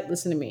upset.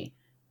 Listen to me.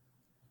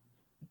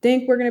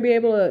 Think we're going to be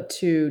able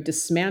to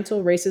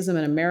dismantle racism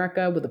in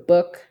America with a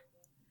book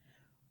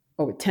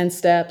or with 10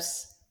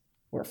 steps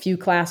or a few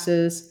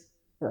classes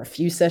or a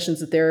few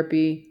sessions of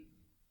therapy?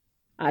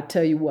 I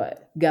tell you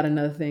what, got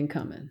another thing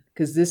coming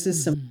because this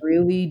is some Mm-hmm.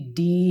 really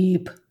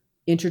deep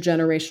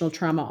intergenerational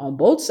trauma on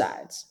both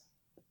sides.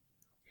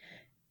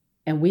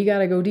 And we got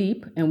to go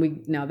deep. And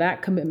we now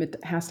that commitment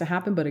has to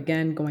happen. But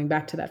again, going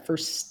back to that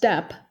first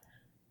step,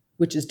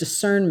 which is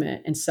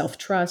discernment and self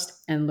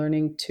trust and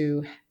learning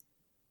to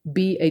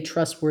be a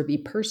trustworthy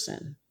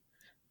person.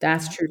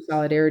 That's Yeah, true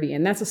solidarity.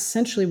 And that's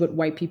essentially what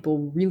white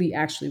people really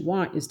actually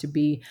want is to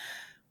be,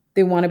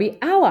 they want to be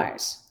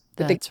allies,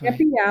 but they that's can't right.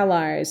 be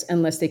allies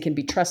unless they can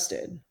be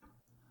trusted.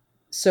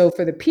 So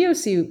for the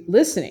POC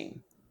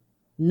listening,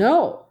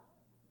 know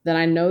that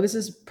I know this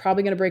is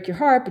probably going to break your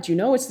heart, but you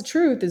know it's the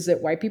truth is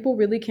that white people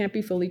really can't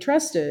be fully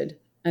trusted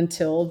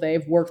until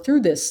they've worked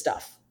through this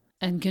stuff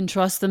And can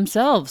trust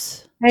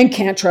themselves. and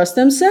can't trust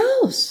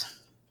themselves,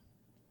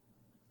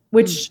 Mm.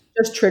 which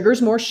just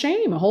triggers more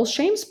shame, a whole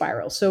shame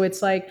spiral. So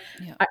it's like,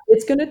 Yeah.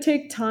 it's going to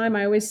take time.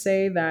 I always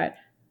say that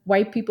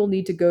white people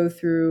need to go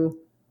through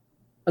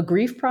a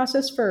grief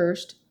process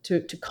first to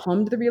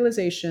come to the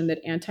realization that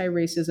anti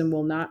racism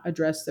will not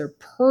address their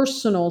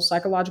personal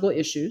psychological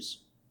issues.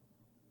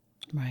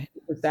 Right.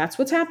 If that's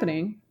what's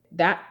happening,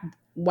 that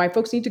white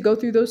folks need to go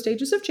through those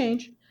stages of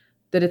change,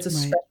 that it's a Right.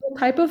 special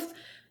type of,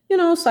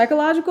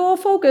 psychological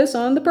focus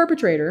on the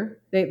perpetrator.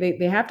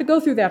 They have to go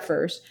through that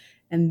first.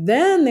 And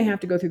then they have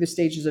to go through the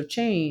stages of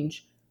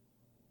change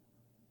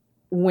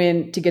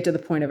when to get to the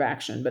point of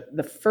action. But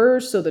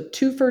the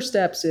two first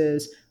steps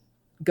is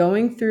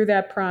going through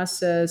that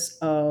process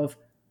of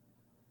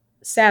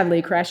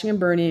sadly crashing and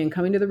burning and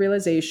coming to the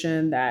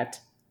realization that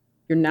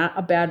you're not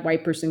a bad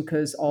white person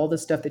because all the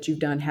stuff that you've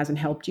done hasn't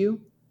helped you,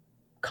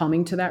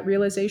 coming to that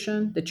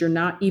realization that you're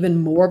not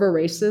even more of a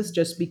racist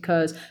just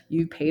because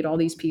you paid all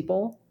these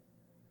people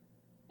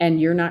and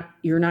you're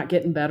not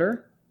getting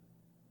better.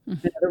 In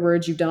Mm. other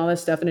words, you've done all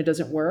this stuff and it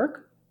doesn't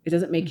work. It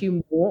doesn't make Mm.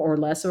 you more or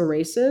less of a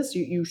racist.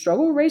 You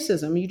struggle with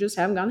racism, you just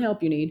haven't gotten the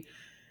help you need.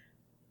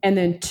 And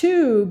then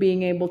two,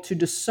 being able to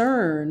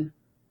discern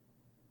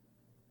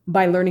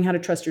by learning how to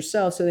trust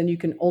yourself so then you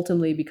can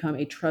ultimately become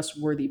a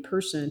trustworthy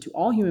person to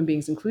all human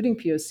beings, including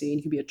POC, and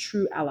you can be a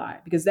true ally,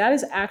 because that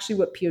is actually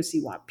what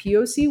POC want.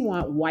 POC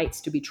want whites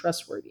to be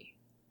trustworthy,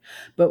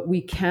 but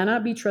we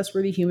cannot be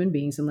trustworthy human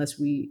beings unless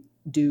we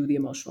do the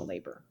emotional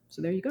labor.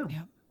 So there you go.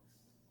 Yeah.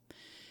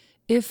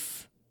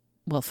 If,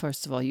 well,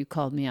 first of all, you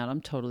called me out.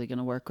 I'm totally going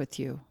to work with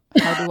you.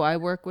 How do I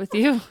work with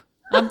you?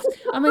 I'm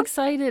I'm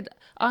excited.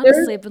 There's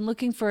Honestly, I've been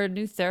looking for a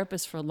new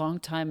therapist for a long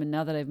time, and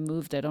now that I've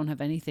moved, I don't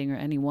have anything or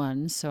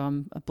anyone, so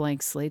I'm a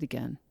blank slate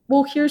again.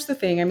 Well, here's the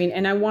thing. I mean,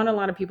 and I want a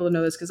lot of people to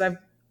know this because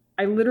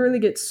I literally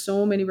get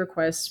so many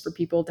requests for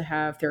people to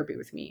have therapy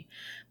with me,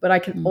 but I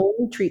can Mm.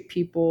 only treat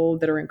people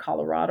that are in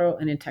Colorado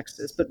and in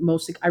Texas. But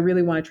mostly, I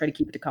really want to try to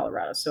keep it to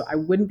Colorado. So I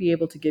wouldn't be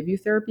able to give you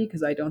therapy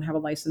because I don't have a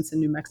license in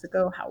New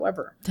Mexico.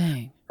 However,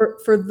 Dang.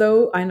 for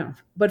those I know,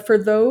 but for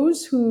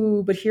those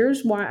who, but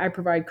here's why I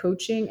provide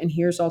coaching, and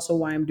here's also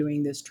why I'm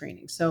doing this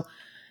training. So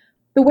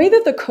the way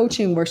that the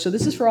coaching works, so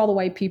this is for all the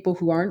white people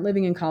who aren't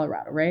living in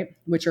Colorado, right?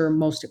 Which are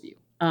most of you.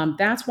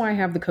 That's why I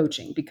have the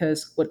coaching,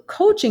 because what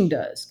coaching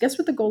does, guess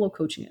what the goal of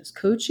coaching is?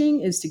 Coaching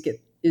is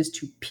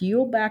to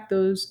peel back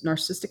those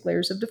narcissistic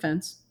layers of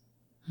defense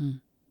Mm.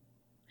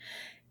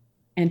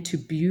 and to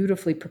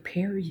beautifully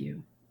prepare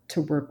you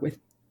to work with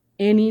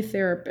any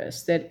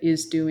therapist that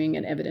is doing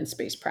an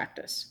evidence-based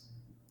practice.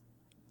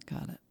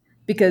 Got it.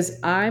 Because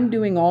I'm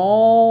doing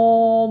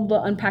all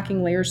the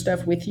unpacking layer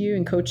stuff with you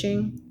in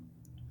coaching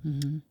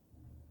Mm-hmm.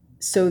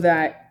 so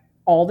that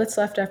all that's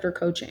left after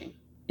coaching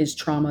is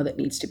trauma that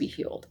needs to be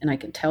healed. And I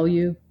can tell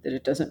you that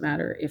it doesn't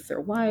matter if they're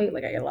white.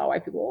 Like I get a lot of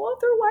white people, oh, if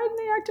they're white and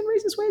they act in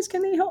racist ways,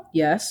 can they help?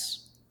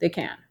 Yes, they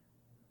can.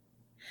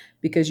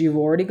 Because you've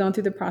already gone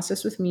through the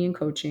process with me in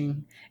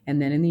coaching.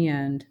 And then in the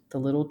end, the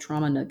little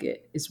trauma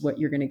nugget is what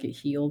you're going to get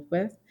healed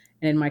with.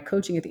 And in my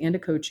coaching, at the end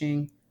of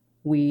coaching,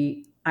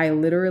 I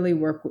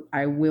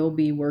will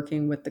be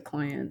working with the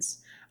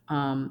clients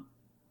um,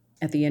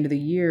 at the end of the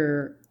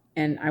year,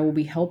 and I will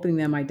be helping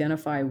them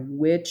identify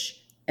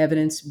which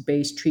evidence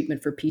based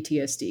treatment for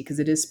PTSD, because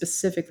it is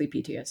specifically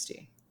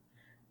PTSD,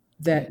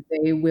 that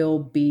Great. they will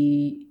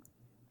be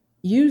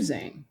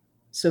using.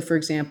 So, for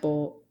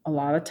example, a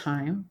lot of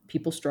time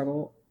people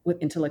struggle with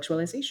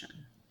intellectualization.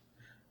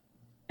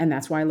 And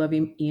that's why I love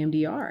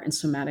EMDR and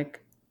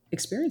somatic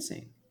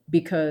experiencing,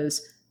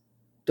 because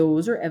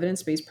those are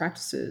evidence-based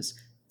practices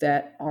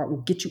that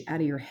will get you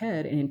out of your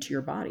head and into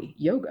your body.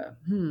 Yoga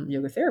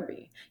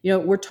therapy.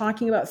 We're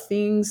talking about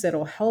things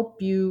that'll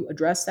help you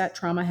address that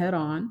trauma head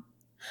on,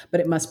 but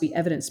it must be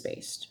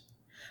evidence-based.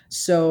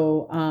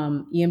 So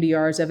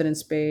EMDR is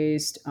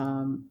evidence-based.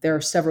 There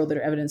are several that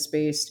are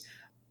evidence-based.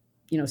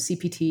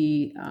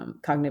 CPT,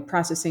 cognitive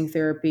processing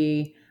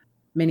therapy,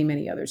 many,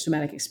 many others,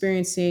 somatic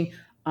experiencing,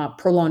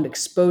 prolonged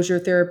exposure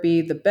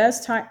therapy.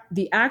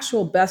 The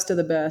actual best of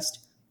the best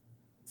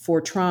for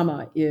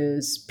trauma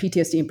is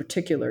PTSD in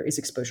particular is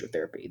exposure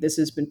therapy. This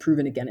has been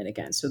proven again and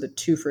again. So the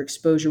two for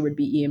exposure would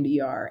be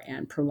EMDR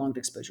and prolonged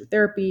exposure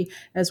therapy,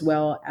 as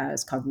well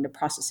as cognitive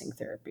processing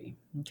therapy.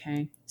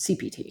 Okay,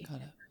 CPT.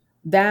 Got it.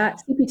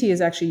 That CPT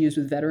is actually used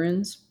with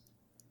veterans,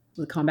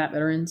 with combat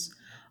veterans.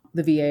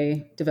 The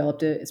VA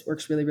developed it. It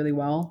works really, really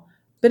well.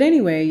 But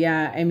anyway,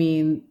 yeah, I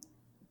mean,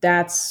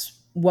 that's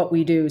what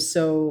we do.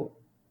 So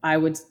I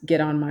would get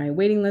on my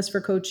waiting list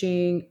for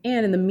coaching.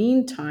 And in the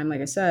meantime,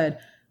 like I said,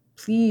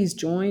 please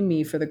join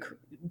me for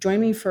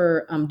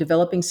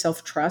developing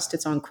self trust.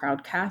 It's on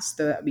Crowdcast.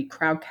 That would be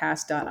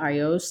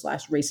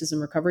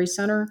crowdcast.io/racism recovery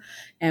center.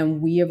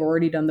 And we have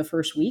already done the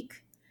first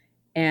week.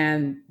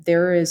 And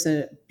there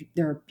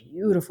are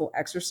beautiful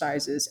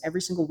exercises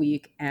every single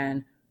week.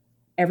 And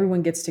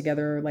everyone gets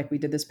together like we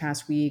did this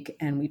past week,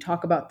 and we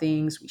talk about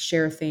things, we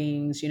share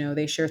things,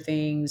 they share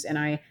things,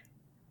 and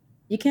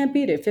you can't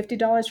beat it.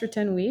 $50 for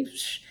 10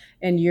 weeks.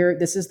 And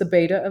this is the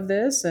beta of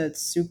this.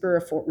 It's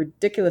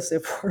ridiculously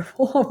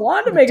affordable. I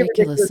wanted to make it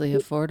Ridiculously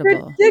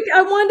affordable.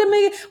 I wanted to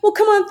make it, well,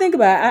 come on, think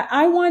about it.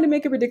 I wanted to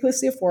make it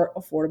ridiculously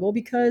affordable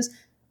because,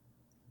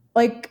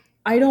 like,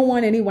 I don't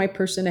want any white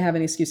person to have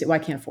an excuse. Well, I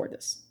can't afford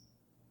this.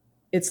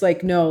 It's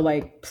like, no,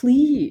 like,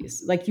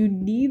 please, like, you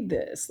need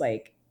this.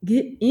 Like,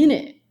 get in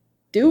it,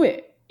 do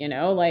it.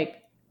 Like,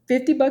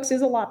 $50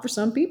 is a lot for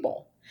some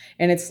people.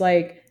 And it's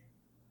like,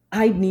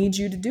 I need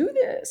you to do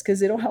this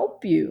because it'll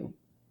help you.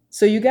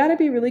 So you got to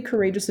be really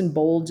courageous and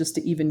bold just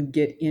to even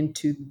get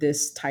into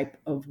this type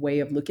of way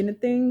of looking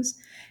at things.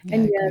 Yeah,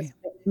 And I yes,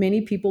 agree.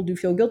 many people do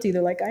feel guilty.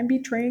 They're like, I'm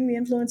betraying the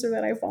influencer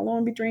that I follow.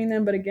 I'm betraying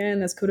them. But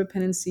again, that's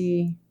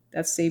codependency.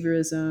 That's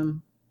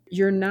saviorism.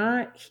 You're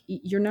not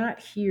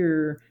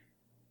here.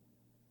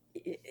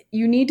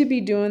 You need to be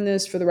doing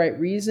this for the right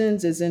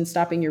reasons, as in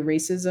stopping your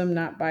racism,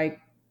 not by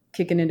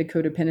kicking into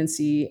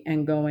codependency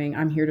and going,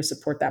 I'm here to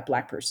support that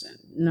Black person.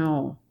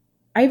 No.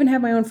 I even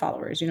have my own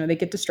followers. They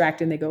get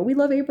distracted and they go, we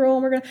love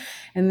April and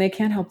and they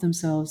can't help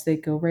themselves. They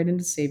go right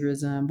into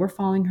saviorism. We're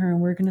following her and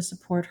we're going to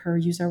support her,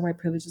 use our white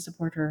privilege to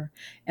support her.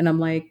 And I'm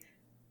like,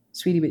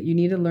 sweetie, but you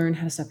need to learn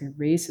how to stop your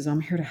racism. I'm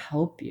here to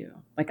help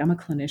you. Like, I'm a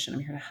clinician. I'm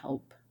here to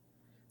help.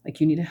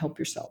 Like, you need to help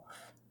yourself.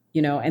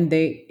 And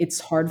it's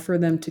hard for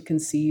them to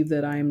conceive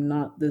that I'm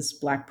not this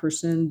Black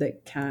person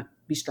that can't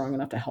be strong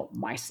enough to help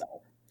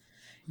myself.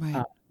 Right.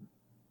 Uh,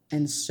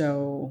 and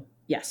so,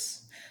 yes.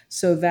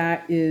 So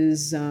that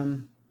is,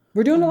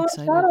 we're doing a I'm lot of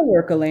excited. shadow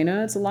work,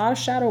 Elena. It's a lot of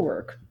shadow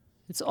work.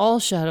 It's all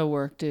shadow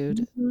work,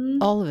 dude. Mhm.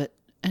 All of it.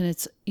 And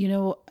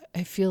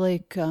I feel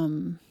like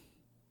I'm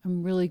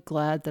really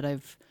glad that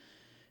I've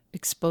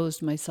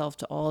exposed myself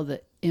to all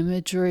the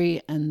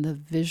imagery and the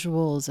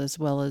visuals, as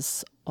well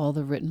as all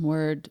the written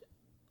word,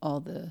 all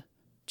the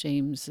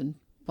James and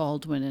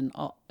Baldwin and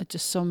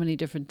just so many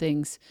different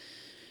things.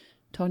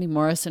 Toni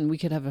Morrison, we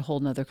could have a whole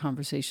nother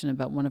conversation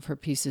about one of her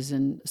pieces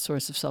in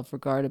Source of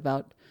Self-Regard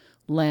about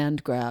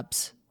land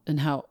grabs,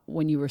 and how,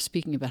 when you were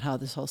speaking about how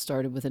this all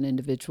started with an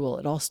individual,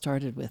 it all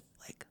started with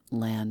like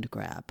land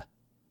grab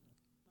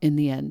in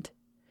the end,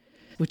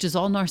 which is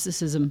all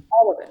narcissism.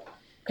 All of it.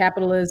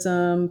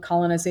 Capitalism,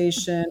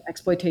 colonization,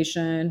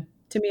 exploitation.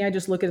 To me, I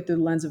just look at it through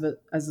the lens of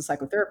it as a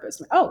psychotherapist.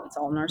 Like, oh, it's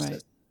all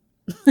narcissism.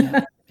 Right. Yeah.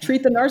 Yeah.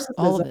 Treat the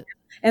All of narcissism it.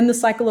 and the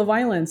cycle of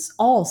violence,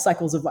 all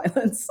cycles of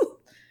violence.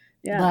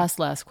 Yeah.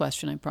 Last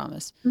question, I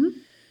promise. Mhm.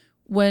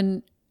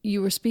 When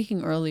you were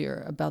speaking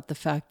earlier about the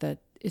fact that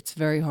it's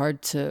very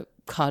hard to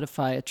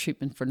codify a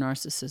treatment for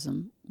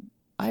narcissism,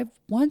 I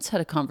once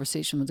had a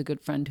conversation with a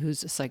good friend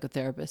who's a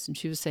psychotherapist, and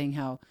she was saying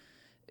how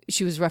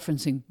she was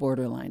referencing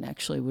borderline,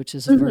 actually, which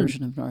is a Mhm.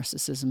 version of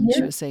narcissism. And she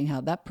Yeah. was saying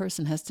how that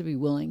person has to be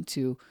willing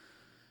to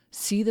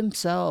see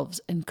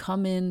themselves and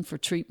come in for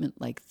treatment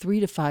like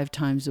 3 to 5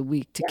 times a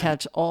week to Yeah.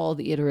 catch all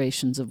the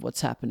iterations of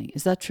what's happening.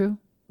 Is that true?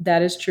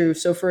 That is true.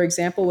 So, for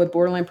example, with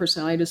borderline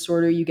personality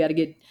disorder, you got to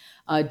get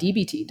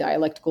DBT,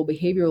 dialectical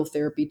behavioral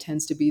therapy,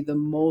 tends to be the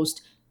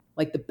most,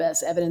 like, the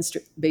best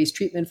evidence-based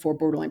treatment for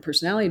borderline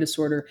personality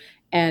disorder.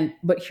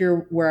 But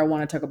here, where I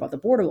want to talk about the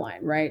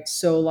borderline, right?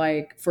 So,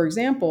 like, for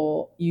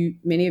example,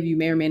 many of you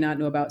may or may not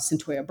know about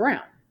Centoya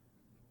Brown.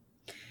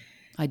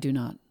 I do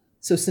not.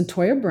 So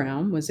Centoya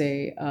Brown was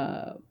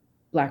a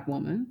Black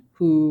woman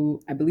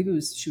who, I believe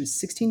she was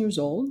 16 years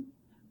old.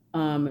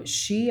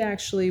 She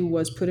actually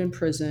was put in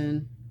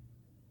prison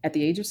at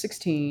the age of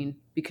 16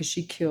 because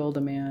she killed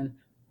a man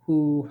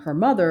who, her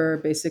mother,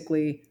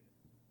 basically,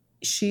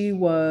 she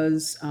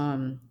was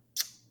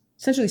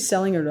essentially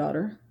selling her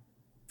daughter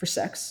for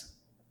sex.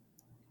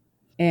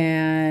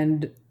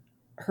 And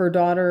her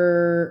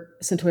daughter,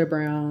 Centoya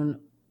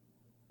Brown,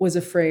 was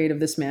afraid of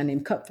this man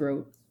named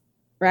Cutthroat,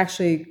 or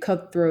actually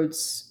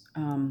Cutthroat's,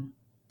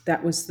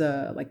 that was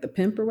the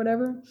pimp or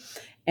whatever.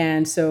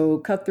 And so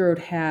Cutthroat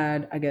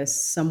had, I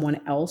guess,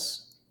 someone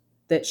else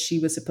that she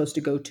was supposed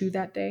to go to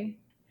that day.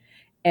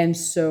 And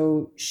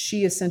so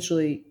she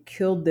essentially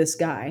killed this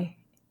guy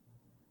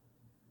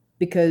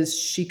because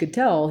she could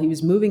tell he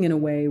was moving in a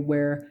way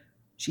where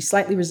she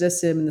slightly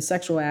resists him in the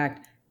sexual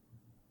act,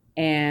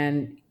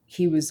 and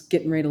he was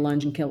getting ready to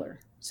lunge and kill her.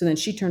 So then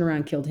she turned around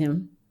and killed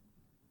him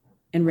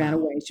and ran Wow.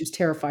 away. She was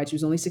terrified. She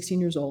was only 16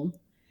 years old.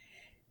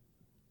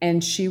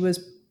 And she was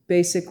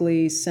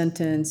basically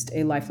sentenced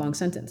a lifelong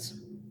sentence.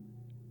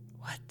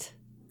 What?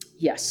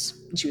 Yes.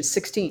 And she was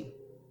 16.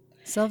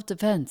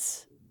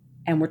 Self-defense.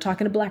 And we're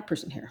talking a black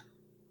person here.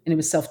 And it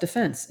was self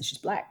defense. And she's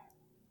black.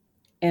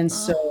 And Oh,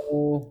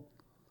 so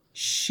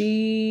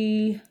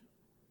she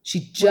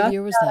what just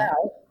year was that?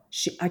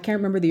 I can't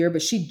remember the year,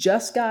 but she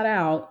just got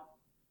out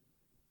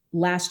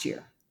last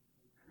year.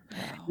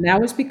 Wow. And that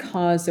was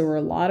because there were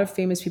a lot of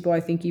famous people, I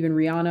think even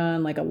Rihanna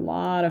and like a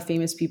lot of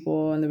famous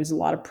people, and there was a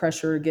lot of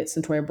pressure to get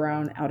Centoya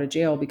Brown out of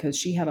jail because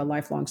she had a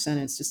lifelong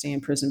sentence to stay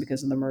in prison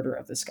because of the murder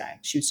of this guy.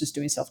 She was just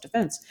doing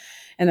self-defense.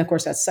 And of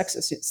course, that's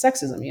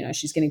sexism. You know,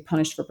 she's getting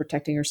punished for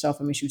protecting herself.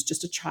 I mean, she was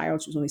just a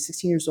child. She was only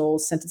 16 years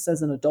old, sentenced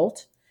as an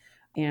adult.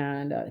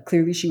 And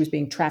clearly she was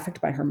being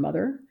trafficked by her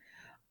mother.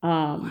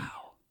 Um,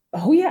 Wow.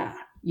 oh yeah,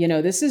 you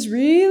know, this is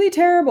really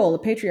terrible, the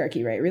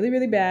patriarchy, right? Really,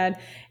 really bad.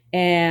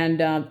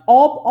 And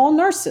all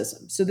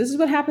narcissism. So this is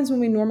what happens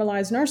when we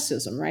normalize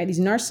narcissism, right? These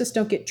narcissists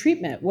don't get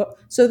treatment.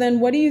 So then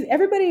what do you,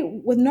 everybody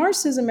with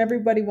narcissism,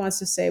 everybody wants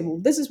to say, well,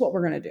 this is what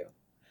we're going to do.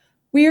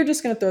 We are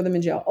just going to throw them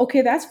in jail.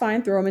 Okay, that's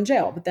fine, throw them in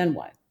jail. But then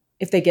what?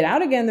 If they get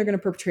out again, they're going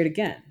to perpetrate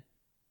again.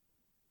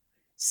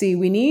 See,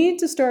 we need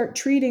to start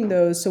treating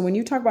those. So when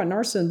you talk about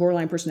narcissism,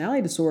 borderline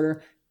personality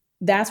disorder,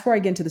 that's where I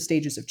get into the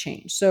stages of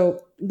change. So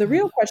the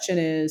real Mm. question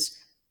is,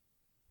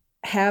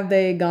 have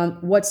they gone,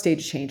 what stage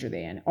of change are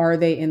they in? Are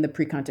they in the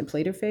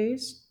pre-contemplative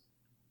phase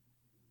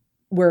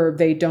where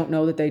they don't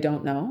know that they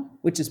don't know,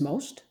 which is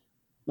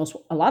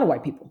a lot of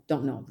white people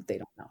don't know that they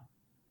don't know,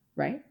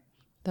 right?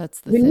 That's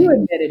the When you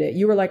thing. admitted it,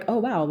 you were like, oh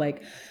wow,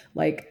 like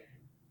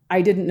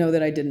I didn't know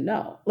that I didn't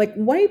know. Like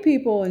white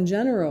people in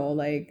general,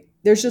 like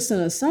there's just an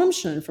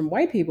assumption from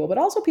white people, but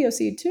also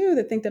POC too,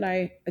 that think that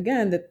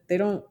that they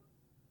don't,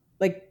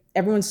 like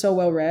everyone's so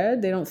well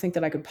read, they don't think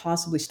that I could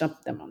possibly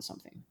stump them on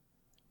something.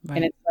 And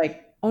Right. it's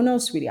like, oh no,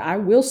 sweetie, I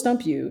will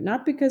stump you,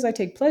 not because I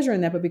take pleasure in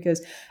that, but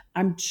because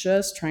I'm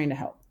just trying to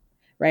help.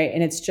 Right.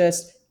 And it's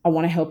just, I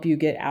want to help you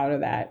get out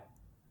of that,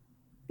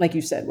 like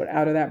you said, what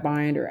out of that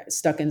bind or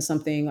stuck in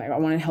something. Like I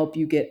want to help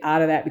you get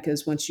out of that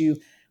because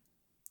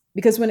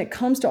when it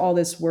comes to all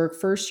this work,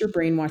 first you're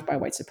brainwashed by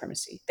white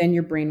supremacy, then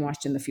you're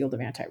brainwashed in the field of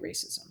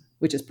anti-racism,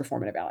 which is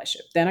performative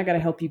allyship. Then I got to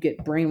help you get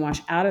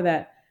brainwashed out of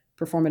that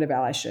performative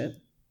allyship.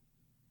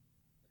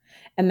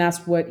 And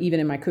that's what even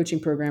in my coaching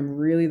program,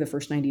 really the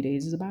first 90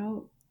 days is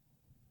about.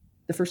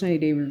 The first 90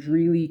 days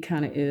really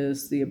kind of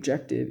is the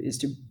objective is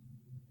to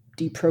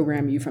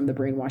deprogram you from the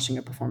brainwashing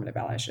of performative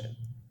allyship.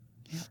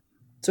 Yep.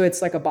 So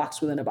it's like a box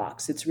within a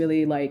box. It's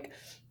really like,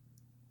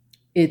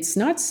 it's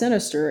not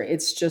sinister,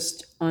 it's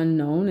just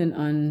unknown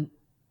and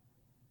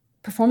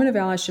performative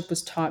allyship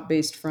was taught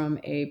based from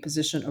a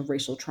position of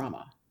racial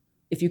trauma.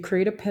 If you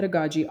create a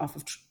pedagogy off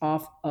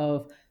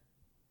of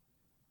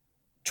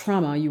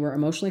trauma, you are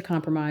emotionally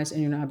compromised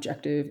and you're not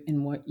objective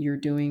in what you're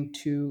doing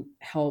to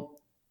help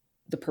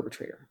the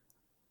perpetrator.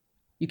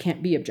 You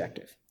can't be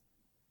objective.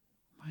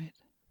 Right.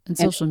 And And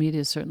social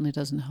media certainly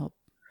doesn't help.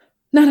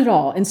 not at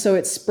all. And so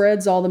it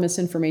spreads all the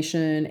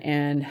misinformation.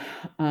 And,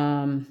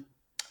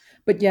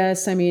 but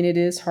yes, I mean, it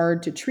is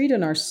hard to treat a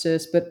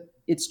narcissist, but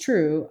it's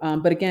true.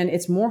 But again,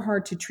 it's more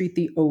hard to treat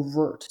the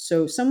overt.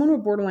 So someone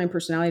with borderline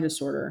personality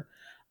disorder,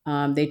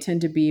 they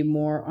tend to be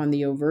more on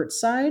the overt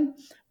side.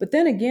 But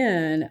then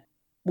again,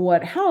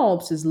 what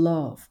helps is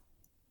love.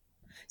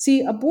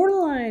 See,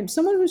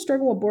 someone who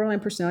struggled with borderline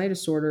personality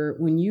disorder,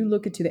 when you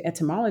look into the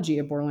etymology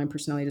of borderline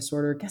personality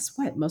disorder, guess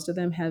what? Most of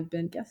them have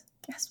been, guess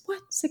what?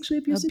 Sexually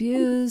abused as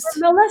children, or Abused.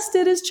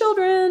 molested as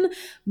children.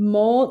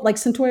 Like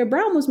Centoya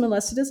Brown was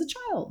molested as a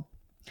child.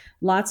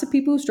 Lots of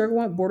people who struggle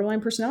with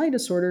borderline personality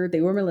disorder,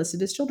 they were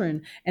molested as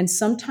children. And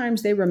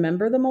sometimes they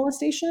remember the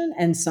molestation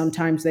and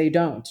sometimes they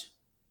don't.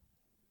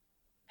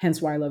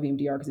 Hence why I love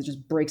EMDR, because it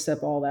just breaks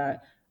up all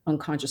that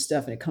unconscious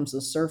stuff and it comes to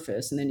the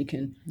surface. And then you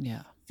can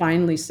Yeah.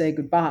 finally say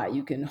goodbye.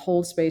 You can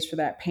hold space for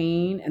that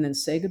pain and then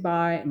say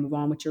goodbye and move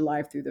on with your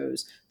life through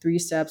those 3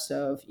 steps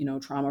of,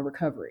 trauma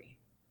recovery.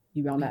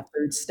 You on Yep. that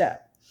third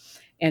step.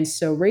 And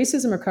so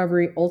racism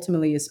recovery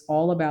ultimately is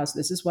all about, so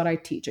this is what I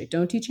teach. I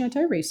don't teach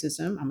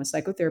anti-racism. I'm a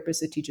psychotherapist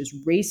that teaches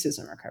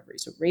racism recovery.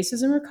 So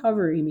racism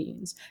recovery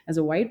means as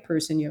a white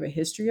person, you have a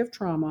history of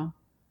trauma.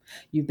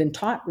 You've been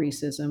taught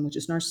racism, which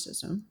is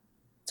narcissism.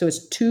 So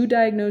it's 2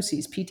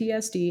 diagnoses,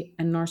 PTSD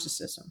and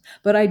narcissism.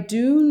 But I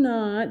do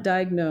not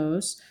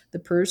diagnose the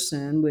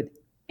person with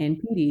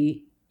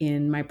NPD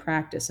in my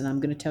practice. And I'm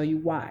going to tell you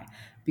why.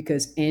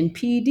 Because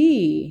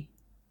NPD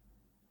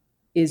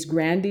is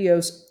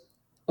grandiose,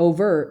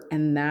 overt,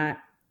 and that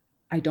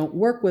I don't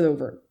work with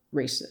overt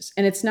racists.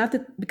 And it's not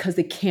that because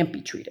they can't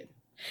be treated,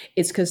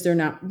 it's because they're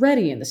not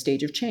ready in the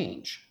stage of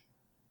change.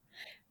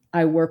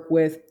 I work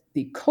with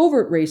the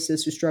covert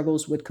racist who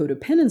struggles with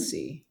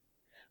codependency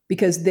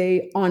because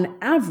they, on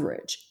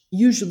average,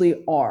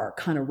 usually are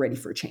kind of ready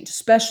for a change,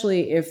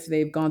 especially if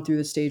they've gone through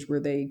the stage where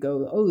they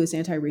go, oh, this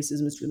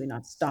anti-racism is really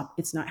not stop.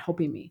 It's not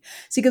helping me.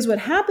 See, because what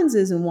happens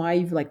is, and why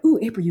you're like, ooh,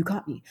 April, you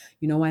got me.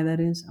 You know why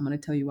that is? I'm going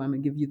to tell you why. I'm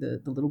going to give you the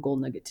little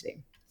gold nugget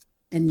today.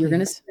 And you're going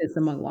to see Please. this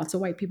among lots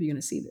of white people. You're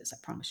going to see this. I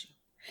promise you.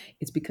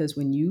 It's because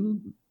when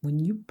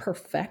you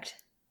perfect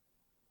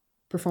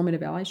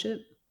performative allyship,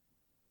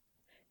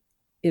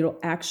 it'll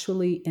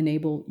actually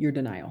enable your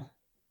denial.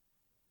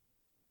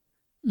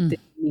 Mm. That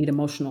you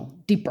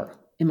need deeper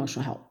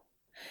emotional help.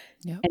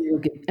 Yep. And you'll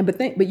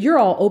get, but you're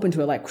all open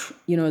to it, like,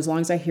 as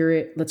long as I hear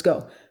it, let's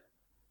go.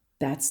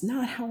 That's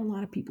not how a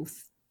lot of people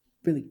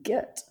really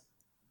get.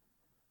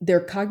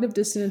 Their cognitive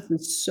dissonance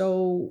is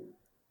so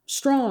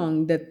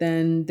strong that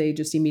then they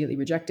just immediately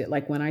reject it.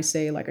 Like when I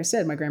say, like I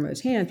said, my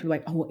grandmother's hands, people are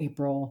like, oh,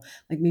 April,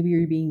 like maybe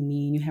you're being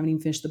mean. You haven't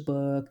even finished the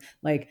book.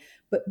 Like,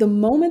 but the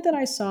moment that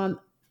I saw,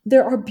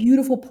 there are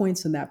beautiful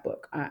points in that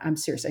book. I'm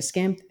serious. I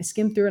skimmed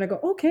through it and I go,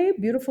 okay,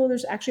 beautiful.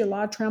 There's actually a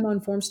lot of trauma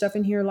informed stuff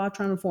in here, a lot of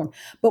trauma informed.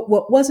 But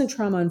what wasn't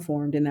trauma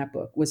informed in that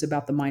book was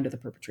about the mind of the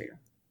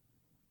perpetrator.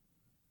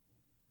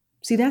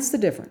 See, that's the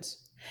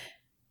difference.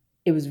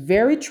 It was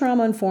very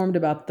trauma informed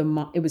about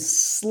it was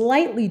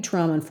slightly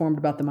trauma informed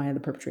about the mind of the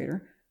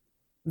perpetrator,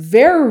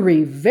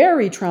 very,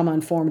 very trauma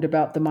informed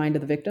about the mind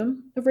of the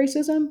victim of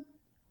racism,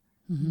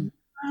 Hmm.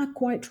 not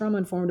quite trauma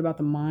informed about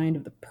the mind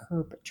of the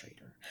perpetrator.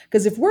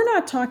 Because if we're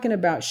not talking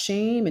about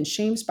shame and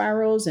shame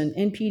spirals and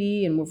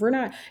NPD, and if we're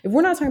not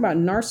talking about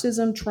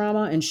narcissism,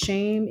 trauma, and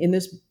shame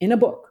in a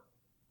book,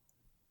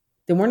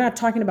 then we're not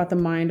talking about the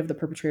mind of the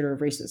perpetrator of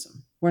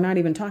racism. We're not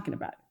even talking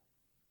about it.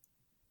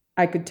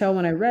 I could tell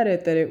when I read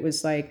it that it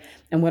was like,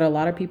 and what a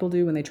lot of people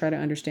do when they try to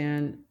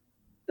understand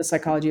the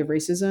psychology of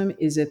racism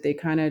is that they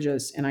kind of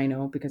just, and I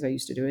know because I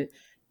used to do it,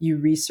 you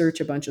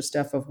research a bunch of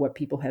stuff of what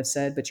people have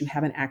said, but you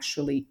haven't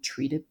actually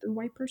treated the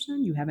white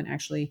person. You haven't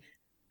actually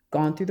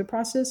gone through the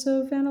process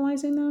of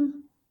analyzing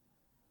them.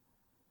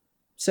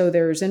 So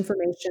there's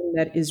information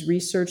that is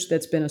research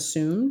that's been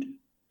assumed,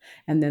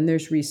 and then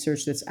there's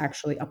research that's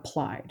actually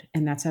applied,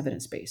 and that's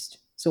evidence based.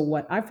 So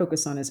what I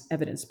focus on is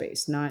evidence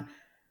based, not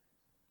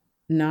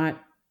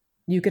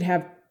you could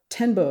have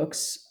 10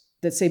 books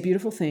that say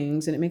beautiful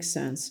things and it makes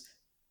sense,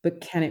 but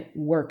can it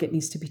work? It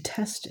needs to be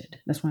tested.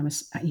 That's why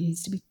it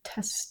needs to be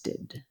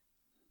tested.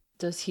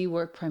 Does he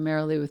work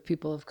primarily with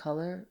people of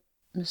color,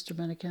 Mr.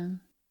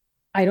 Medican?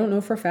 I don't know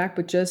for a fact,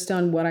 but just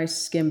on what I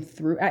skimmed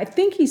through, I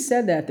think he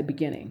said that at the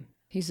beginning.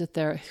 He's a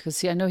therapist,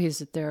 because I know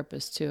he's a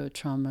therapist too, a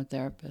trauma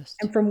therapist.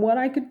 And from what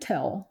I could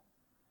tell,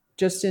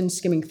 just in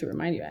skimming through,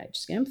 mind you, I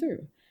skimmed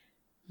through,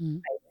 Mm.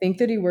 I think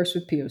that he works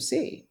with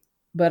POC,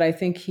 but I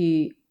think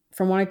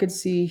from what I could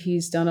see,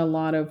 he's done a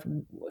lot of,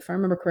 if I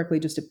remember correctly,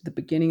 just at the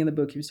beginning of the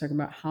book, he was talking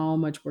about how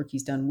much work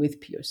he's done with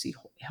POC,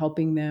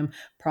 helping them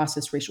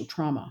process racial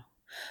trauma.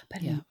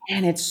 But Yeah.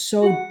 man, it's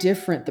so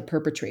different, the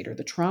perpetrator,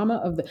 the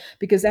trauma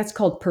because that's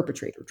called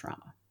perpetrator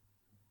trauma.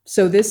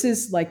 So this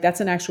is like,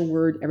 that's an actual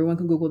word. Everyone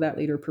can Google that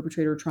later,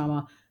 perpetrator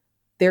trauma.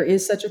 There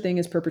is such a thing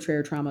as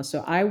perpetrator trauma.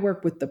 So I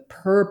work with the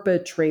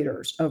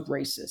perpetrators of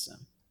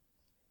racism.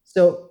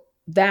 So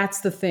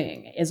that's the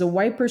thing. As a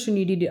white person,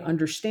 you need to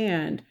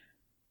understand,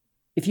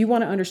 if you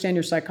want to understand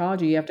your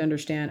psychology, you have to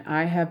understand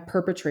I have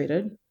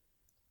perpetrated,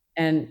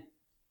 and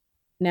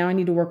now I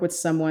need to work with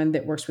someone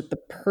that works with the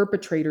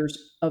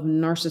perpetrators of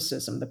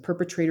narcissism, the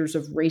perpetrators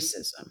of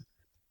racism.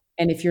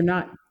 And if you're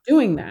not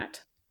doing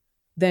that,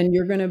 then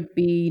you're going to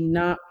be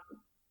not,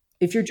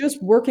 if you're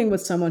just working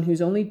with someone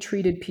who's only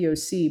treated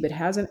POC, but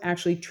hasn't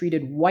actually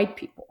treated white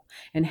people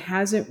and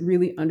hasn't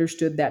really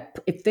understood that,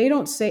 if they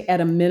don't say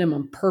at a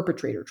minimum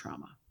perpetrator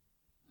trauma,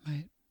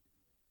 Right.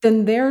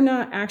 then they're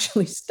not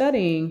actually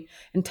studying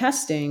and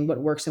testing what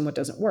works and what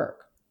doesn't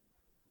work.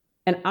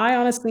 And I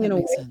honestly, in That a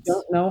makes way, sense.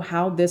 don't know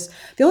how the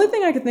only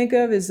thing I could think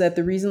of is that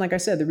the reason, like I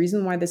said, the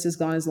reason why this has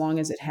gone as long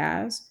as it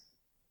has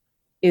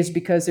is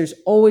because there's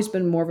always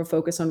been more of a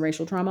focus on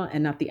racial trauma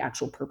and not the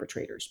actual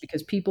perpetrators,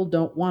 because people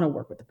don't want to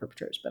work with the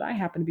perpetrators. But I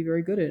happen to be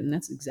very good at it, and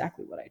that's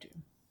exactly what I do.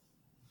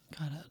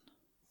 Got it.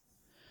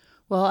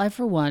 Well, I,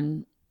 for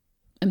one,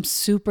 am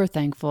super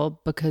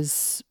thankful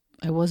because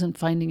I wasn't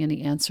finding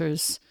any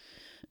answers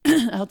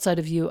outside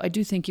of you. I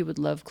do think you would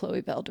love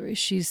Chloe Baldery.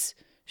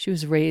 She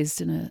was raised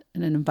in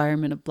an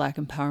environment of Black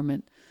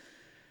empowerment,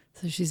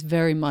 so she's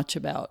very much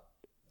about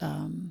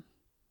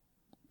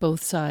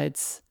both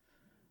sides,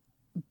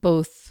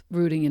 both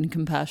rooting in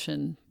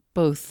compassion,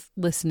 both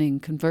listening,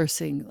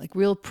 conversing, like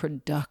real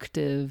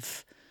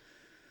productive,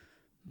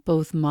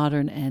 both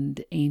modern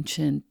and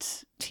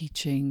ancient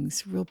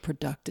teachings, real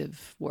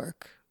productive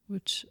work,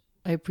 which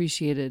I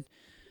appreciated.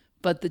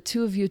 But the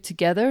two of you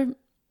together,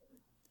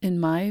 in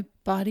my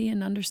body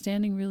and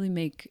understanding, really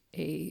make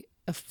a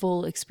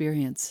full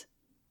experience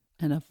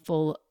and a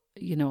full,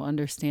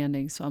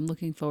 understanding. So I'm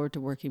looking forward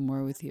to working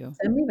more with you.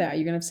 Send me that.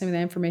 You're gonna have to send me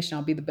that information.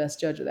 I'll be the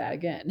best judge of that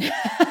again.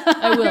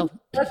 I I'm will.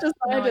 such a No,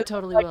 I scientist.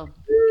 totally Like, will.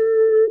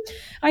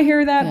 I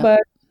hear that, Yep. but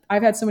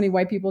I've had so many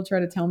white people try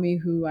to tell me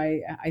who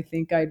I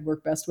think I'd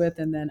work best with,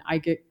 and then I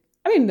get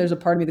I mean, there's a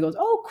part of me that goes,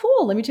 "Oh,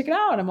 cool, let me check it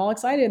out." I'm all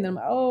excited, and then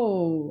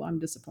oh, I'm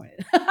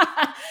disappointed.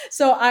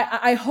 So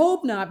I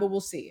hope not, but we'll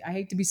see. I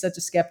hate to be such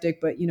a skeptic,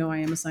 but I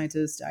am a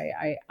scientist.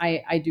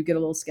 I do get a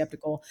little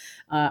skeptical.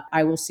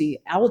 I will see.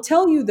 I will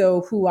tell you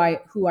though who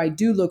I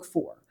do look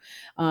for.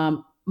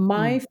 Mm,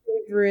 My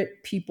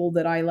favorite people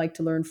that I like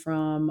to learn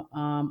from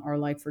are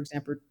like, for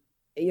example,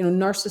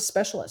 narcissist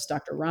specialists,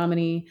 Dr.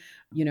 Ramani.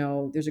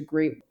 There's a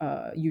great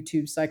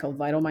YouTube site called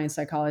Vital Mind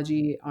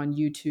Psychology on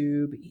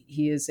YouTube.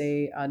 He is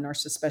a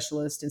narcissist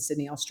specialist in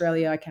Sydney,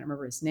 Australia. I can't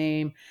remember his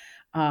name.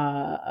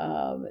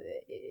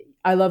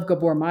 I love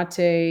Gabor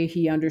Mate.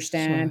 He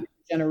understands sure.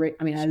 generate.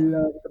 I mean, I Sure.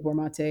 love Gabor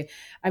Mate.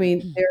 I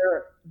mean,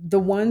 they're the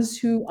ones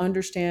who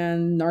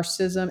understand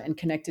narcissism and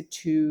connect it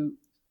to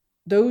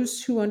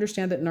those who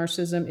understand that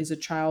narcissism is a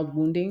child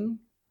wounding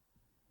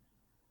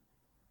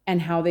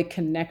and how they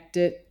connect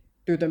it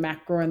through the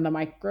macro and the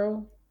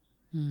micro.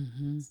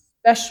 Hmm.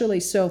 Especially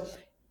so,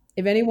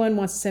 if anyone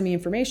wants to send me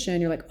information,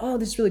 you're like, oh,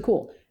 this is really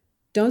cool.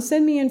 Don't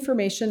send me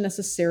information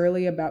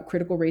necessarily about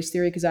critical race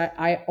theory because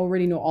I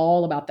already know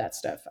all about that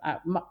stuff.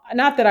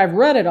 Not that I've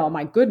read it all,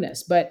 my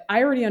goodness, but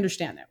I already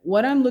understand that.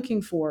 What I'm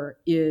looking for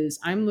is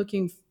I'm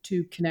looking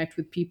to connect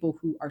with people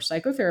who are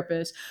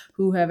psychotherapists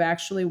who have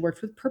actually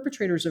worked with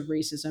perpetrators of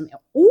racism,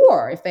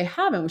 or if they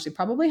haven't, which they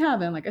probably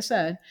haven't, like I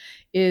said,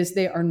 is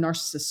they are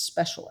narcissist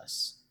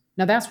specialists.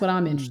 Now that's what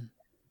I'm interested Mm, in.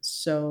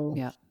 So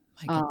yeah,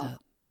 I get um, that.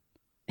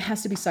 it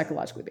has to be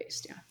psychologically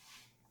based. Yeah.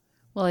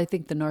 Well, I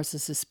think the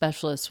narcissist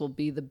specialists will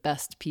be the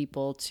best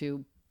people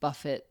to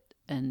buffet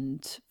and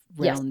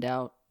Yes. round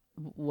out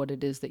what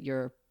it is that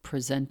you're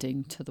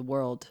presenting to the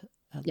world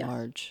at Yes.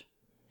 large.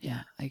 Yeah.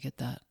 Yeah, I get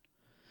that.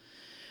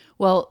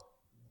 Well,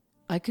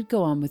 I could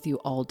go on with you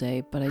all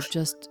day, but I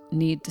just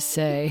need to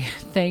say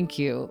thank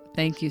you.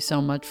 Thank you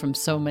so much from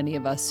so many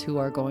of us who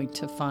are going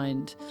to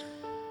find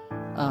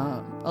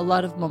a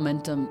lot of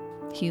momentum,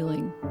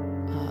 healing,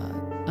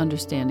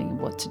 understanding of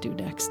what to do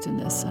next in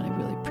this. And I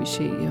really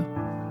appreciate you.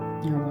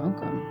 You're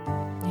welcome.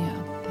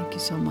 Yeah, thank you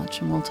so much.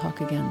 And we'll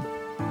talk again.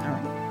 All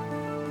right.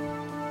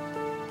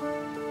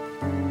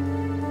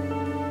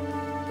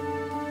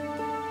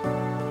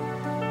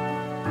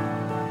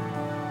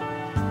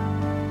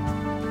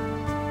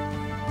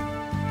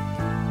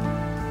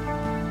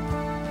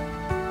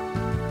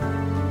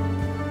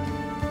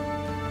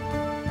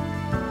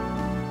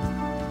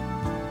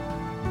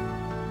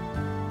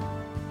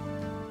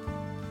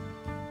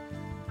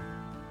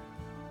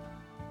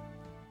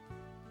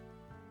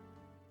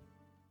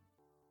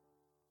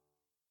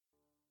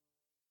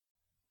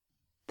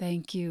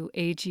 Thank you,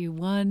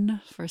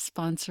 AG1, for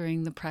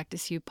sponsoring the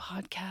Practice You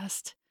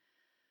podcast.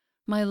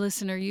 My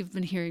listener, you've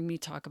been hearing me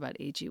talk about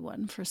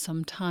AG1 for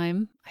some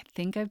time. I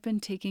think I've been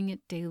taking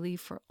it daily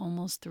for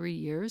almost 3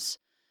 years.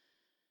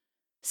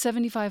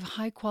 75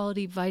 high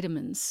quality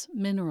vitamins,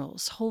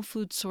 minerals, whole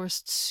food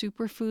sourced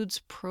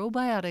superfoods,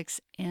 probiotics,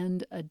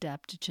 and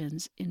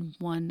adaptogens in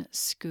one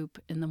scoop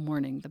in the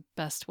morning. The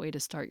best way to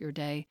start your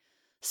day.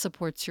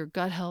 Supports your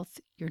gut health,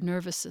 your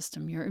nervous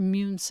system, your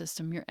immune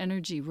system, your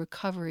energy,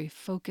 recovery,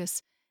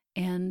 focus,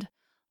 and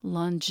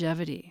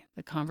longevity.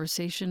 The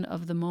conversation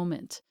of the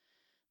moment.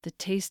 The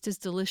taste is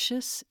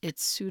delicious.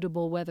 It's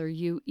suitable whether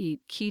you eat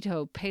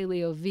keto,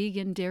 paleo,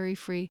 vegan, dairy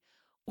free,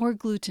 or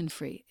gluten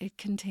free. It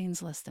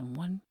contains less than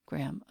 1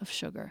 gram of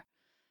sugar.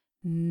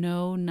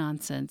 No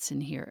nonsense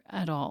in here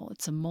at all.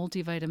 It's a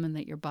multivitamin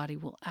that your body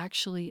will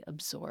actually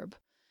absorb.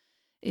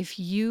 If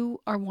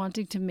you are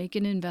wanting to make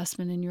an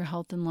investment in your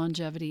health and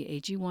longevity,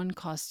 AG1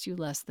 costs you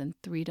less than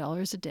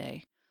 $3 a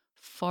day,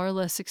 far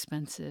less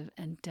expensive,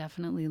 and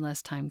definitely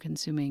less time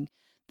consuming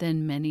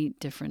than many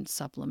different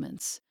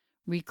supplements.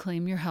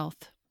 Reclaim your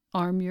health,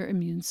 arm your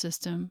immune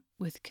system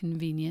with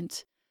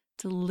convenient,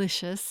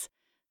 delicious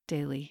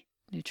daily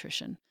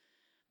nutrition.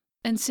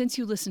 And since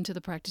you listen to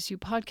the Practice You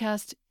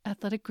podcast,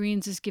 Athletic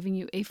Greens is giving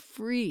you a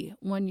free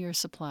 1 year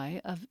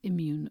supply of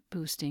immune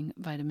boosting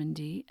vitamin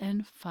D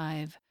and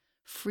 5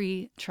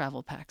 free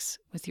travel packs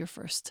with your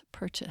first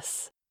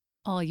purchase.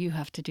 All you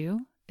have to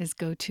do is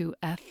go to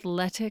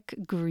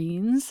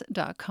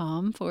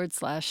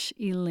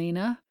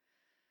athleticgreens.com/Elena.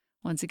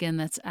 Once again,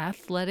 that's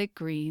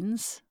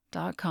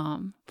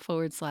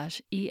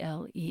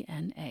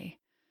athleticgreens.com/ELENA.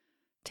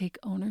 Take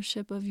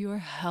ownership of your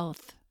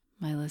health,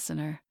 my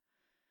listener.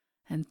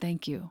 And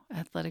thank you,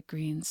 Athletic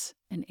Greens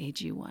and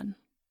AG1.